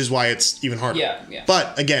 Right, which is why it's even harder. Yeah.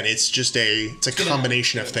 But again, it's just a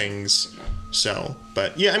combination of things. So,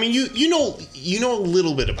 but yeah, I mean, you know a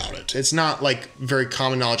little bit about it. It's not like very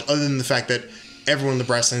common knowledge, other than the fact that everyone in the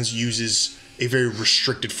Brasslands uses a very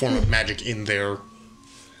restricted form of magic in their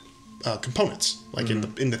components, like in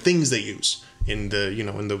the things they use, in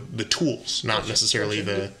the tools, not necessarily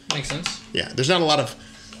the. Makes sense. Yeah, there's not a lot of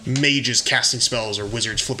mages casting spells or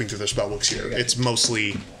wizards flipping through their spell books here. It's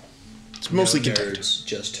mostly contained. Nerds,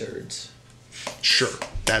 just turds. Sure,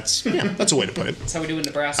 that's a way to put it. That's how we do in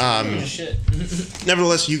Nebraska. Shit.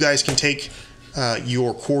 Nevertheless, you guys can take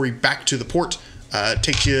your quarry back to the port.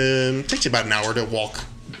 Takes you about an hour to walk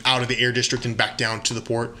out of the air district and back down to the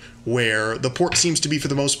port, where the port seems to be, for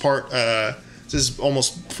the most part, this is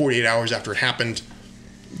almost 48 hours after it happened.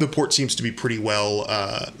 The port seems to be pretty well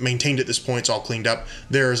maintained at this point. It's all cleaned up.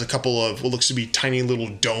 There's a couple of what looks to be tiny little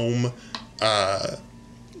dome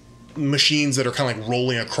machines that are kind of like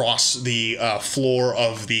rolling across the floor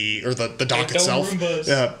of the dock Like itself, dome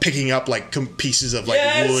Roombas. picking up like pieces of like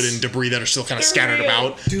wood and debris that are still kind of scattered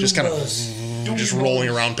about, just kind of just rolling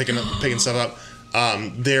around, picking stuff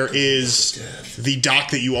up. There is the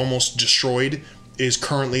dock that you almost destroyed is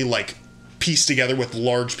currently like pieced together with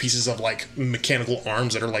large pieces of like mechanical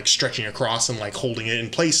arms that are like stretching across and like holding it in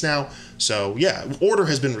place now. So yeah, order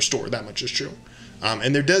has been restored. That much is true.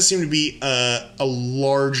 And there does seem to be a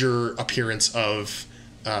larger appearance of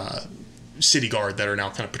city guard that are now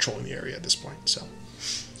kind of patrolling the area at this point. So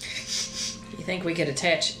You think we could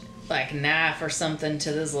attach like a knife or something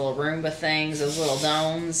to those little Roomba things, those little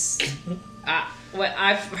domes?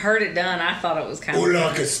 I've heard it done. I thought it was kind Or of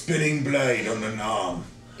like a spinning blade on an arm.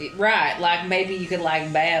 right. Like maybe you could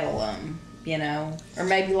like battle them, or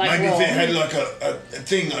maybe like Maybe little, if it had like a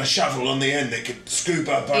thing, a shovel on the end that could scoop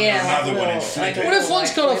up under Yeah, like another one and little- flip like it. What if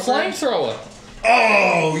one's got a Like- flamethrower?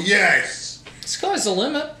 Oh, yes! Sky's the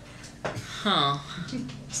limit. huh?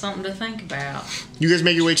 Something to think about. You guys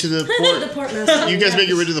make your way to the port. The portmaster. You guys make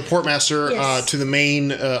your way to the portmaster, Yes. to the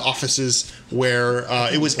main offices where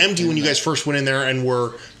it was empty when you guys first went in there and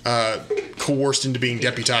were coerced into being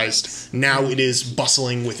deputized. Now it is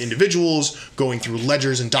bustling with individuals going through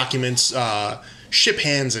ledgers and documents. Ship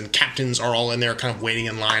hands and captains are all in there, kind of waiting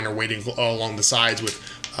in line or waiting along the sides with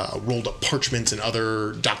rolled up parchments and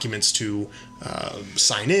other documents to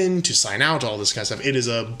sign in, to sign out, all this kind of stuff. It is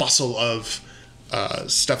a bustle of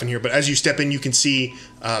stuff in here, but as you step in, you can see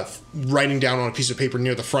writing down on a piece of paper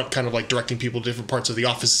near the front, kind of like directing people to different parts of the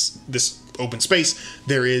office, this open space.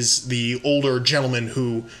 There is the older gentleman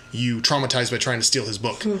who you traumatized by trying to steal his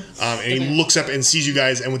book. And he looks up and sees you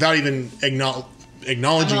guys, and without even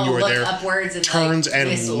acknowledging you are there, turns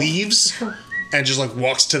and leaves. And just like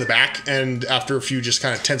walks to the back, and after a few just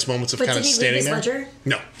kind of tense moments of kind of standing there. Ledger?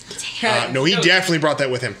 No, no, he definitely brought that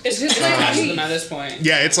with him. It's his them at this point.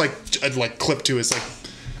 Yeah, it's like clipped to his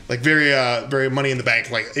like very money in the bank.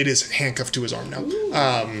 Like it is handcuffed to his arm now.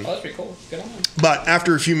 That's pretty cool. Good on him. But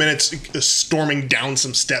after a few minutes, storming down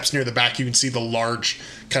some steps near the back, you can see the large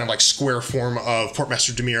kind of like square form of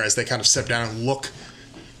Portmaster Demir as they kind of step down and look,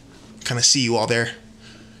 kind of see you all there.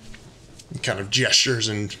 Kind of gestures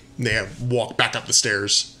and they walk back up the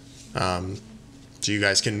stairs. So you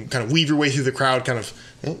guys can kind of weave your way through the crowd, kind of,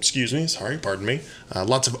 excuse me, sorry, pardon me.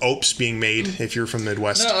 Lots of opes being made if you're from the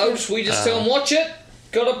Midwest. No opes, we just tell them, watch it,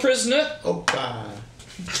 got a prisoner. Opa.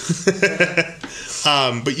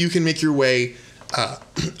 But you can make your way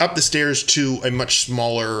up the stairs to a much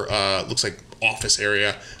smaller, looks like office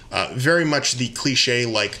area. Very much the cliche,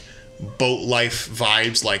 like, boat life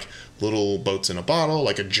vibes, like little boats in a bottle,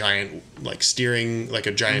 like a giant, like steering, like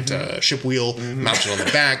a giant ship wheel mounted on the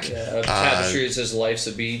back. Tapestry that says life's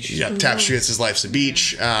a beach. Yeah, tapestry that says life's a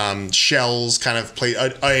beach. Shells kind of play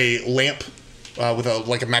a lamp with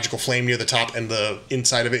a magical flame near the top, and the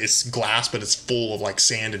inside of it is glass, but it's full of like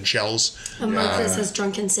sand and shells. A mug that says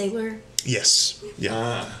drunken sailor. Yes.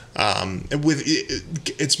 Yeah.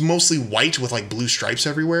 It's mostly white with like blue stripes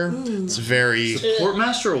everywhere. It's very. Is the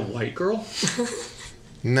Portmaster a white girl?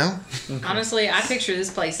 No. Okay. Honestly, I picture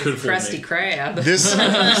this place as a Krusty Krab.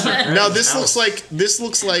 This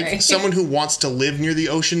looks like someone who wants to live near the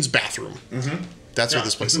ocean's bathroom. That's what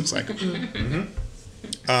this place looks like.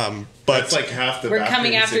 But it's like half the we're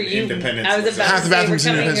coming after you. Independence. Half the bathrooms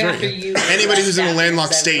in Independence. Right. Anybody who's in a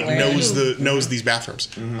landlocked state knows these bathrooms.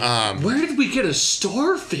 Where did we get a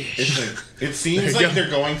starfish? It seems like they're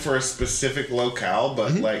going for a specific locale,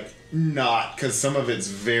 but like not, because some of it's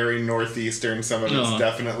very northeastern, some of it's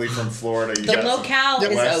definitely from Florida. The locale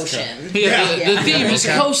is ocean. The theme is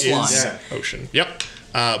coastline. Ocean. Yep.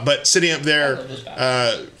 But sitting up there,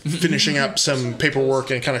 finishing up some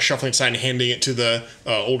paperwork and kind of shuffling aside and handing it to the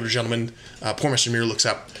older gentleman, poor Mr. Muir looks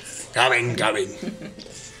up. Coming.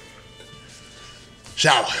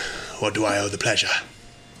 So, what do I owe the pleasure?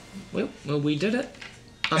 Well, we did it.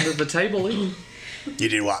 Under the table, even. You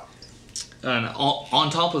did what? And on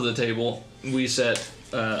top of the table, we set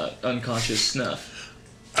unconscious Snuff.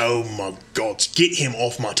 Oh my God. Get him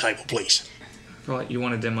off my table, please. Right, you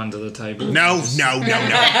wanted them under the table. No.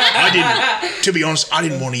 I didn't. To be honest, I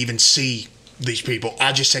didn't want to even see these people.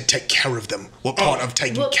 I just said take care of them. What part of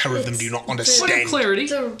taking care of them do you not understand? Clarity.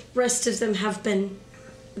 The rest of them have been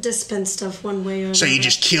dispensed of one way or another. So you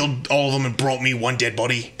just killed all of them and brought me one dead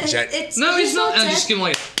body? Is that... No, he's not. I'm just giving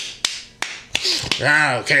like...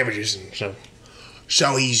 okay, but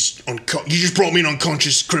so he's you just brought me an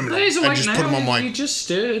unconscious criminal He's and just now. put him on my... You just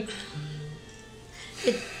did.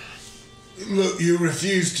 Look, you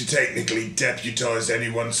refused to technically deputize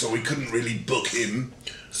anyone, so we couldn't really book him.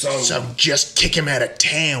 So just kick him out of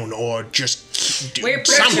town, or just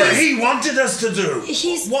that's what he wanted us to do.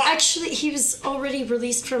 He was already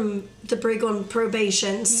released from the brig on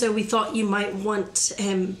probation, so we thought you might want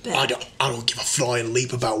him back. I don't give a flying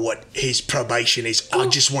leap about what his probation is. I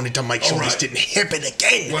just wanted to make sure this didn't happen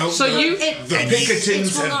again. Well, so the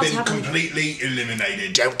Pickertons have been completely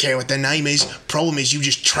eliminated. Don't care what their name is. Problem is, you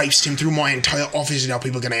just traced him through my entire office, and now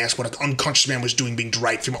people are going to ask what an unconscious man was doing being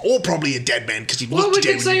dragged through, or probably a dead man because he looked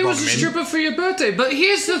dead. Say he was a stripper for your birthday, but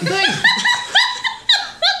here's the thing.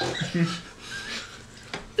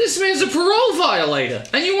 This man's a parole violator,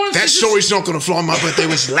 and you want to... That story's not going to fly. My birthday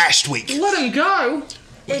was last week. Let him go.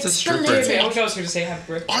 It's belated. I was going to say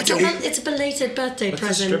happy birthday. I don't... It's a belated birthday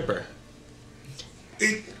present. What's a stripper?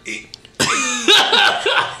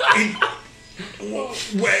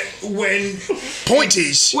 When point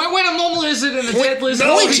is... When a normal lizard and a dead lizard...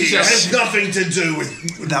 No, it has nothing to do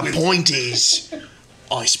with... The point is...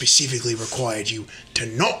 I specifically required you to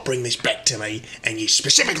not bring this back to me, and you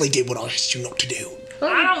specifically did what I asked you not to do.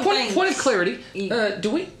 I don't Point of clarity. Do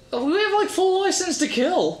we have like full license to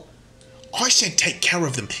kill? I said take care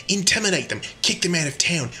of them, intimidate them, kick them out of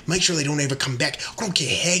town, make sure they don't ever come back. I don't care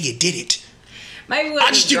how you did it. Maybe we'll I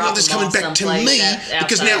just didn't want this coming back to me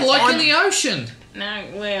because now Like in the ocean. No,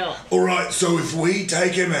 well. Alright, so if we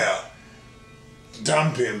take him out,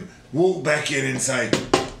 dump him, walk back in and say,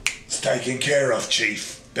 it's taken care of,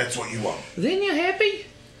 Chief. That's what you want. Then you're happy?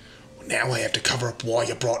 Now I have to cover up why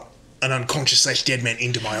you brought an unconscious/dead man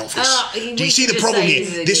into my office. We Do you see the should problem say here?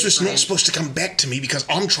 he's a This good was not friend. supposed to come back to me because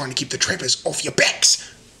I'm trying to keep the trappers off your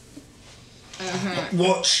backs.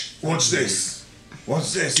 Watch this.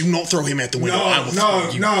 What's this? Do not throw him out the window. I will throw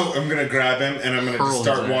you. No. I'm gonna grab him and I'm gonna just Hurl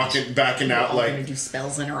start his ass. backing out We're gonna like. do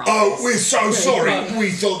spells in her Oh, office. we're so sorry.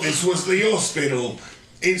 We thought this was the hospital.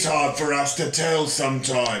 It's hard for us to tell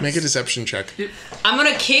sometimes. Make a deception check. I'm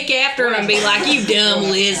gonna kick after him and be like, you dumb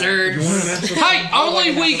lizard. Hey,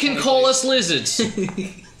 only we can call us lizards.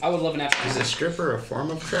 I would love an after. Is a stripper a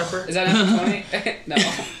form of trapper? Is that after 20? No.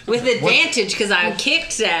 With advantage, because I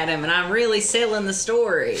kicked at him and I'm really selling the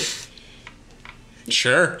story.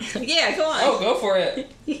 Sure. Yeah, go on. Oh, go for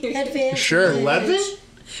it. Advantage. Sure. 11?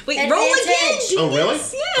 Wait, roll again. Advantage. Oh, really?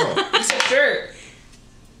 Yeah. He said sure.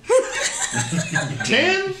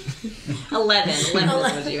 10? 11.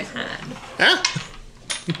 11 is what you had. Huh?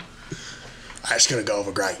 That's gonna go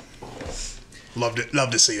over great. Love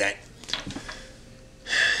to see that.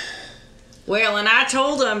 Well, and I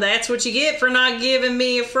told him that's what you get for not giving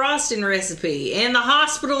me a frosting recipe. In the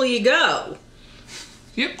hospital you go.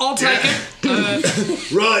 Yep, I'll take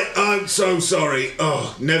it. Right, I'm so sorry.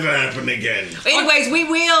 Oh, never happen again. Anyways, we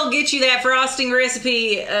will get you that frosting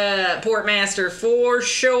recipe, Portmaster, for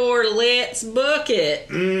sure. Let's book it.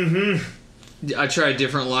 I try a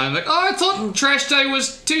different line, like, oh, I thought trash day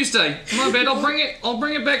was Tuesday. My bad, I'll bring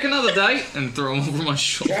it back another day, and throw him over my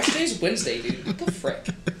shoulder. Trash day's Wednesday, dude. What the frick?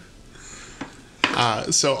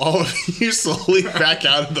 So all of you slowly back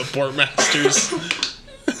out of the Portmaster's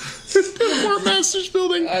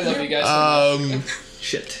building. I love you guys so much.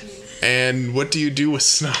 Shit. And what do you do with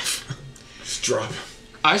Snuff? Just drop.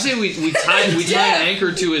 I say we tie an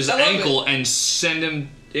anchor to his I love ankle and send him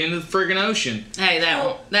into the friggin' ocean. Hey,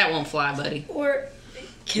 that won't fly, buddy. Or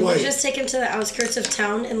can Wait. we just take him to the outskirts of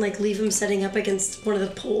town and like leave him setting up against one of the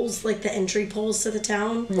poles, like the entry poles to the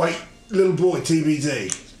town? Wait, little boy,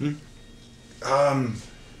 TBD.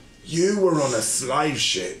 You were on a slave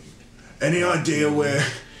ship. Any idea where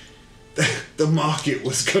the market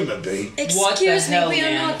was gonna be? What the Excuse me, hell, we are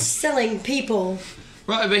man? not selling people.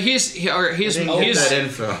 Right, but here's that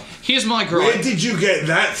info. here's my Where gripe. did you get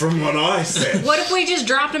that from what I said? What if we just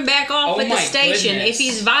dropped him back off Oh at the my station? goodness. If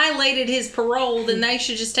he's violated his parole, then they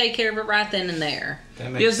should just take care of it right then and there. That Yeah,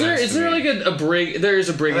 makes is there sense to like me. a brig? There is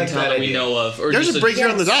a brig I in like town that that we idea. know of, or There's just a break here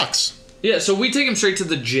on the Yes. docks. Yeah, so we take him straight to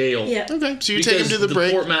the jail. Yeah. Okay, so you Because take him to the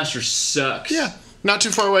break. Portmaster sucks. Yeah, not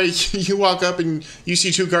too far away. You walk up and you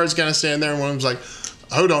see two guards kind of standing there, and one of them's like,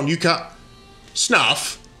 "Hold on, you can't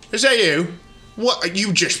Snuff. Is that you? What?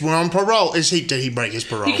 You just went on parole? Did he break his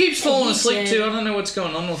parole? He keeps falling He asleep did. too. I don't know what's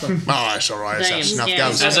going on with him. Oh, that's all right. That's how Damn, Snuff yeah.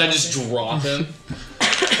 goes. As I just drop him.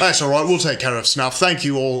 That's all right. We'll take care of Snuff. Thank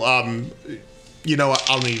you all. You know what?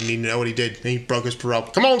 I don't even need to know what he did. He broke his parole.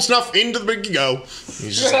 Come on, Snuff, into the brig you go.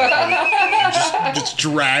 He's just, just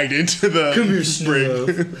dragged into the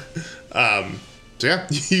brig. So yeah,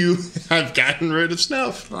 you have gotten rid of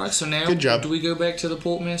Snuff. All right, so now Good job. do we go back to the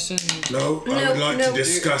Portmaster? No, I would like to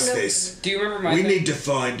discuss this. Do you remember my We thing? need to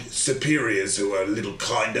find superiors who are a little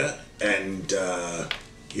kinder and,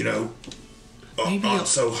 you know, Maybe aren't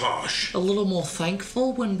so harsh. A little more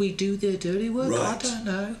thankful when we do their dirty work. I Right. don't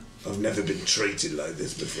know. I've never been treated like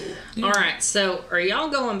this before. All right, so are y'all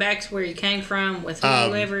going back to where you came from with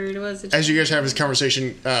whoever it was? That As you guys have this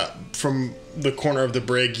conversation, from the corner of the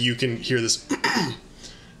brig, you can hear this,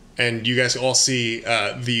 and you guys all see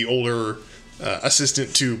the older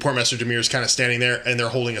assistant to Portmaster Demir's kind of standing there, and they're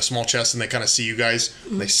holding a small chest, and they kind of see you guys,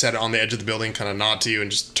 and they set it on the edge of the building, kind of nod to you,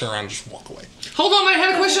 and just turn around and just walk away. Hold on, I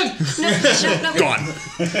had a question. No. Gone.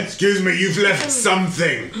 Excuse me, you've left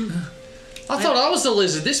something. I thought I was the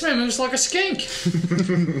lizard. This man moves like a skink.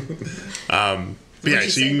 But yeah,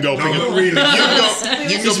 so you can go pick No, up. not really.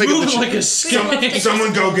 You can go pick up the Moving chest. like a skink.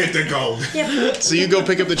 Someone go get the gold. So you go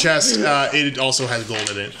pick up the chest. It also has gold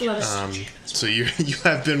in it. Love it. So you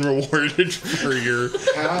have been rewarded for your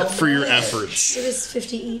efforts. It is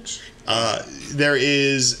 50 each. There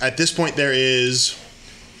is at this point there's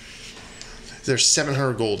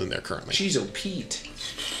 700 gold in there currently. Jeez, oh Pete.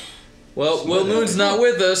 Well, Moon's not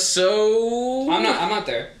with us, so I'm not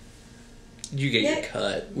there. you get your Yeah.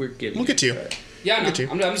 cut. We're giving. Look at you. Cut. Yeah, no, Look at you.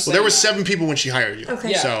 I'm just Well, there were saying 7 people when she hired you.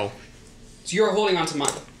 Okay. Yeah. So So you're holding on to mine.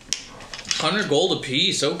 100 gold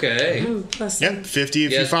apiece. Okay. Plus Yeah, 50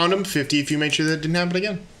 if you found him, 50 if you made sure that didn't happen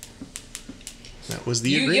again. That was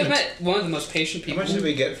the agreement. You've met one of the most patient How people much did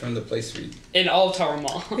we get from the place we... in all of Tower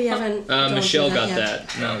Mall. we haven't. gone Michelle through got yet.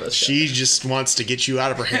 that. No, that's She just wants to get you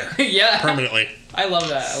out of her hair Yeah. permanently. I love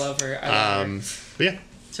that. I love her. I love her. But yeah.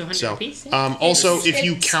 So 100 So, apiece. also, if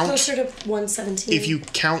you It's count, closer to 117. if you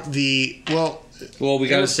count the, well, Well, we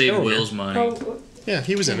gotta save go Will's money. Oh, yeah,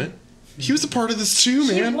 he was in it. He was a part of this too,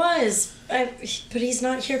 he man. was, but he's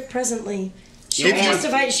not here presently. She If would you- just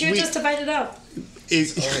divide. She would we- just divide it up.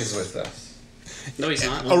 If- Always with us. No, he's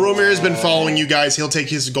not. Romero has been following you guys. He'll take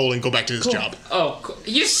his gold and go back to his job. Oh, cool.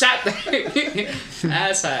 You sat there.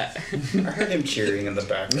 Ass hat. I heard him cheering in the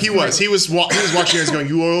background. He was watching you guys going,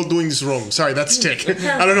 you are all doing this wrong. Sorry, that's Tick.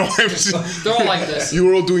 I don't know why I'm just, They're all like this. you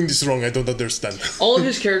are all doing this wrong. I don't understand. All of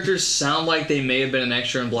his characters sound like they may have been an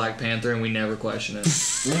extra in Black Panther, and we never question it.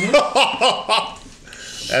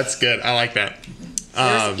 That's good. I like that.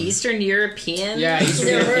 There's Eastern European. Yeah, Eastern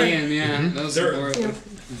European. Yeah, those They're- are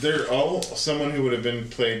They're all someone who would have been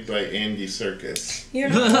played by Andy Serkis. You're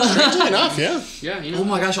not. Strangely enough, yeah. Yeah, you know. Oh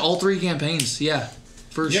my gosh, all 3 campaigns. Yeah,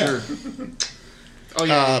 for Yeah. sure. Oh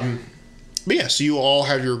yeah. But yeah, so you all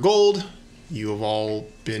have your gold. You have all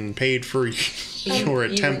been paid for your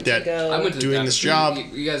attempt at I went to doing the this job. job.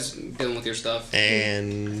 You guys dealing with your stuff. I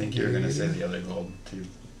And think you were going to say the other gold, too.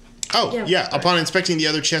 oh yeah, upon inspecting the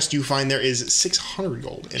other chest, you find there is 600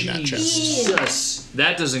 gold in that chest. Jesus,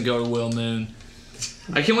 that doesn't go to Will Moon.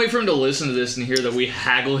 I can't wait for him to listen to this and hear that we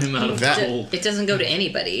haggle him out of That- gold. It doesn't go to It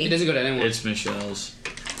anybody. doesn't go to anyone. It's Michelle's.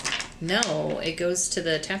 No, it goes to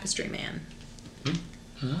the tapestry man.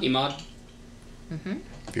 Emad.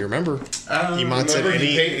 If you remember, Emad Remember, said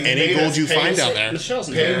he paid any gold us- you paid find us- down there. Michelle's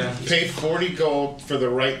in Pay, there. pay 40 gold for the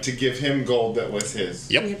right to give him gold that was his.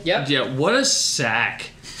 Yep. Yep. Yeah, what a sack.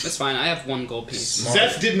 That's fine. I have 1 gold piece.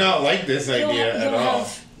 Seth did not like this idea at all.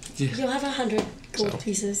 You'll have 100 gold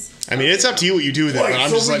pieces. I mean, it's up to you what you do with it, but I'm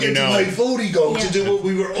just letting you know. 40 gold Yeah. to do what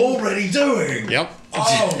we were already doing. Yep.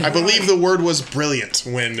 Oh, I believe the word was brilliant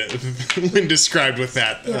when when described with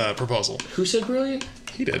that proposal. Who said brilliant?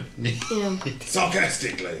 He did. Yeah.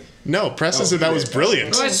 sarcastically. No, Preston said that was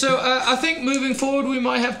brilliant. Alright, so I think moving forward we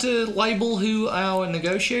might have to label who our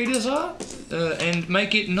negotiators are and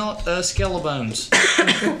make it not Skellebones.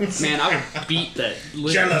 Man, I would beat that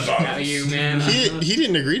Jello out of you, man. He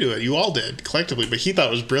didn't agree to it. You all did collectively, but he thought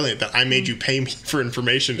it was brilliant that I made you pay me for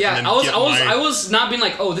information. Yeah, and then I was not being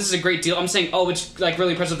like, oh, this is a great deal. I'm saying, oh, it's like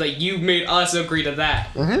really impressive that you made us agree to that.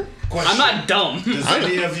 I'm not dumb. Does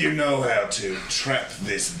any of you know how to trap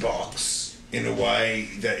this box in a way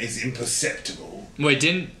that is imperceptible? Wait,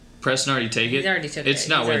 didn't Preston already take it? He already took It's it.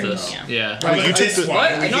 not He's with already- us. yeah. Yeah. Well, you took This the, one,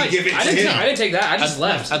 What? we No, can give it I to didn't. him. I didn't take that. I just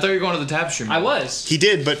left. I thought you were going to the tapestry. I was. he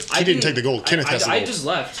did, but he didn't take the gold. Kenneth has the I gold. just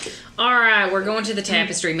left. All right, we're going to the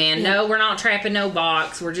tapestry man. No, we're not trapping no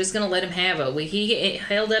box. We're just gonna let him have it. He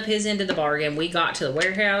held up his end of the bargain. We got to the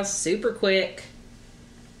warehouse super quick.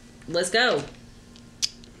 Let's go.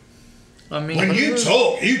 I mean, When you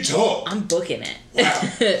talk, you talk. I'm booking it.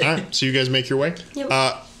 All right, so you guys make your way. Yep.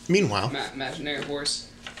 Meanwhile, Imaginary horse.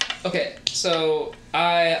 Okay, so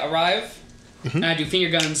I arrive and I do finger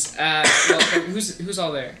guns at. Well, who's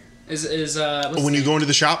all there? Is what's when his you name? go into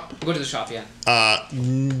the shop, Go to the shop? Yeah.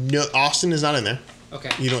 no, Austin is not in there.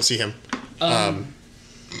 Okay. You don't see him.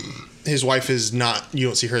 His wife is not. You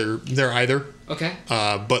don't see her there either. Okay.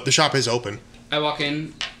 But the shop is open. I walk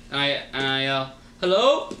in and I yell,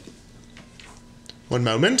 "Hello." One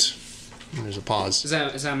moment. And there's a pause. Is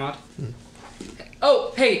that Mod?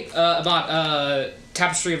 Oh, hey, about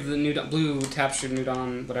tapestry of the New Dawn, blue tapestry of New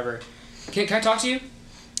Dawn, whatever. Can I talk to you?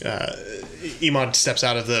 Emad steps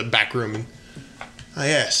out of the back room. And,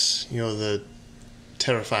 yes, the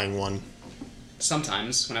terrifying one.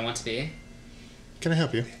 Sometimes when I want to be. Can I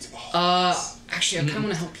help you? Actually, I kind of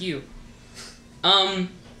want to help you. Well,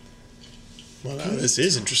 this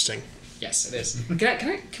is interesting. Yes, it is.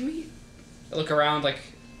 Can we look around? Like,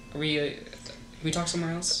 can we talk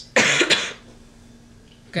somewhere else?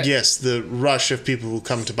 Okay. Yes, the rush of people who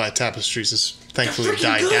come to buy tapestries has thankfully Freaking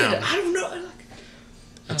died good. down. I don't know.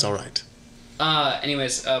 That's all right.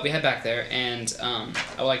 Anyways, we head back there, and I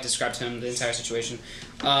would like to describe to him the entire situation.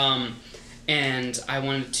 And I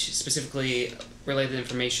wanted to specifically relay the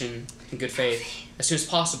information in good faith as soon as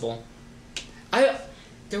possible.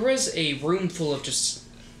 There was a room full of just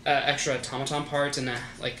extra automaton parts and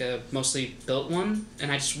a mostly built one, and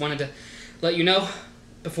I just wanted to let you know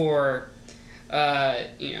before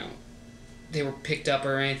they were picked up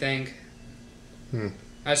or anything.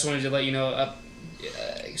 I just wanted to let you know,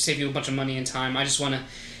 save you a bunch of money and time. I just want to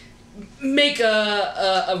make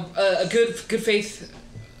a good faith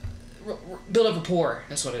build up rapport.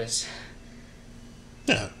 That's what it is.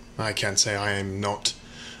 Yeah, I can't say I am not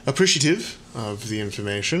appreciative of the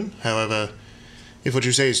information. However, if what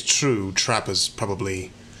you say is true, trappers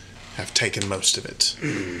probably have taken most of it.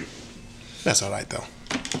 That's all right, though.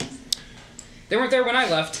 They weren't there when I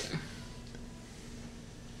left.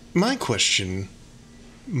 My question,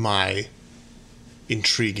 my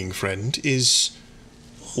intriguing friend, is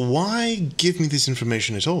why give me this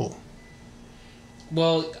information at all?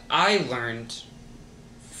 Well, I learned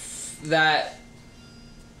that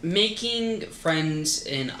making friends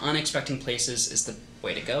in unexpected places is the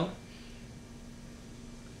way to go.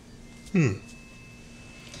 And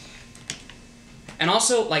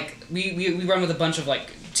also, like, we run with a bunch of,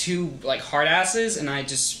 like, two, like, hard asses, and I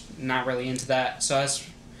just not really into that. So I just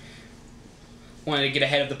wanted to get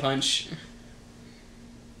ahead of the punch.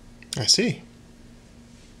 I see.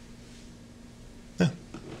 Yeah.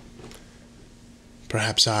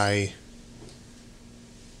 Perhaps I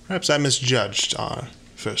misjudged our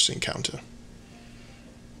first encounter.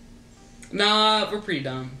 Nah, we're pretty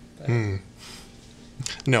dumb. But...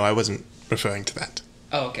 No, I wasn't referring to that.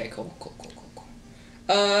 Oh, okay, cool.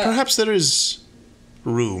 Perhaps there is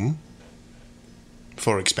room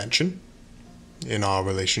for expansion in our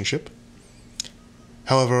relationship.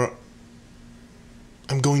 However,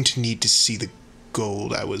 I'm going to need to see the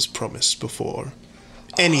gold I was promised before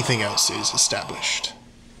anything else is established.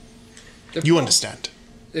 You understand?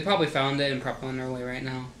 They probably found it and probably on their way right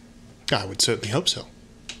now. I would certainly hope so.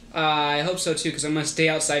 I hope so too, because I'm going to stay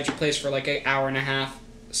outside your place for like an hour and a half,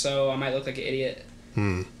 so I might look like an idiot.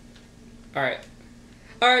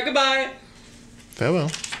 Alright, goodbye!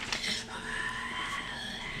 Farewell.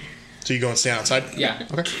 So you go and stand outside? Yeah.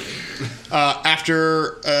 Okay.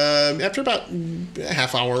 After about a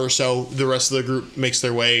half hour or so, the rest of the group makes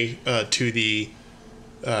their way to the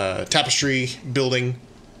tapestry building,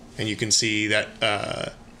 and you can see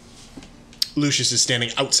that Lucius is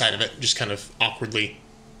standing outside of it, just kind of awkwardly,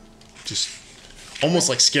 just almost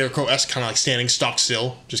like Scarecrow-esque, kind of like standing stock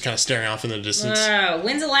still, just kind of staring off in the distance.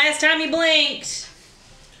 When's the last time you blinked?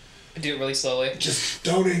 I do it really slowly. Just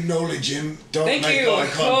don't acknowledge him. Don't Thank make you. eye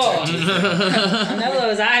contact with him. I know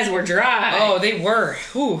those eyes were dry. Oh, they were.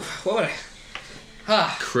 Ooh, what would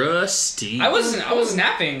I... Crusty. I was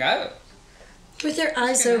napping. With their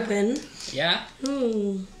eyes open. Yeah.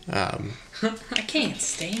 I can't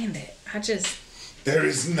stand it. There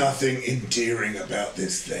is nothing endearing about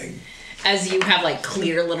this thing. As you have like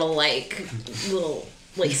clear little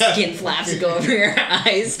skin flaps go over your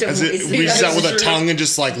eyes to As it reaches out with a tongue and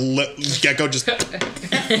just like Gecko just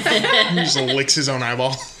licks his own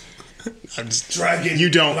eyeball. Dragon. You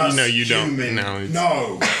don't. plus No, you don't. human. No,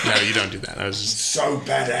 No. you don't do that. I was just So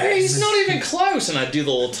badass. He's not even close, and I do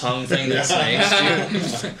the little tongue thing that's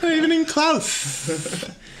next. not even in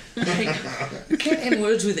close. I can't end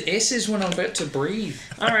words with S's when I'm about to breathe.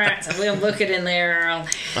 Alright, so we'll look it in there.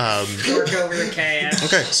 I'll work over the cash.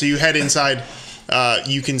 Okay, so you head inside.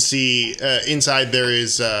 You can see inside there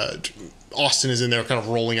is Austin is in there, kind of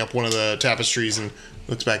rolling up one of the tapestries, and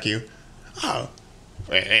looks back at you. Oh,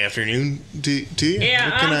 afternoon to you.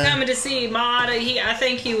 Yeah, I'm coming to see Maud. I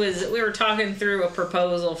think we were talking through a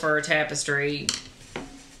proposal for a tapestry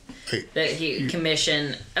that he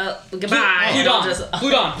commissioned. Goodbye.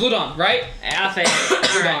 Blue Dawn, right? I think.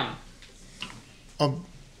 Blue Dawn.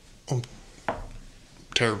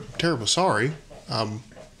 Terrible sorry.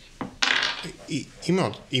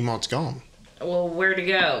 Emot's gone. Well, where'd he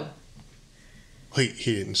go? He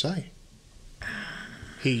didn't say.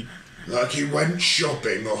 He Like he went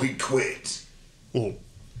shopping or he quit. Well,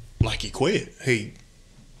 like he quit. He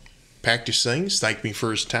packed his things, thanked me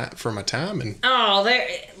for for my time, and Oh, there.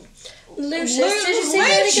 Lucius, did you see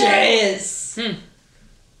where to go?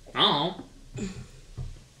 Oh.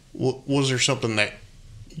 was there something that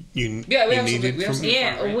you Yeah, we you have needed something- we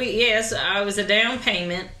have from something. Yeah, yes, I was a down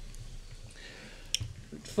payment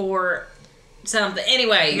for something.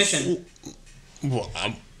 Anyways, Mission. Well,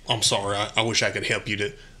 I'm sorry. I wish I could help you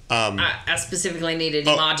to. I specifically needed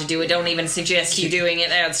Maud to do it. Don't even suggest you doing it.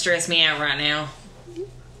 That would stress me out right now.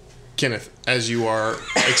 Kenneth, as you are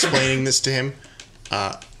explaining this to him,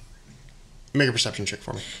 make a perception check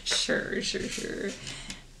for me. Sure.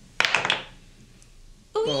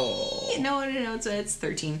 Oh. No, it's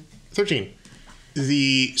 13. 13.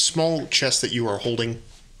 The small chest that you are holding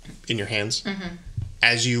in your hands,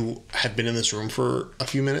 as you have been in this room for a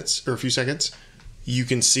few minutes or a few seconds, you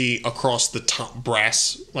can see across the top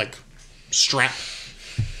brass strap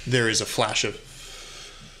there is a flash of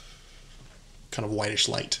kind of whitish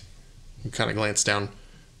light. You kind of glance down.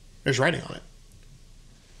 There's writing on it.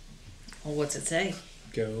 Well, what's it say?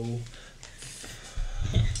 Go.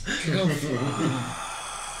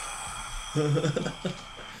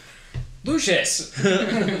 Lucius.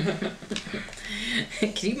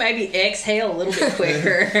 Can you maybe exhale a little bit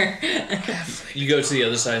quicker? You go to the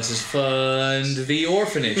other side and says, fund the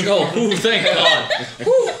orphanage. Oh, ooh, thank God.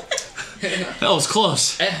 That was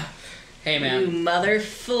close. Hey, You man. mother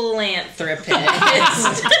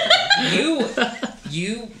philanthropist.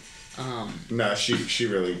 You. No, she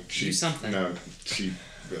really Do something. No, she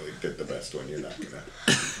really did the best one. You're not gonna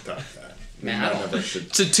top that. Man, I don't-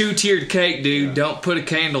 It's a 2-tiered cake, dude. Yeah. Don't put a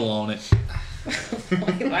candle on it.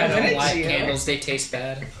 I don't like candles. They taste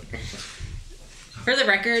bad. For the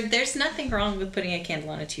record, there's nothing wrong with putting a candle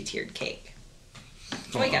on a 2-tiered cake.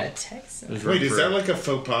 Oh, I got a text. Wait, is that like a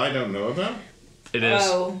faux pas I don't know about? It is.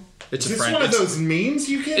 Oh, It's Is a this friend. one of It's- those memes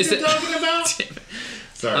you kids Is are it- talking about?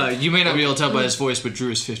 Sorry. You may not be able to tell by his voice, but Drew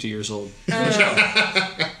is 50 years old.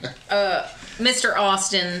 Mr.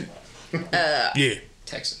 Austin, Yeah.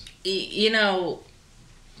 Texas. you know,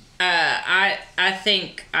 I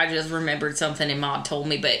think I just remembered something and Maud told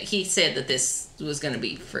me, but he said that this was going to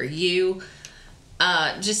be for you.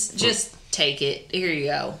 Just take it. Here you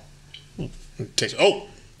go. Takes. Oh,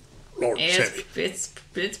 Lord, it's heavy.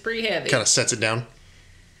 It's pretty heavy. Kind of sets it down.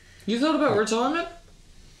 You thought about retirement?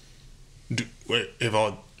 Wait, if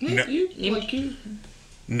I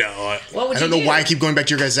no, I What would don't you know do? why I keep going back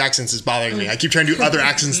to your guys' accents. It's bothering me. I keep trying to do other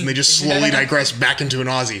accents, and they just slowly digress back into an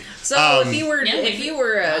Aussie. So if you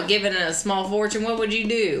were given a small fortune, what would you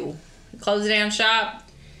do? Close down shop?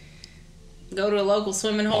 Go to a local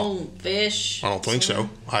swimming hole and fish? I don't think so.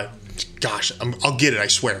 I'll get it. I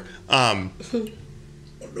swear. No,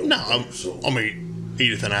 I mean,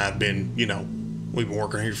 Edith and I have been, we've been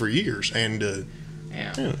working here for years, and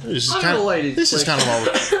Yeah. this is Unrelated this is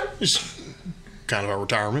question. kind of our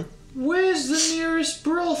retirement. Where's the nearest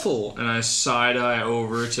brothel? And I side eye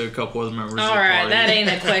over to a couple of the members of the All party. right, that ain't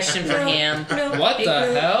a question for him. What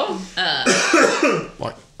the hell?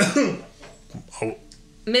 What?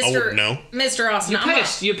 Mr. no. Mr. Austin,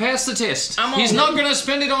 You passed the test. I'm He's on- not going to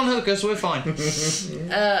spend it on hookers. We're fine.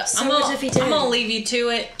 I'm what if he did? gonna leave you to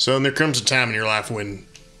it. So there comes a time in your life when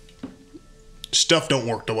stuff don't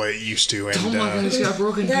work the way it used to, and He's got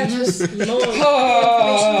broken That penis. just Lord.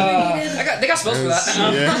 They got spells for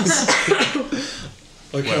that. yes.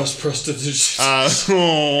 Like house prostitution.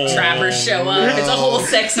 Trappers show up. It's a whole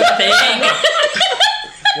sexy thing.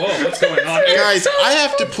 Whoa, what's going on here? Guys, I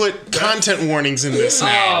have to put content warnings in this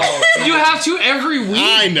now. Oh, You have to every week.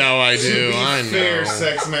 I know I do. I Fair know.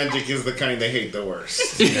 sex magic is the kind they hate the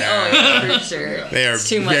worst. Oh, yeah, for sure. They are It's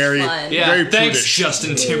too much very, fun. Yeah, very thanks, prudish.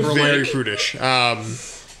 Justin Timberlake. Very prudish. All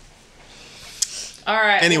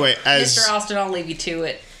right. Anyway, Mr. Austin, I'll leave you to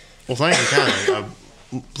it. Well, thank you, kindly.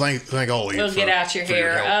 Thank all of you. We'll get out your for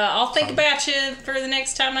hair. help. I'll think about you for the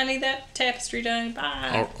next time I need that tapestry done.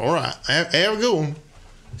 Bye. All right. Have a good one.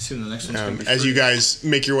 Soon the next one's gonna be As free. you guys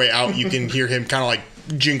make your way out, you can hear him kind of like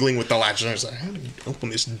jingling with the latches. I was like, how do you open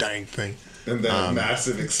this dang thing? And then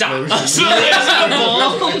massive explosion.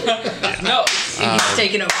 no. He's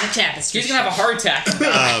taking over the tapestry. He's gonna have a heart attack.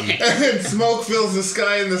 And smoke fills the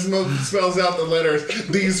sky, and the smoke spells out the letters.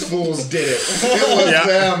 These fools did it.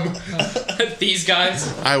 It was them. These guys.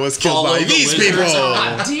 I was killed Follow by the these wizards. people.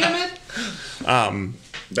 God damn it.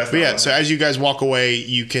 That's But yeah, not so what as you guys walk away,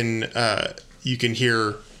 you can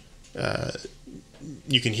hear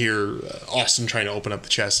Austin trying to open up the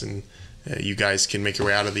chest, and you guys can make your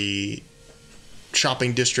way out of the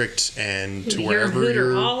shopping district and to You hear him wherever hoot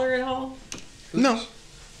or you're. holler at all? No,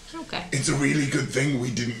 Okay. It's a really good thing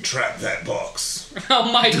we didn't trap that box.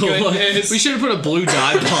 Oh my goodness. We should have put a blue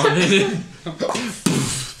dye bomb in it.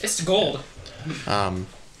 It's gold.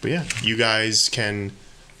 but yeah, you guys can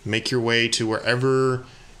make your way to wherever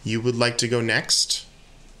you would like to go next.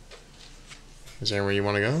 Is there anywhere you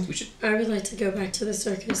want to go? I would like to go back to the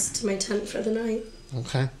circus, to my tent for the night.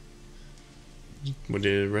 Okay. What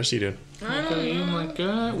did the rest of you do? Oh my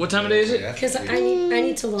god. What time of day is it? Because I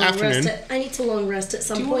need to long Afternoon. rest. I need to long rest at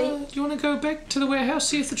some Do point. you want to go back to the warehouse,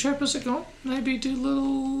 see if the trappers are gone? Maybe do a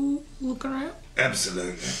little look around?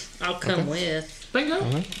 Absolutely. I'll come with. Bingo.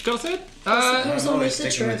 Got a third? Who's I'm on always the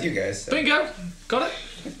sticking with trip? you guys. So. Bingo. Got it.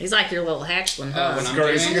 He's like your little hatchling, huh? When I'm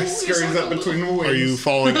Scurries, doing- scurries up between the wings. Are you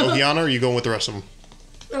following Ohiana, or are you going with the rest of them?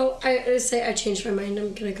 Oh, I say I changed my mind.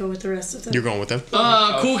 I'm gonna go with the rest of them. You're going with them.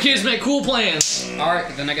 Cool kids make cool plans.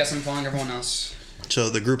 Alright, then I guess I'm following everyone else. So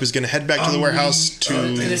the group is going to head back to the warehouse to.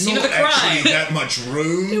 The scene of the Not crime. actually that much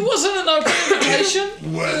room. It wasn't an open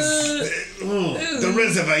invitation. Was the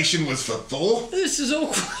reservation was for 4? This is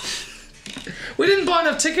awkward. We didn't buy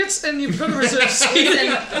enough tickets, and you put a reserved seat.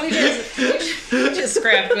 Listen, we just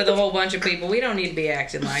scrapped with a whole bunch of people. We don't need to be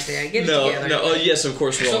acting like that. Get it together. No. Oh, yes, of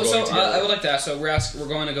course we're all going together. I would like to ask. So we're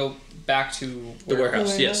going to go back to The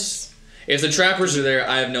warehouse, yes. If the trappers are there,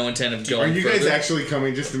 I have no intent of going. Are you guys further. actually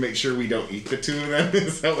coming just to make sure we don't eat the two of them?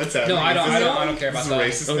 Is that what's happening? No, I don't care about that.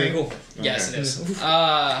 This is a racist Okay, thing? cool. Yes, Okay. it is. It's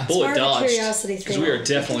Bullet more of a dodged. curiosity Because thing. we are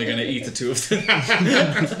definitely going to eat the two of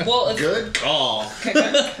them. Well, Good call.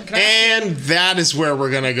 And that is where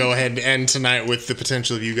we're going to go ahead and end tonight with the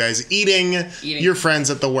potential of you guys eating. Your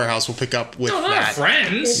friends at the warehouse will pick up with No, not that.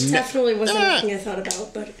 friends. It definitely wasn't Nah. anything I thought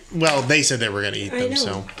about, but Well, they said they were going to eat I them, know.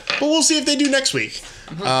 so. But we'll see if they do next week.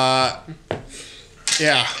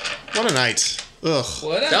 Yeah. What a night. Ugh.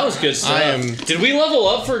 That was good stuff. Did we level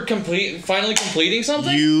up for finally completing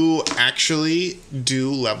something? You actually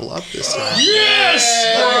do level up this time.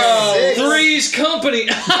 Yes! Three's company.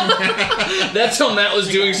 That's how Matt was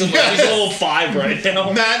doing something. He's level 5 right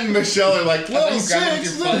now. Matt and Michelle are like, I level was grabbing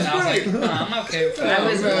 6, your foot, and that's I was great. like, I'm okay with I that.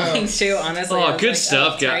 was going to, honestly. I Oh, was good like,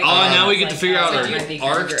 stuff, guys. right Oh, there. now we I get was to figure out that might be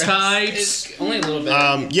our kinda gross. archetypes. It's only a little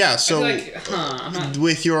bit. Yeah, I so feel like, I'm not.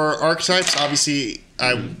 with your archetypes, obviously,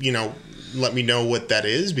 let me know what that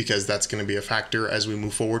is because that's going to be a factor as we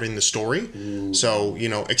move forward in the story. So,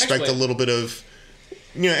 expect a little bit of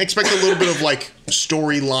like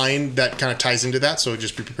storyline that kind of ties into that. So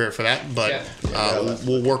just be prepared for that. But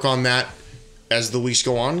we'll work on that as the weeks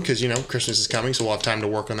go on because, Christmas is coming. So we'll have time to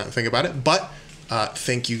work on that and think about it. But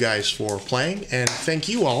thank you guys for playing and thank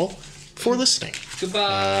you all for listening.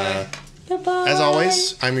 Goodbye. As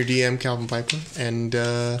always, I'm your DM, Calvin Piper. And,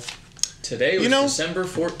 Today was December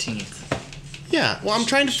 14th. yeah, well, I'm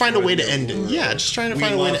trying to find a way to end it. Yeah, just trying to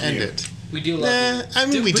find a way to end it. We do love you. I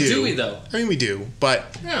mean, we do. Do we, though? I mean, we do,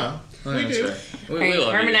 but Yeah, Oh, we that's do. right. We All right, love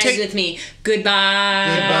you. harmonize Take- with me.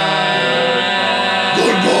 Goodbye.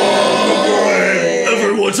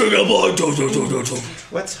 Everyone sing a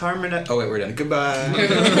What's harmonize? Oh wait, we're done.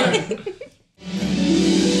 Goodbye.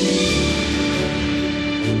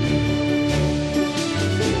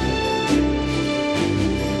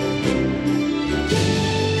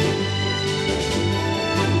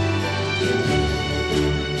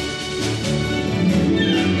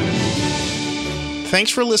 thanks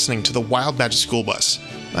for listening to the Wild Magic School Bus.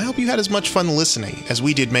 I hope you had as much fun listening as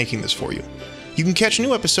we did making this for you. You can catch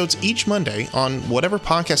new episodes each Monday on whatever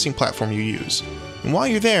podcasting platform you use. And while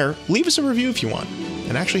you're there, leave us a review if you want.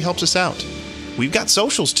 It actually helps us out. We've got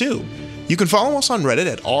socials too. You can follow us on Reddit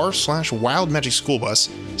at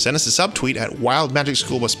r/WildMagicSchoolBus, send us a subtweet at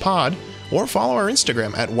WildMagicSchoolBusPod, or follow our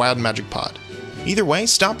Instagram at WildMagicPod. Either way,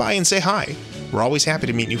 stop by and say hi. We're always happy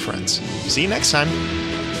to meet new friends. See you next time.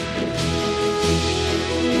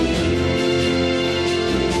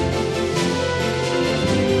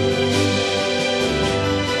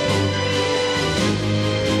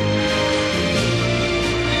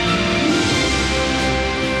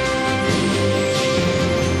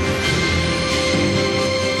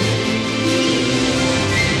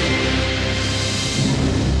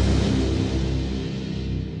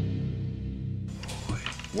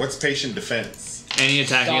 What's patient defense? Any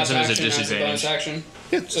attack Dodge against him is a action as a bonus disadvantage. action.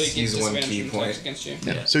 So you get Use one disadvantage key from point. attacks against you.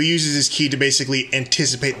 So he uses his key to basically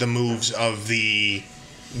anticipate the moves of the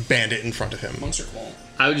bandit in front of him. Monks are cool.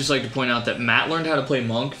 I would just like to point out that Matt learned how to play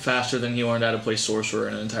monk faster than he learned how to play sorcerer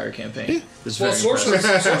in an entire campaign. It's Well, very sorcerer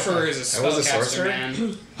impressive. is a I was a spellcaster, sorcerer?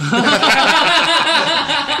 man.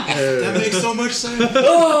 That makes so much sense.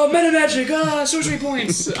 Oh, meta magic! Sorcery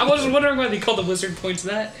points! I was wondering why they called the wizard points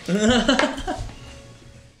that.